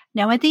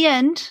 Now at the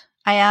end,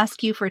 I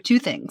ask you for 2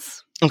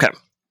 things. Okay.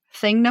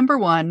 Thing number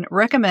 1,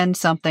 recommend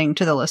something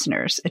to the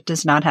listeners. It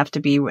does not have to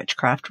be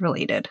witchcraft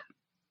related.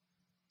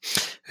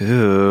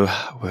 Ooh,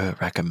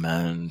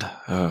 recommend.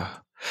 I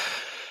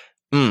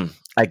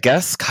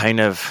guess kind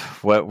of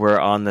what we're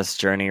on this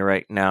journey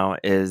right now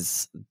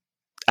is,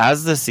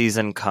 as the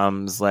season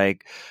comes,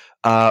 like,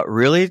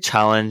 really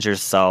challenge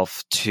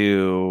yourself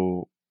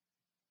to,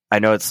 I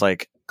know it's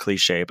like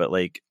cliche, but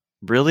like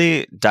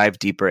really dive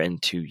deeper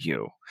into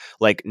you,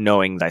 like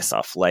knowing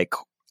thyself, like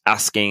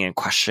asking and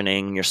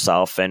questioning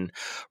yourself and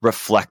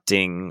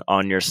reflecting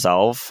on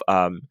yourself.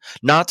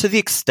 Not to the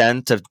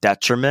extent of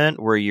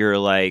detriment where you're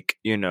like,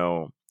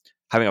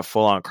 having a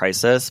full on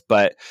crisis,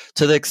 but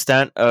to the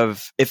extent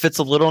of if it's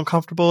a little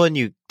uncomfortable and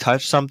you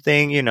touch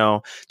something,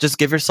 just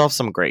give yourself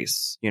some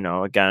grace,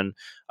 again,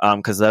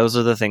 because those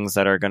are the things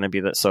that are going to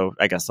be so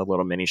I guess a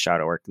little mini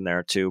shadow work in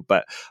there too.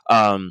 But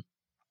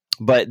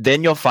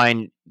then you'll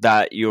find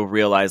that you'll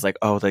realize like,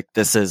 oh, like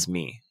this is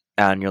me.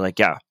 And you're like,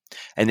 yeah.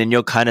 And then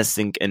you'll kind of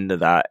sink into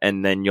that.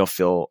 And then you'll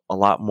feel a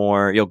lot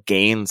more, you'll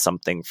gain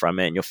something from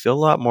it. And you'll feel a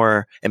lot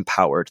more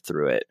empowered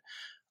through it.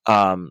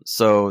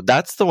 So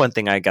that's the one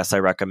thing I guess I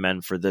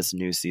recommend for this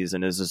new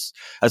season is just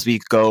as we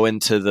go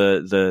into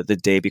the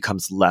day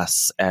becomes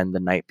less and the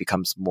night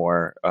becomes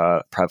more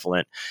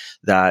prevalent,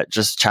 that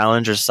just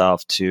challenge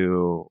yourself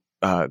to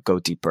go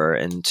deeper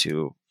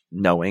into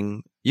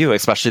knowing you,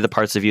 especially the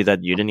parts of you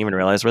that you didn't even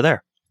realize were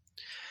there.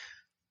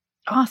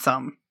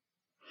 Awesome.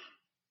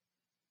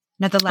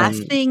 Now the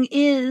last thing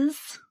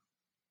is,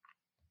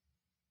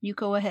 you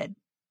go ahead.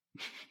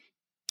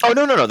 Oh,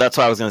 no. That's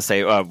what I was going to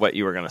say, what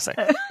you were going to say.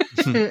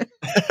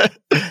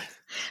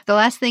 The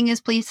last thing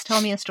is, please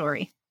tell me a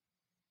story.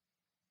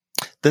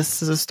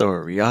 This is a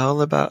story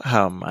all about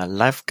how my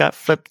life got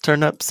flipped,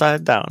 turned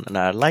upside down. And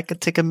I'd like to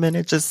take a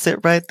minute, just sit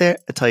right there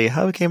and tell you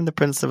how I became the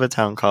prince of a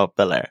town called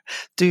Bel Air.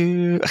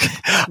 Yes.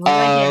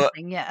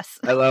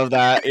 I love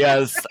that.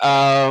 Yes.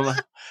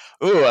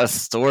 Ooh, a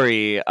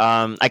story.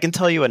 I can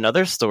tell you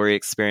another story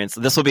experience.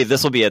 This will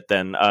be it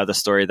then. The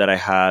story that I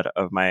had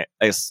of I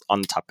guess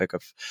on the topic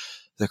of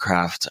the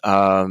craft.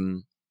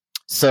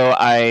 So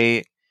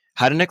I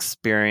had an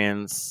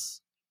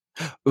experience.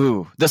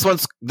 Ooh, this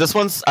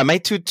one's I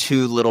might do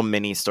two little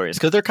mini stories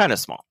because they're kind of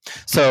small.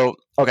 So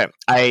okay,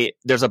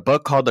 there's a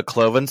book called The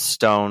Cloven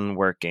Stone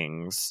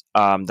Workings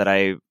that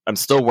I'm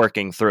still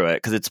working through it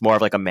because it's more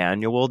of like a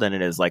manual than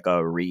it is like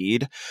a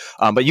read.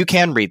 But you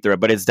can read through it,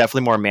 but it's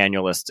definitely more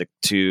manualistic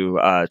to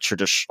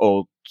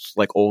old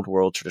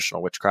world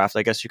traditional witchcraft,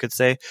 I guess you could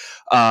say.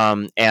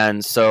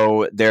 And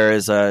so there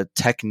is a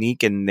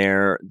technique in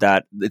there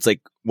that it's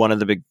like one of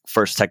the big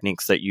first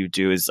techniques that you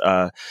do is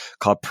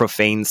called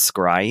profane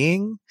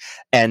scrying.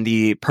 And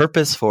the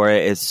purpose for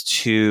it is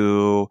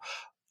to,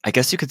 I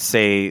guess you could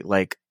say,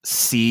 like,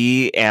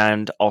 see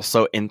and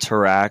also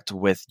interact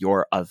with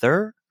your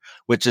other,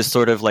 which is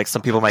sort of like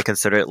some people might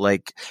consider it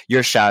like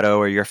your shadow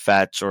or your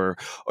fetch or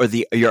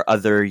your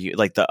other,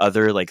 like the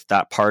other, like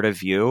that part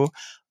of you.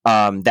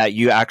 That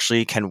you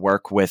actually can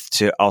work with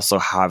to also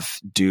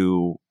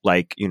do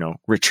like,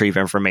 retrieve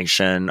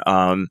information,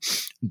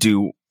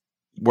 do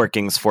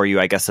workings for you,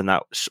 I guess, in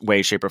that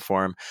way, shape, or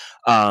form,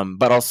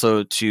 but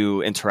also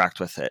to interact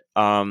with it.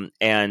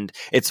 And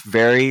it's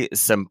very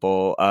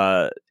simple,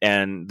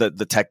 and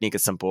the technique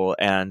is simple.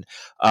 And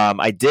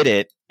I did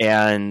it,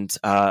 and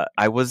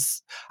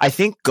I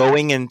think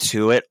going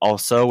into it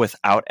also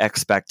without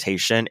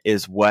expectation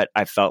is what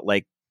I felt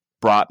like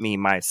brought me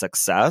my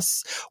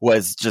success,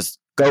 was just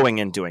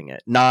going and doing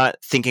it, not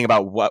thinking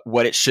about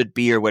what it should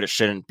be or what it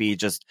shouldn't be.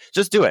 Just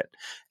do it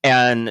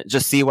and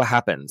just see what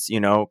happens,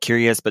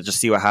 curious, but just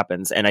see what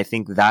happens. And I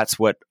think that's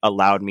what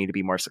allowed me to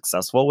be more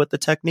successful with the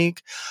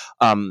technique.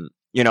 And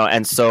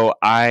so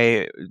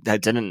I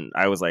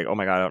was like, oh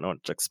my God, I don't know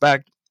what to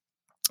expect,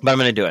 but I'm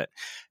going to do it.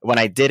 When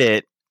I did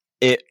it,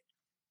 it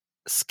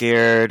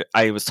scared,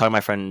 I was talking to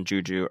my friend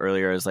Juju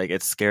earlier, is like,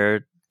 it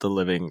scared the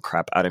living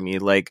crap out of me.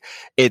 Like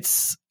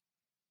it's,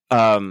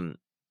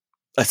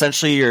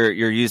 essentially you're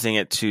using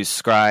it to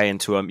scry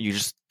into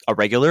a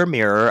regular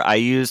mirror. I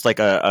used like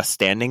a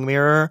standing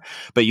mirror,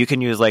 but you can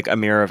use like a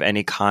mirror of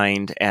any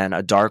kind, and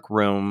a dark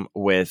room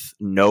with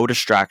no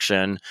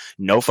distraction,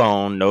 no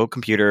phone, no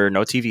computer,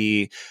 no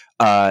TV,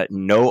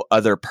 no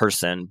other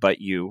person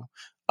but you,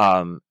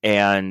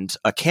 and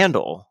a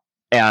candle.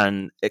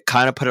 And it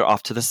kind of put it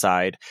off to the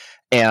side.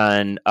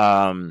 And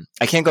I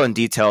can't go in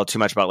detail too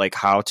much about like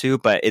how to,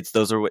 but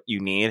those are what you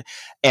need.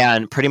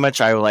 And pretty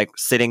much I was like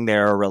sitting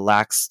there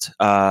relaxed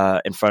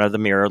in front of the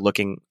mirror,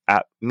 looking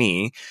at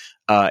me,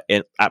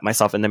 at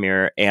myself in the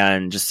mirror,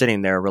 and just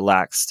sitting there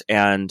relaxed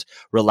and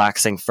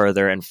relaxing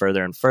further and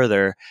further and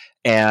further.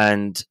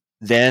 And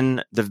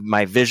then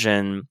my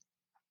vision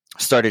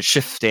started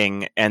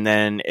shifting, and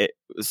then it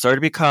started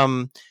to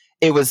become,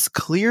 it was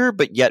clear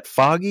but yet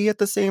foggy at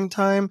the same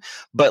time.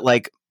 But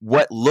like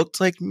what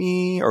looked like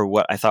me or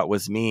what I thought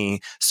was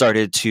me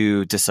started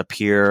to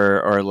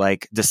disappear or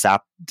like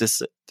disapparate.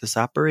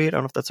 I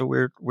don't know if that's a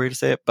weird way to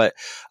say it, but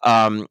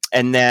and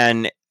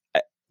then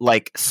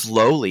like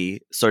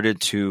slowly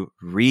started to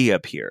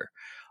reappear.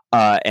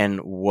 And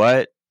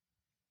what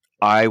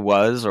I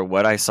was, or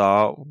what I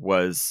saw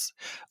was,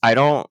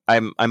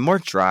 I'm more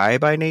dry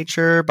by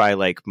nature, by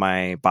like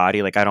my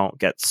body. Like I don't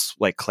get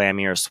like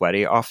clammy or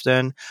sweaty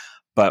often,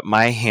 but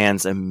my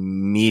hands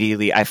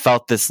immediately, I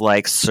felt this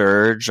like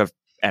surge of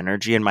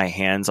energy in my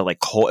hands, like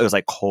cold. It was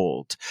like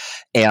cold,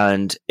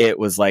 and it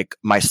was like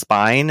my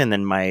spine, and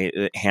then my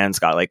hands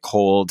got like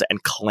cold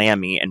and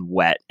clammy and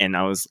wet, and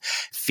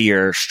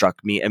fear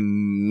struck me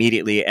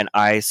immediately, and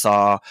I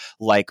saw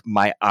like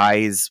my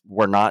eyes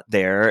were not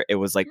there. It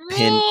was like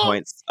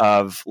pinpoints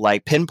of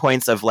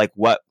like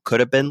what could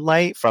have been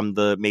light from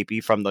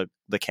the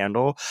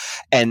candle,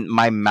 and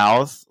my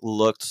mouth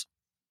looked.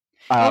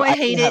 I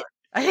hate it.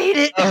 I hate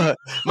it.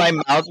 My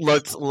mouth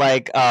looked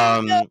like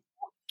the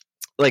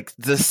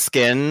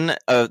skin.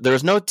 There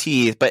was no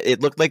teeth, but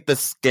it looked like the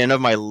skin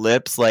of my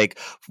lips like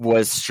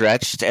was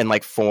stretched and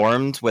like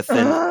formed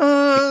within,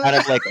 kind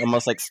of like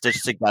almost like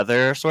stitched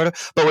together, sort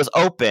of, but was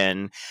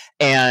open.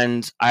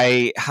 And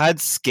I had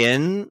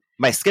skin.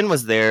 My skin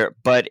was there,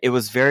 but it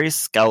was very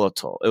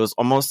skeletal. It was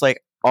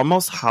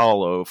almost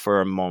hollow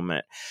for a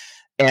moment,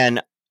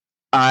 and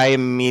I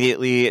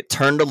immediately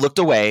looked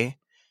away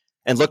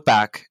and looked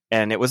back,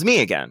 and it was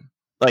me again.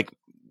 Like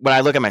when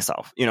I look at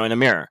myself, in the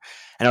mirror,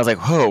 and I was like,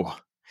 whoa.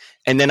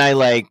 And then I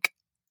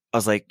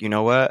was like, you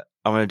know what?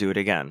 I'm going to do it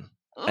again.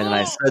 And then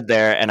I stood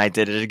there and I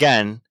did it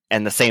again.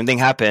 And the same thing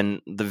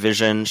happened. The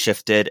vision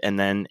shifted and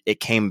then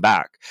it came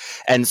back.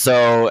 And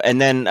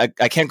then I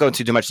can't go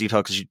into too much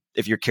detail because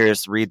if you're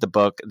curious, read the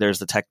book. There's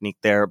the technique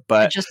there.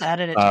 But I just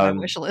added it to my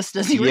wish list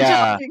as you were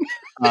talking.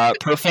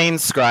 Profane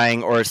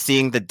scrying, or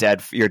seeing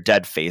your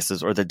dead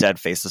faces, or the dead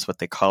face is what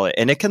they call it.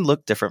 And it can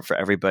look different for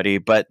everybody,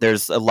 but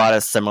there's a lot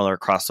of similar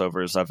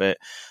crossovers of it.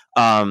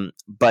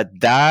 But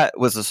that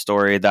was a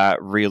story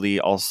that really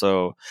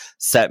also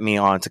set me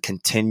on to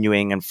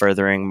continuing and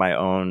furthering my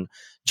own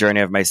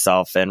journey of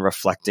myself and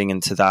reflecting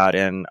into that.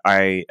 And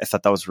I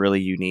thought that was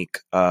really unique,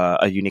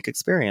 a unique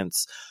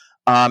experience.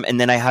 And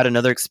then I had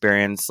another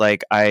experience.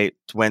 Like I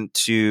went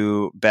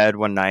to bed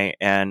one night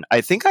and I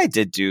think I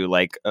did do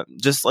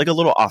just like a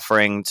little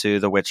offering to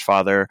the witch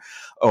father,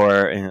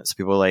 or some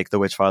people like the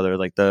witch father,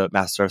 like the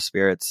master of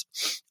spirits,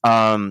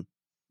 and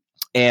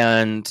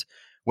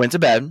went to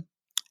bed.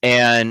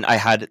 And I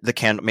had the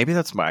candle. Maybe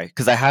that's why,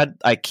 because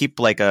I keep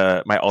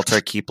my altar,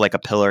 keep like a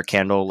pillar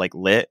candle like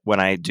lit when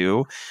I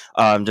do,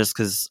 just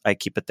because I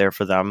keep it there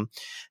for them.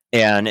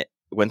 And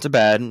went to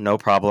bed, no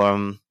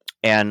problem.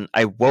 And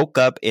I woke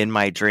up in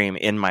my dream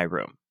in my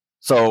room.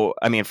 So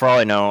I mean, for all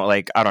I know,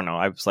 I don't know.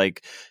 I was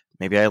like,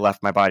 maybe I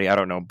left my body. I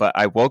don't know, but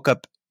I woke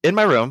up in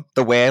my room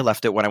the way I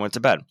left it when I went to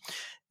bed.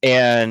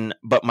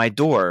 But my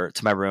door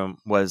to my room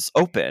was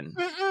open,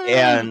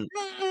 and.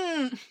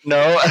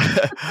 No,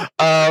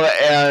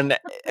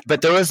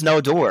 but there was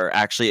no door.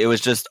 Actually, it was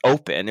just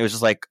open. It was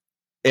just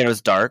it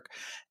was dark.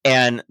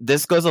 And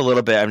this goes a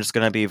little bit. I'm just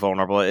going to be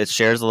vulnerable. It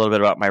shares a little bit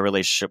about my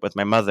relationship with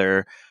my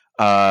mother,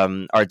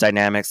 our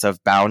dynamics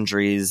of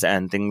boundaries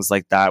and things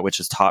like that, which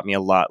has taught me a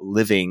lot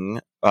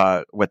living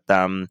with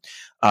them,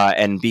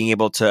 and being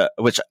able to,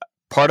 which.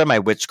 Part of my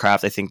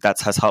witchcraft, I think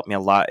has helped me a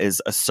lot,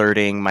 is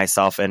asserting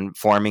myself and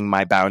forming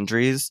my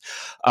boundaries,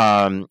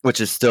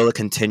 which is still a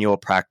continual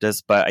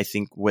practice. But I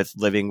think with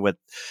living with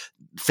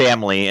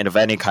family and of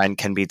any kind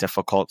can be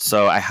difficult.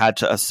 So I had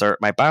to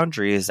assert my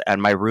boundaries,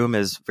 and my room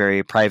is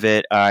very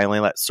private. I only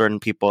let certain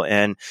people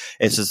in.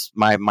 It's just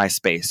my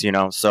space,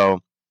 So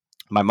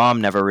my mom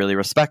never really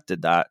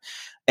respected that.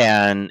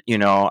 And,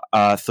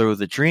 through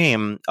the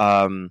dream,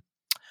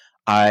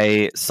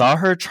 I saw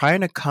her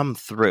trying to come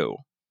through.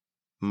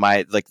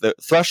 The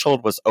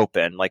threshold was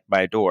open, my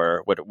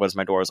door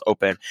was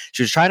open.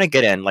 She was trying to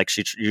get in like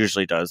she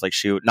usually does.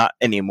 Not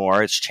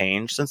anymore, it's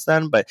changed since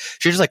then, but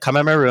she would just come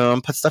in my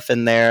room, put stuff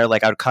in there. I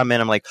would come in,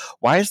 I'm like,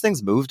 why is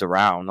things moved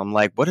around? I'm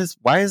like, why is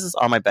this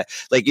on my bed?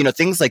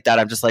 Things like that.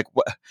 I'm just like,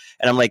 what?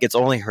 And I'm like, it's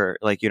only her,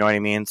 you know what I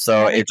mean?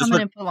 So it just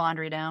put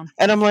laundry down.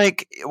 And I'm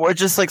like, or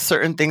just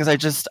certain things, I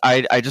just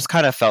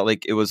kind of felt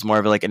like it was more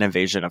of an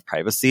invasion of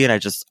privacy, and I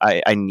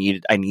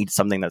need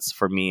something that's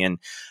for me. And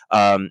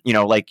you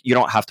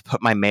don't have to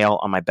put my mail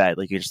on my bed.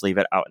 You just leave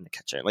it out in the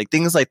kitchen,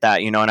 things like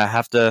that, and I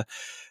have to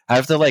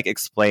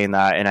explain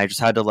that. And I just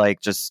had to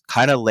just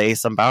kind of lay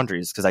some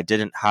boundaries because I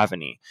didn't have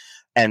any.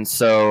 And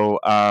so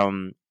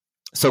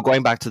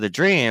going back to the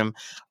dream,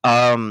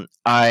 and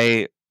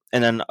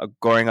then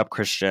growing up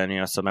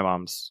Christian, so my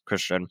mom's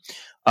Christian,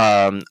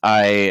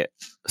 I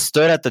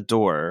stood at the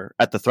door,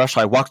 at the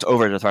threshold. I walked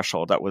over the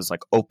threshold that was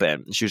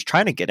open, and she was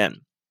trying to get in.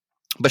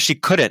 But she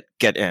couldn't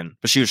get in,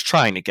 but she was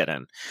trying to get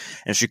in,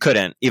 and she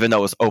couldn't, even though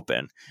it was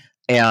open.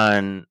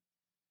 And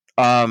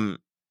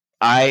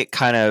I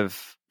kind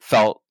of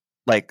felt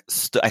I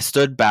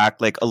stood back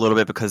a little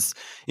bit because,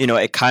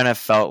 it kind of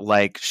felt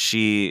like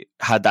she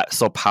had that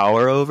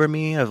power over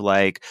me of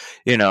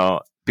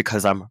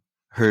because I'm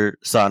her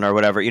son or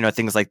whatever,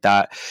 things like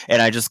that.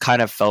 And I just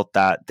kind of felt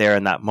that there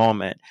in that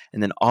moment.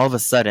 And then all of a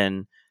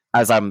sudden,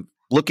 as I'm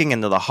looking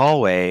into the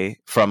hallway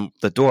from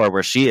the door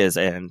where she is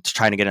in,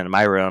 trying to get into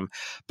my room,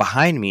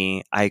 behind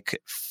me, I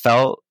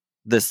felt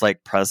this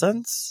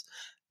presence,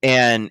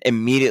 and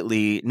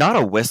immediately, not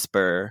a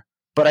whisper,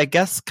 but I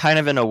guess kind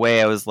of in a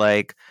way, I was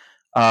I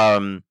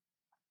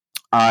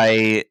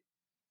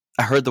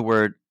heard the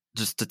word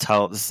just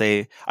to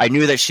say, I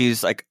knew that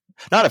she's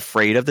not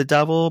afraid of the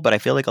devil, but I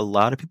feel like a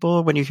lot of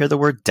people, when you hear the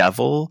word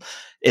devil,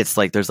 it's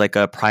like there's like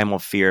a primal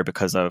fear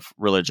because of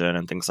religion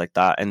and things like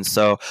that. And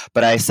so,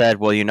 but I said,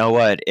 well, you know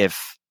what?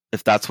 If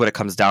that's what it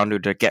comes down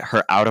to get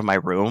her out of my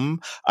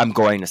room, I'm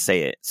going to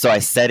say it. So I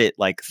said it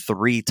like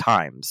 3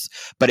 times,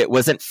 but it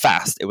wasn't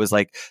fast. It was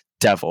like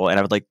devil. And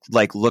I would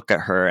like look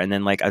at her, and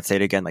then like I'd say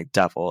it again, like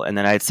devil. And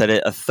then I'd said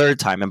it a 3rd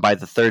time. And by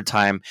the 3rd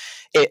time,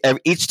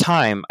 each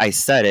time I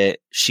said it,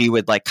 she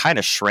would like kind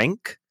of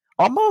shrink,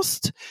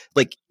 almost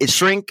like it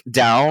shrink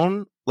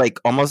down, like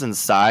almost in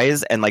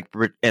size, and like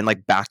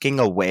backing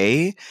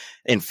away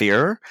in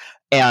fear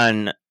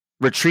and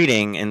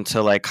retreating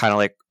into like kind of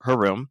like her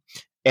room.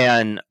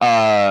 And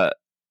the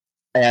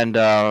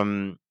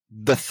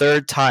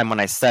 3rd time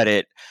when I said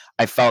it,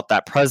 I felt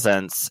that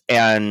presence,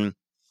 and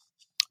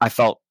I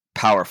felt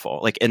powerful.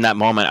 Like in that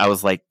moment, I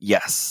was like,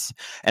 yes.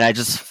 And I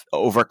just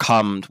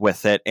overcome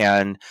with it.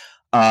 And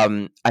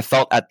I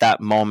felt at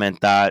that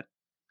moment that,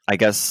 I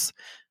guess,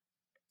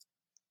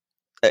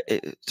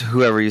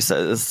 whoever you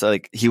said this,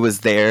 like he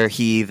was there,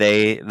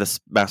 this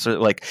master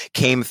like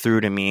came through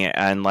to me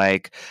and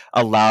like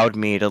allowed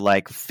me to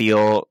like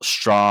feel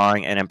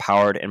strong and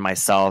empowered in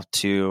myself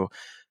to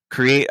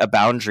create a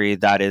boundary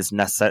that is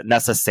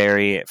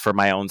necessary for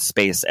my own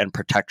space and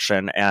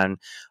protection. And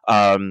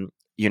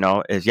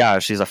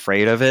if she's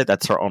afraid of it,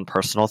 that's her own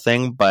personal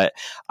thing, but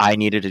I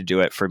needed to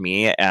do it for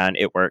me, and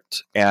it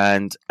worked.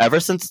 And ever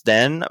since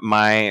then,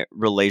 my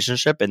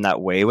relationship in that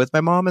way with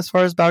my mom, as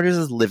far as boundaries,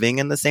 is living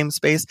in the same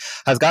space,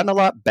 has gotten a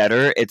lot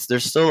better.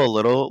 There's still a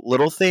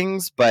little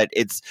things, but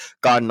it's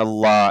gotten a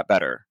lot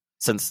better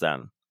since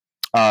then.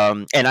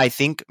 And I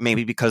think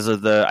maybe because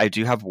of I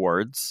do have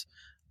wards,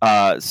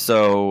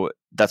 so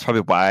that's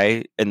probably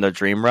why in the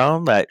dream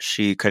realm that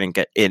she couldn't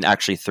get in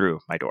actually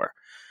through my door.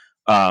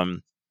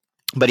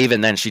 But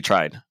even then she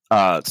tried.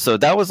 So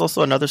that was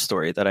also another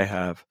story that I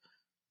have.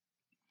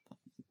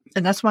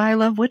 And that's why I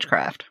love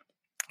witchcraft.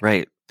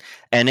 Right.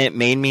 And it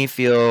made me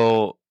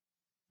feel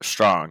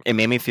strong. It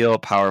made me feel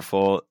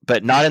powerful,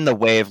 but not in the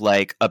way of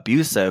like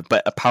abusive,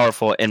 but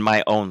powerful in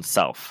my own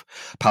self.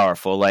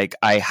 Powerful. Like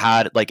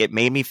it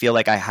made me feel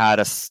like I had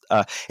a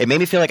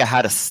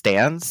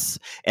stance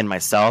in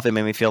myself. It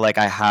made me feel like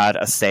I had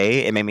a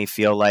say. It made me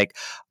feel like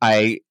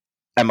I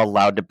am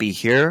allowed to be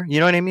here.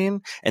 You know what I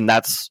mean? And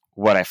that's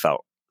what I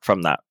felt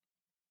from that.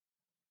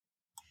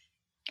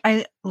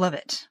 I love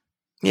it.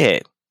 Yeah.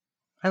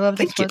 I love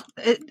this.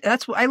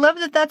 I love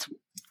that that's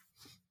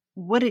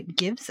what it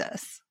gives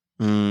us.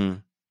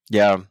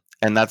 Yeah.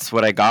 And that's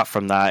what I got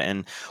from that.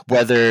 And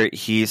whether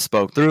he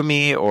spoke through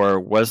me or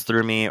was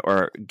through me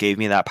or gave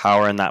me that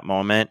power in that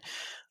moment,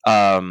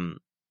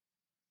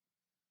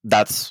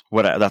 that's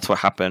what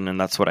happened, and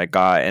that's what I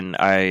got. And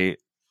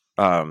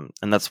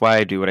and that's why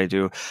I do what I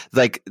do.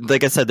 Like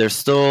I said, there's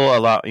still a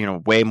lot,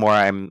 way more.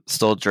 I'm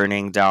still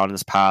journeying down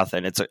this path,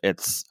 and it's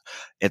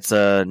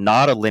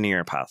not a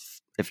linear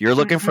path. If you're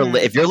looking for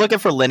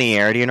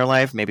linearity in your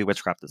life, maybe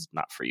witchcraft is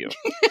not for you.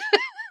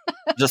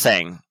 Just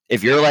saying.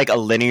 If you're like a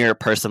linear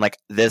person, like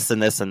this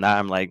and this and that,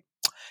 I'm like,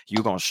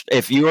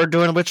 if you are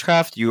doing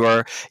witchcraft,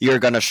 you're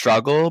gonna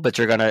struggle, but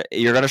you're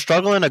gonna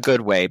struggle in a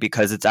good way,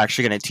 because it's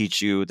actually gonna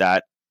teach you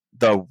that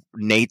the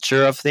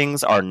nature of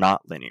things are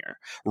not linear.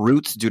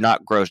 Roots do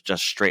not grow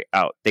just straight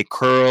out. They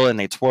curl and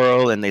they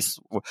twirl and they,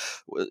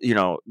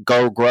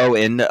 grow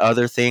into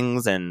other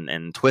things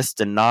and twist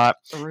and knot.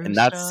 And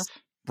that's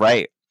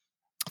right.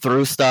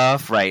 Through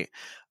stuff. Right.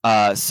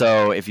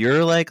 So if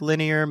you're like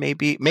linear,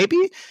 maybe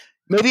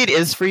it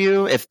is for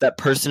you if that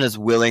person is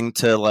willing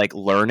to like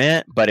learn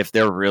it. But if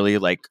they're really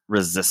like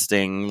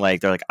resisting, like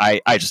they're like,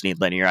 I just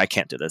need linear, I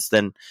can't do this.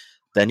 Then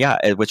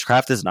yeah,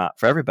 witchcraft is not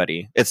for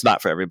everybody. It's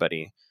not for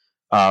everybody.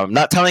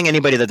 Not telling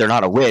anybody that they're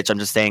not a witch. I'm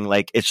just saying,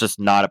 like, it's just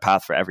not a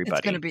path for everybody.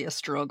 It's going to be a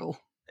struggle.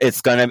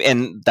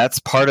 And that's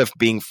part of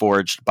being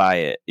forged by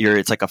it.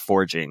 It's like a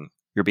forging.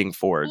 You're being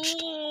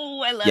forged.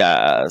 Ooh, I love it.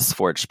 Yes,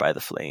 forged by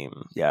the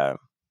flame. Yeah.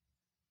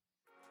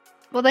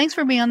 Well, thanks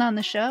for being on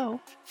the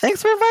show.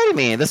 Thanks for inviting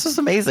me. This was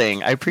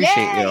amazing. I appreciate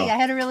you. I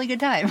had a really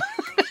good time.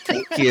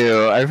 Thank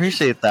you. I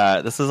appreciate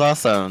that. This is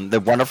awesome. The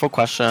wonderful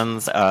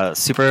questions.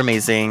 Super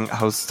amazing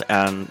host.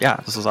 And yeah,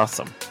 this was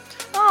awesome.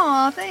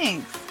 Aw,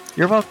 thanks.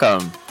 You're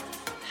welcome.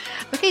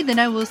 Okay, then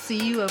I will see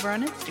you over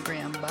on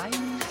Instagram. Bye.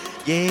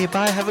 Yay,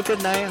 bye. Have a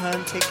good night,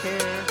 hon. Take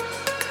care.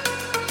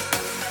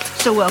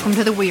 So welcome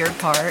to the weird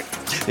part.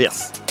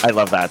 Yes, I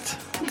love that.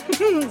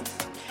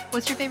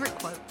 What's your favorite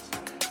quote?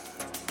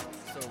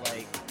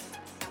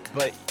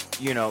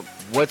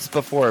 What's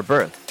before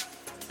birth?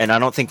 And I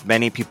don't think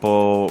many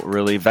people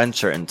really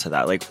venture into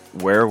that. Like,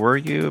 where were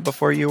you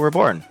before you were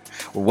born?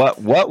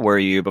 What were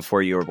you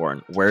before you were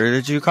born? Where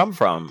did you come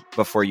from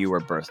before you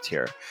were birthed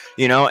here?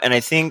 And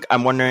I think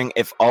I'm wondering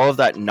if all of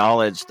that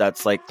knowledge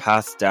that's like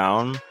passed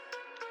down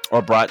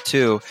or brought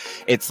to,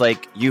 it's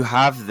like you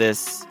have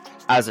this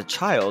as a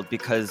child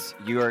because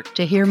you're...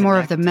 To hear more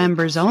of the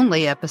members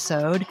only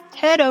episode,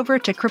 head over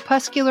to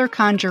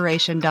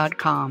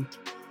crepuscularconjuration.com.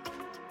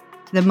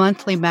 The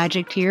monthly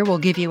magic tier will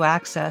give you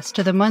access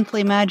to the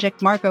monthly magic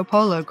Marco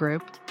Polo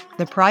group,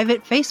 the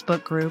private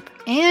Facebook group,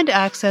 and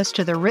access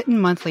to the written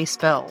monthly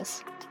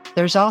spells.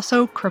 There's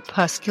also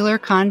Crepuscular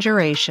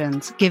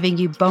Conjurations, giving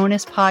you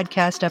bonus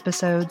podcast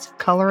episodes,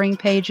 coloring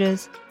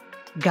pages,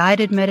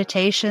 guided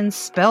meditations,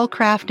 spell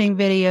crafting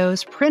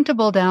videos,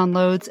 printable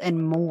downloads,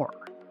 and more.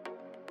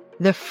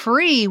 The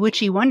free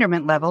Witchy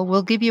Wonderment level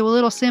will give you a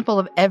little sample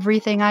of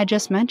everything I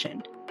just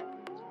mentioned.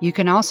 You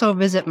can also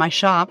visit my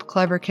shop,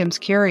 Clever Kim's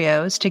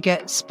Curios, to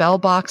get spell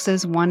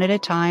boxes one at a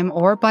time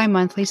or by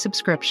monthly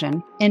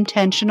subscription,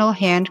 intentional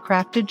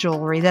handcrafted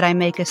jewelry that I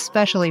make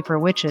especially for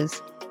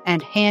witches,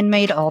 and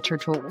handmade altar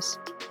tools.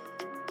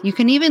 You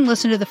can even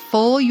listen to the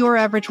full Your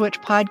Average Witch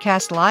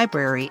podcast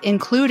library,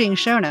 including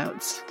show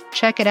notes.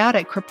 Check it out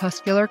at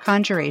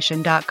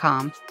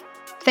crepuscularconjuration.com.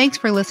 Thanks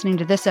for listening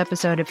to this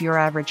episode of Your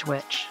Average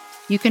Witch.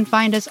 You can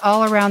find us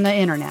all around the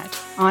internet,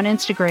 on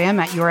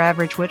Instagram at Your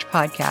Average Witch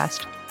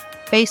Podcast,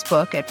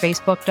 Facebook at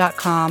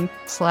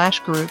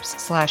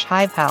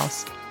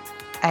facebook.com/groups/hivehouse,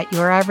 at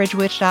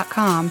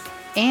youraveragewitch.com,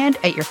 and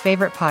at your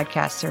favorite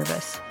podcast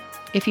service.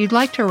 If you'd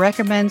like to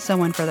recommend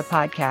someone for the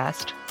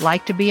podcast,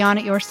 like to be on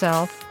it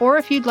yourself, or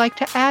if you'd like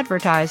to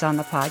advertise on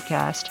the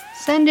podcast,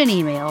 send an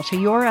email to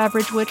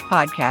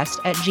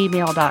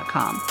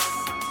youraveragewitchpodcast@gmail.com.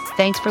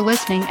 Thanks for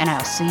listening, and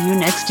I'll see you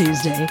next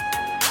Tuesday.